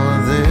mile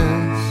of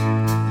this.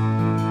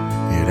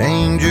 It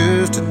ain't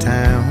just a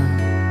town,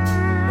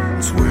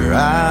 it's where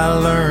I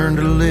learned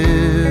to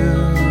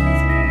live.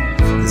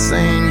 This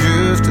ain't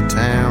just a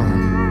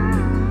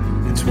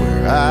town, it's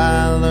where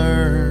I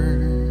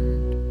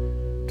learned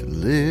to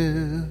live.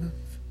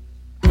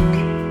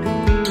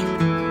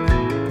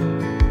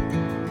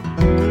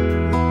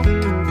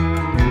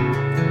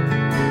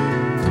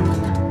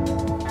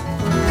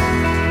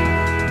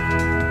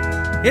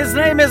 His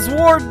name is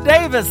Ward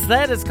Davis.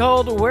 That is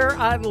called Where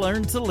I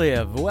Learned to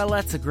Live. Well,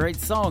 that's a great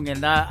song,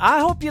 and I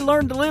hope you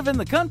learn to live in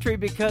the country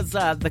because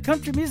the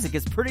country music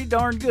is pretty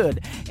darn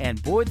good,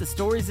 and boy, the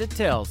stories it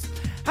tells.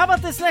 How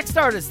about this next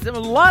artist? A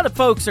lot of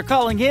folks are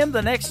calling him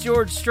the next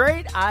George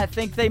Strait. I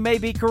think they may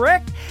be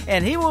correct,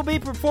 and he will be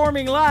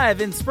performing live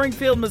in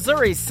Springfield,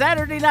 Missouri,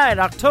 Saturday night,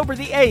 October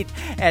the 8th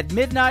at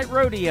Midnight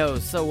Rodeo.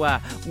 So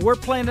we're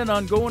planning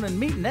on going and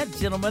meeting that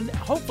gentleman.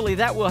 Hopefully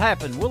that will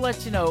happen. We'll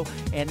let you know,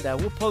 and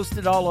we'll post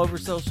it all over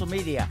social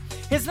media.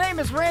 His name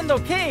is Randall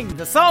King.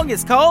 The song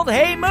is called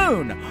Hey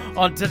Moon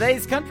on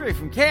Today's Country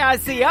from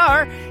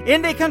KICR,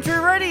 Indie Country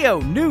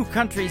Radio, New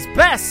Country's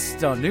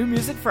Best on New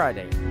Music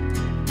Friday.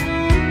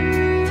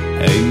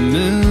 Hey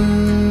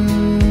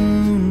moon,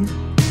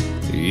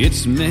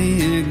 it's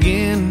me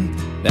again,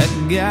 that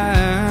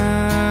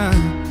guy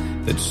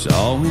that's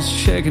always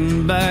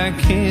checking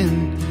back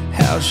in.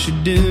 How's she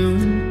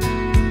doing?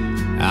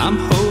 I'm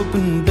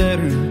hoping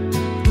better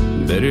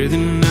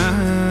than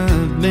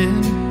I've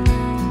been.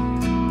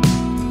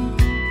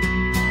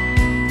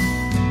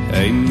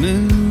 Hey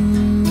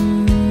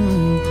moon,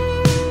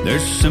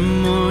 there's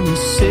someone you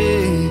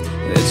say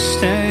that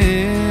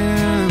stands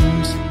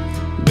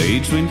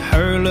between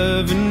her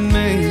love and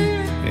me,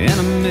 and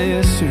I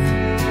miss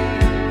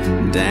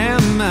her.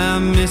 Damn, I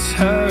miss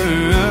her.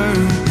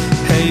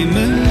 Hey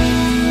moon,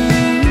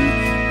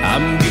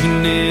 I'm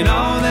giving it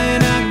all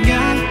that I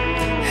got.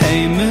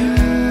 Hey moon,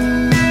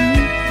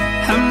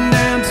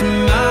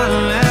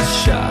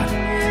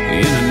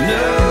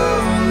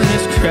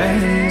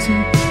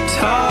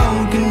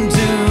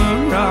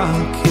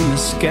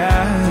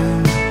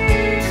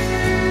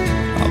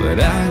 but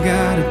I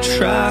gotta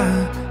try.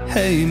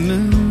 Hey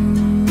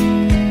moon,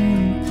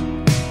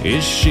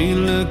 is she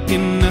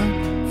looking up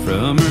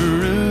from her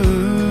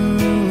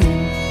room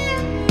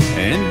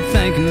and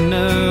thinking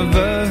of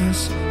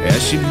us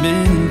as she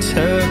been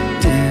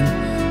tucked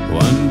in,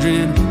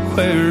 wondering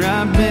where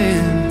I've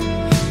been,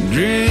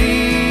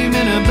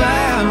 dreaming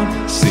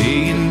about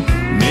seeing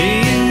me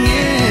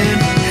again.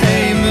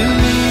 Hey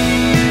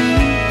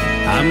moon,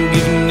 I'm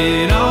giving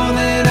it all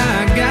that I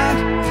got.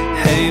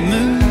 Hey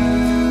moon,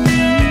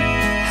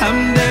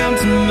 I'm down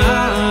to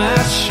my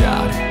last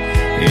shot,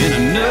 and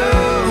I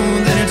know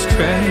that it's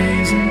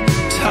crazy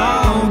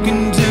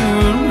talking to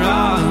a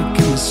rock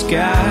in the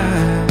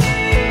sky,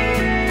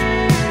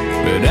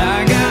 but I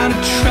gotta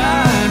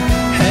try.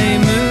 Hey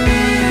moon,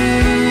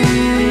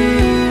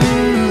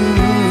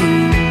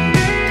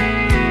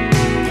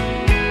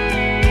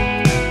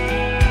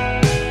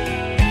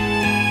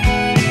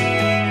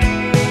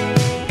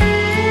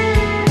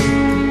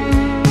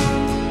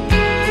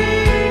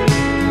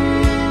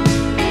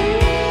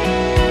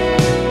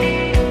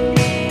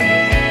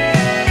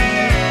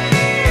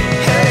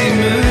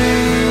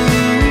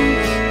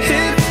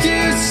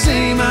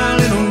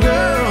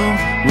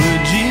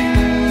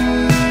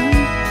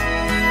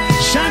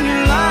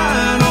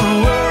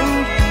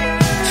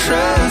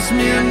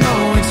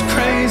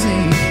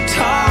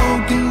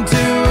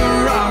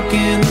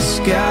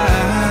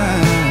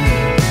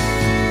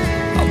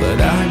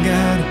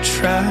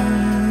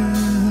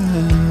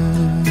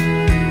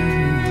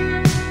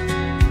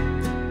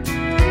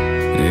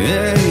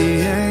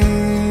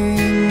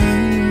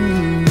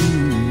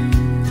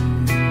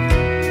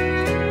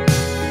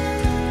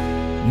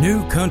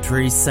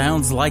 Country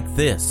sounds like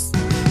this.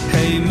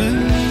 Hey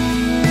moon,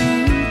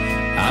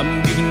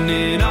 I'm giving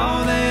it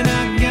all that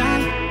I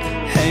got.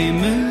 Hey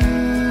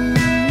moon,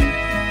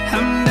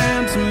 I'm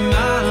down to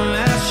my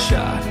last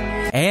shot.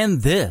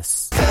 And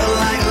this. Felt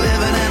like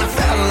living and I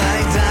felt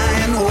like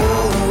dying.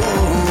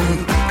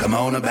 Whoa, come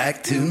on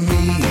back to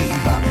me.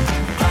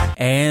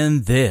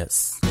 And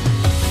this.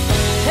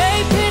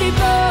 Hey, pretty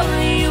boy,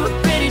 you were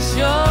pretty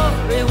sure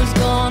it was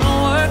gonna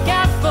work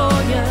out for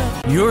you.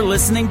 You're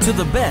listening to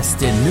the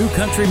best in new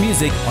country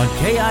music on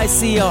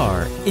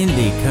KICR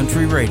Indie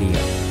Country Radio.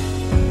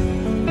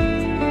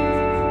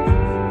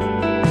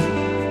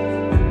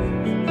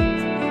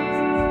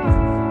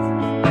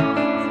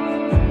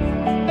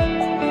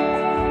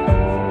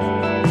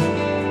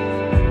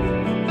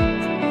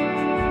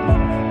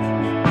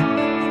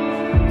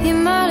 You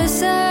might have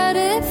said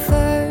it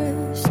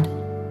first,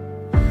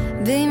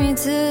 beat me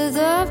to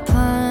the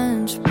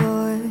punch,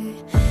 boy.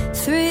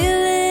 3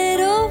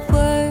 little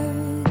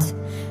words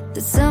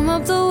that sum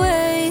up the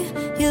way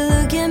you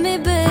look at me,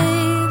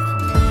 babe.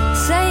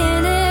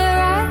 Saying it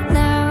right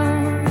now,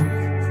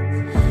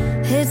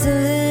 it's a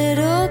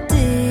little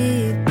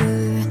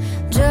deeper.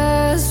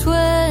 Just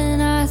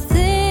when I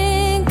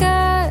think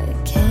I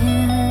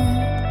can,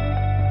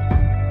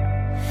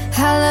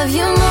 I love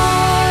you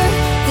more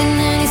than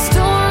any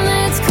storm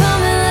that's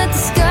coming. Let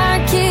the sky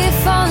keep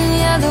falling.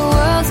 Yeah, the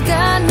world's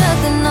got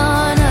nothing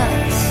on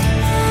us.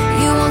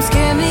 You won't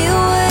scare me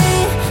away,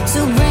 so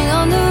bring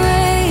on the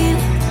rain.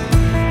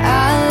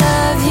 I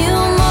love you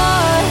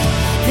more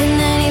than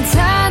any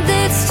tide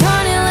that's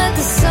turning. Let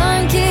the sun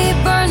keep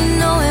burning.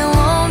 No, it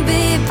won't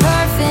be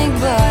perfect,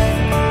 but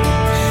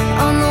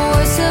on the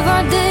worst of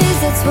our days,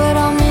 that's what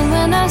I mean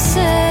when I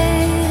say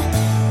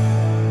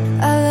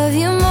I love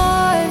you more.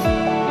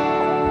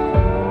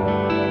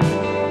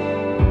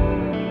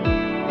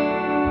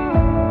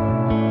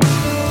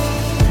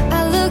 I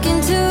look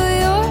into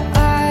your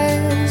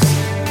eyes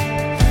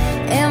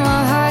and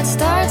my heart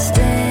starts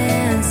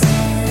dancing.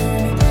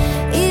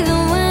 Even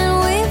when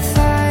we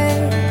fight,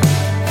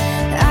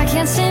 I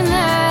can't stay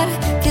mad,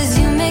 'cause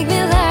you make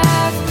me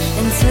laugh.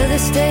 And to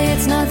this day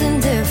it's nothing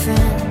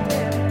different.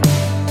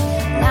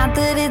 Not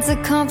that it's a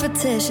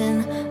competition,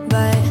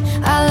 but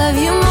I love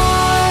you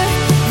more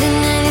than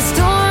any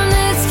storm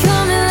that's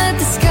coming. Let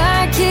the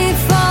sky keep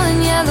falling.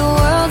 Yeah, the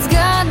world's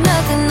got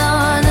nothing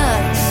on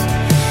us.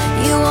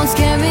 You won't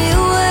scare me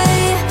away,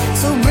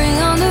 so bring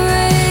on the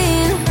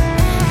rain.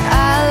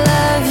 I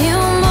love you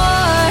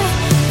more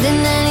than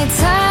any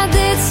tide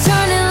that's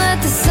turning. Let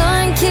the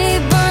sun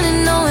keep burning.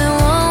 No, it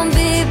won't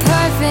be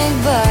perfect,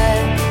 but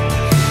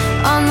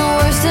on the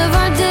worst of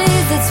our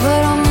days, that's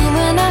what I mean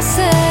when I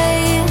say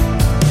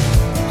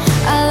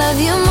I love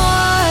you more.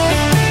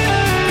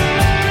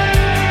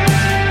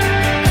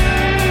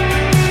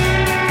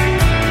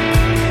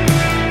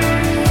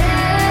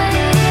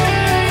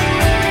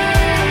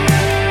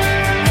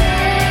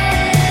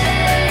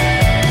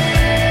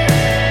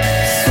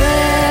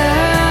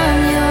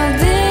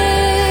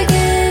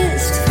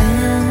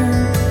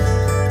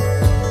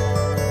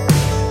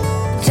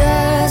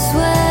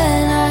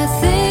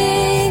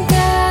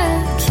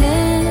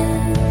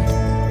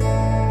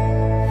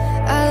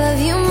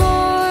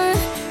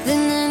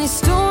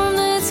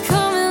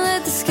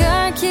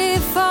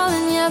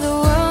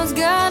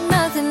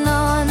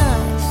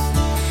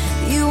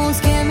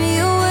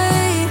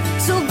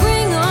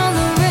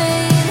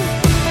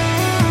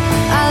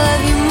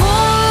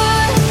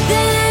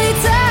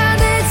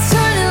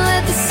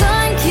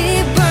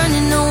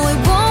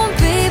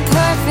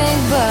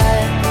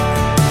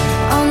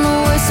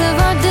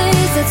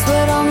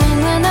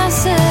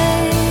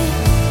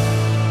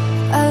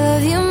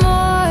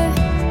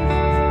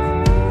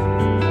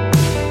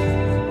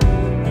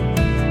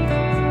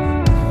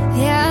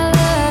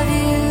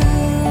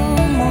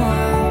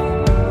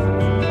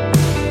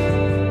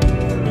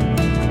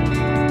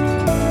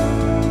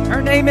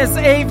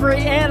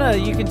 Story Anna.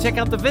 You can check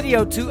out the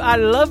video to I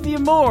Love You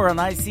More on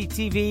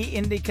ICTV,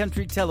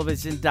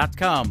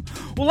 IndieCountryTelevision.com.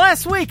 Well,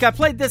 last week I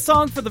played this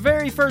song for the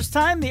very first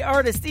time. The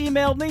artist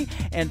emailed me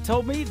and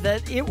told me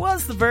that it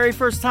was the very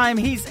first time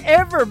he's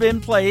ever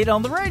been played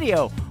on the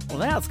radio. Well,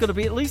 now it's going to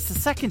be at least the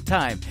second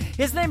time.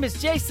 His name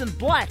is Jason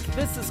Black.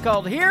 This is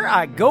called Here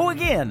I Go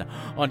Again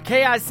on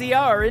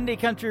KICR Indie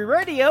Country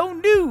Radio,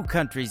 New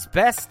Country's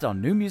Best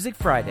on New Music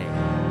Friday.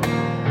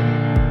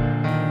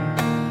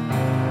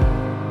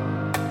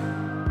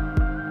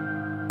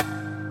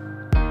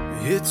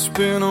 It's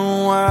been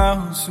a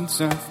while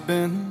since I've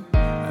been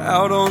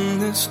out on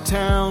this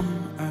town.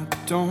 I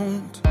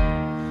don't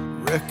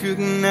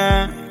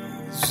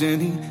recognize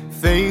any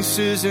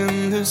faces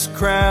in this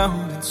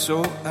crowd, and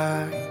so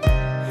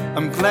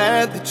I'm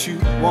glad that you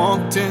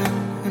walked in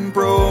and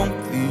broke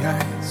the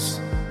ice.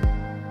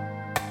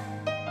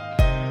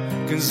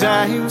 'Cause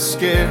I was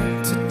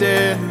scared to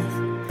death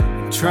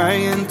and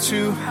trying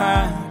to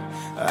hide.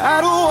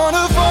 I don't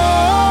wanna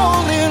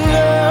fall in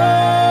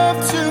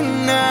love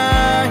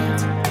tonight,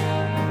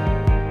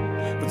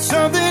 but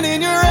something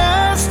in your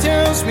eyes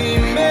tells me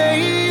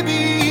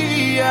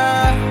maybe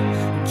I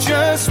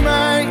just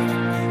might.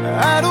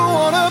 I don't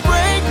wanna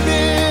break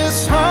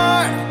this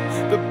heart,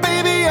 but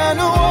baby I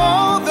know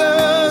all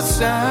the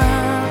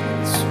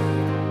signs.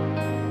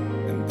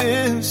 And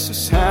this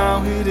is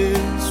how it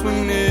is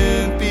when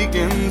it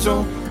begins.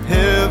 Oh,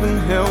 heaven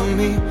help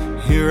me,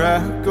 here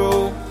I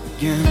go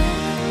again.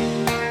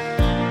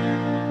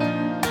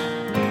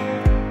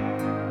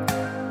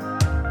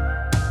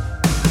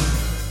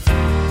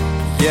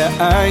 Yeah,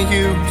 I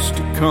used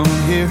to come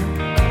here,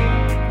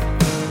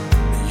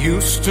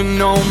 used to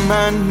know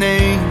my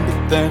name,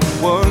 but that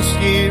was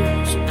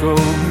years ago.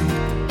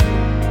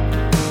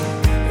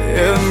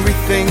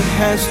 Everything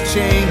has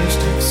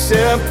changed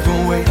except the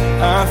way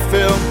I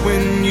felt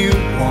when you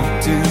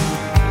walked in.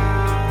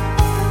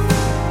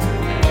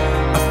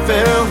 I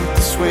felt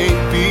this way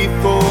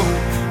before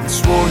and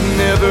swore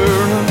never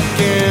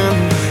again.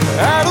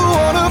 I don't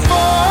wanna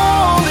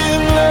fall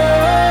in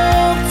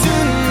love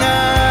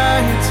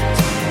tonight.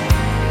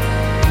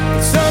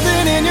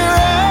 Something in your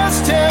eyes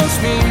tells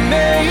me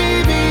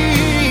maybe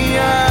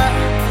I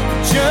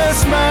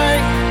just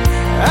might.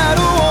 I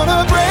don't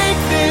wanna break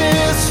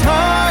this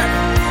heart,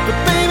 but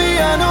baby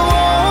I know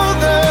all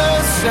the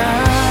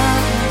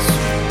signs.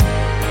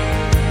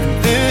 And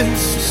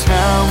this is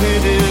how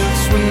it is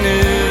when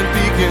it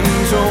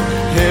begins. Oh,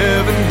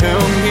 heaven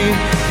help me,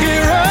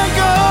 here I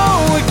go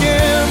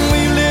again.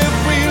 We live,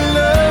 we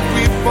love,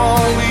 we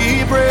fall, we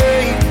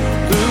break,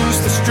 lose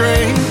the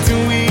strength to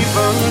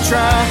even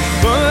try,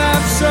 but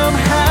life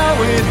somehow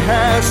it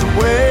has a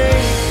way.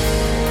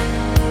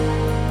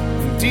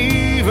 And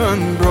even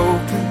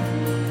broken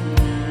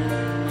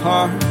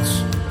hearts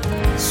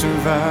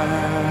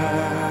survive.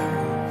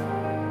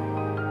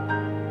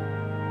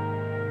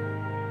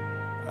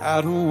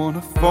 I don't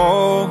wanna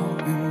fall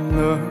in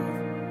love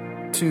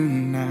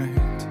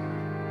tonight,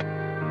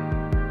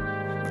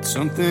 but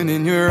something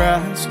in your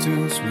eyes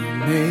tells me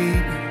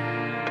maybe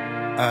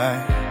I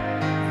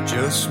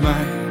just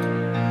might.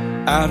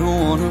 I don't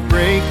wanna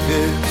break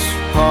this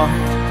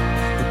heart,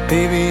 but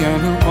baby I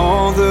know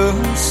all the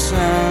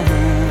signs.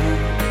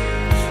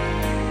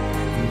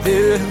 And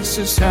this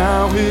is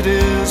how it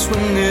is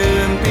when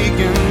it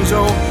begins.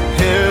 Oh,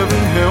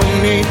 heaven help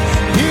me,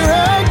 here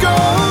I go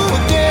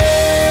again.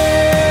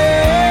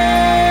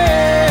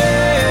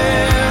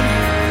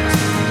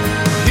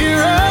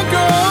 Here I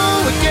go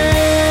again.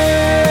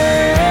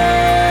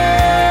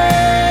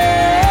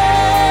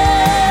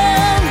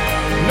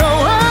 No,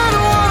 I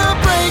don't wanna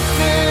break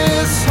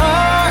this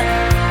heart,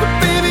 but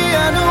baby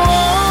I know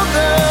all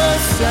the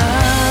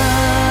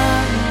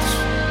signs.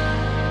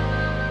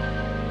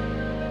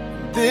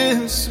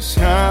 This is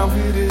how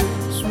it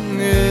is when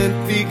it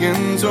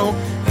begins. Oh,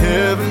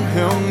 heaven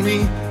help me,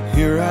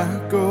 here I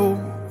go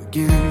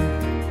again.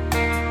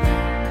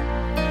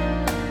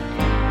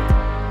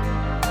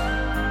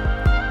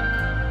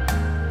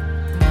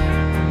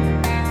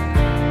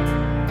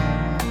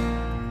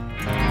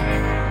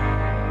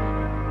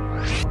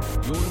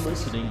 You're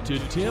listening to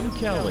Tim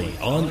Kelly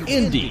on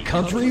Indie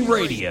Country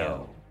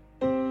Radio.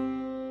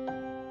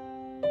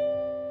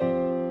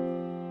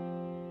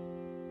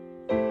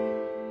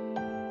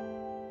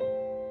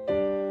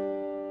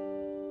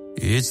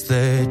 It's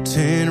that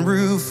tin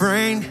roof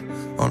rain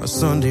on a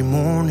Sunday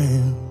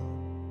morning.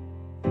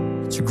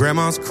 It's your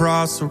grandma's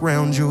cross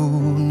around your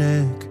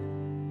neck.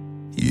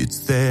 It's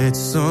that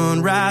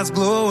sunrise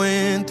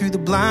glowing through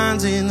the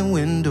blinds in the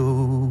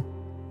window,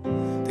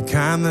 the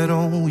kind that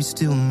always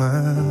steal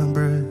my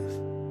breath.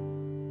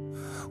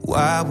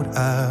 Why would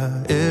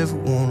I ever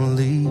wanna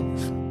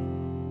leave?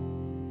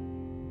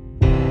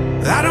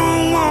 I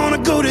don't wanna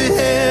go to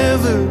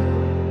heaven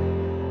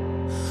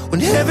when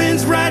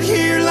heaven's right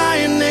here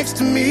lying next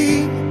to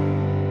me.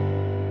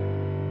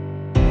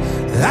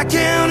 I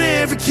count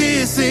every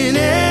kiss and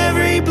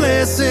every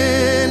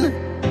blessing.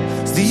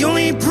 It's the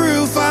only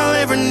proof I'll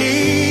ever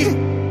need.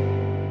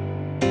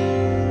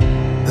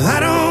 I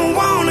don't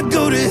wanna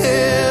go to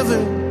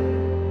heaven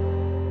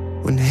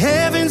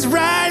heaven's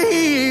right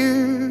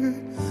here,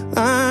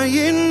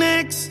 lying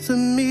next to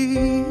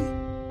me.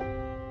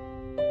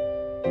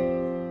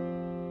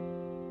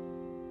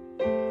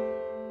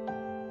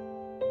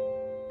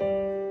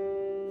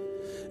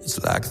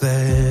 It's like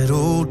that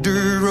old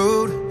dirt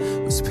road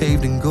was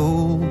paved in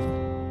gold.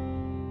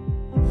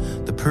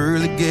 The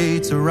pearly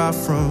gates are our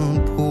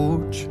front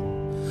porch.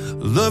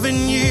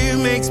 Loving you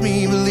makes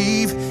me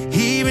believe,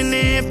 even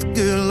if the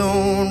good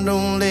Lord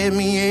don't let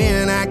me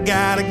in, I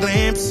got a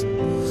glimpse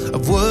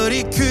of what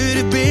it could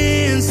have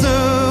been. So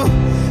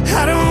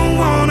I don't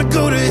wanna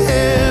go to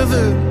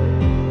heaven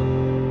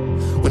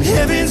when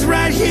heaven's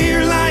right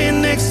here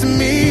lying next to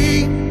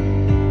me.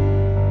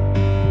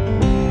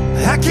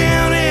 I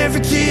count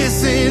every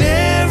kiss and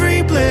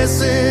every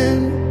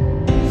blessing.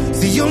 It's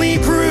the only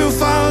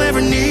proof I'll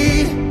ever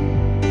need.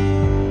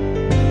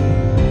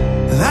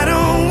 I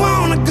don't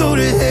wanna go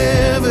to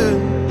heaven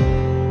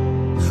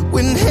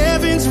when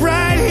heaven's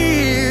right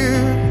here,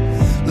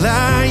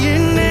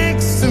 lying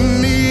next to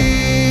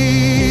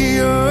me.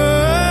 Oh,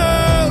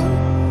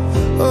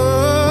 oh,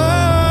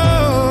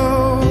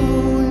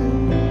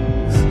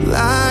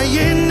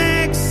 lying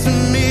next to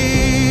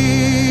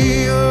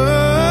me. Oh,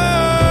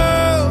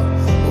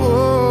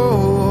 oh.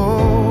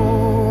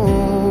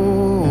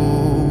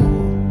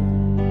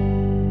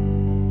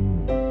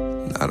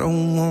 I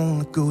don't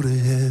wanna go to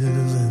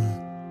heaven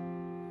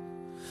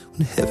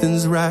when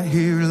heaven's right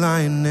here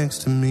lying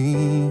next to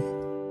me.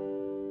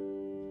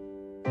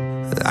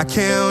 I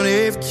count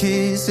every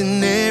kiss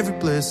and every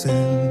blessing,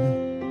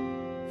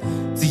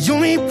 the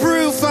only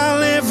proof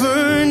I'll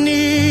ever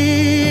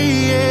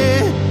need.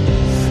 Yeah.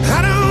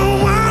 I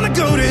don't wanna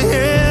go to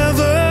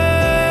heaven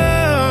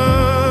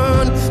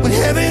when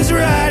heaven's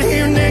right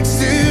here next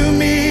to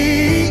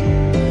me.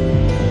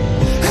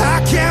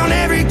 I count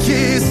every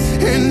kiss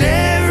and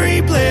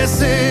every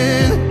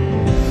blessing,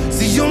 it's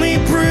the only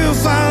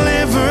proof I'll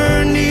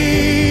ever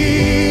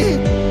need.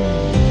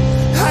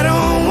 I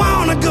don't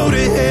wanna go to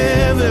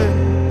heaven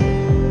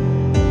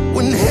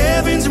when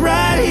heaven's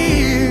right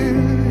here,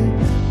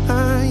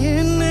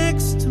 lying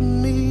next to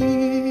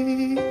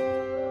me.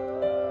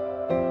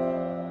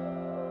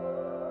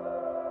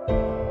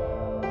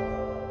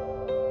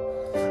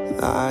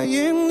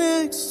 Lying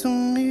next to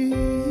me.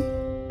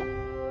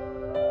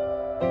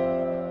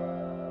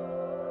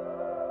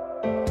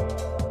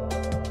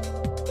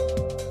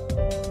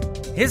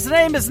 His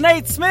name is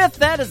Nate Smith.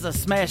 That is a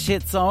smash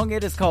hit song.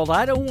 It is called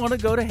I Don't Want to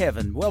Go to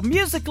Heaven. Well,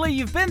 musically,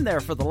 you've been there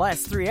for the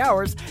last 3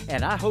 hours,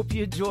 and I hope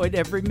you enjoyed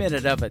every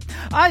minute of it.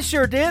 I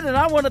sure did, and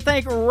I want to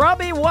thank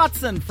Robbie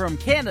Watson from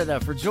Canada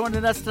for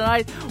joining us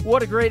tonight.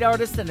 What a great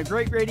artist and a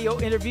great radio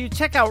interview.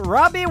 Check out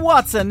Robbie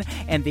Watson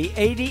and the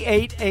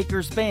 88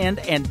 Acres Band,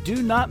 and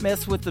do not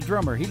mess with the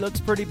drummer. He looks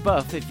pretty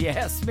buff, if you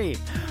ask me.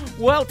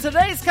 Well,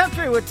 today's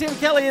Country with Tim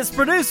Kelly is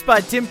produced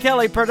by Tim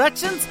Kelly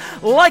Productions.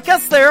 Like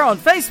us there on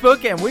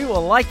Facebook, and we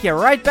will like you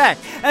right back.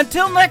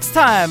 Until next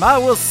time, I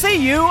will see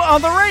you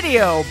on the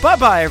radio.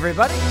 Bye-bye,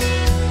 everybody.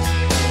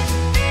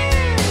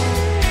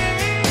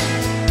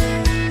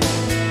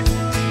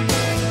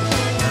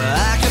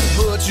 I can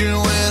put you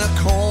in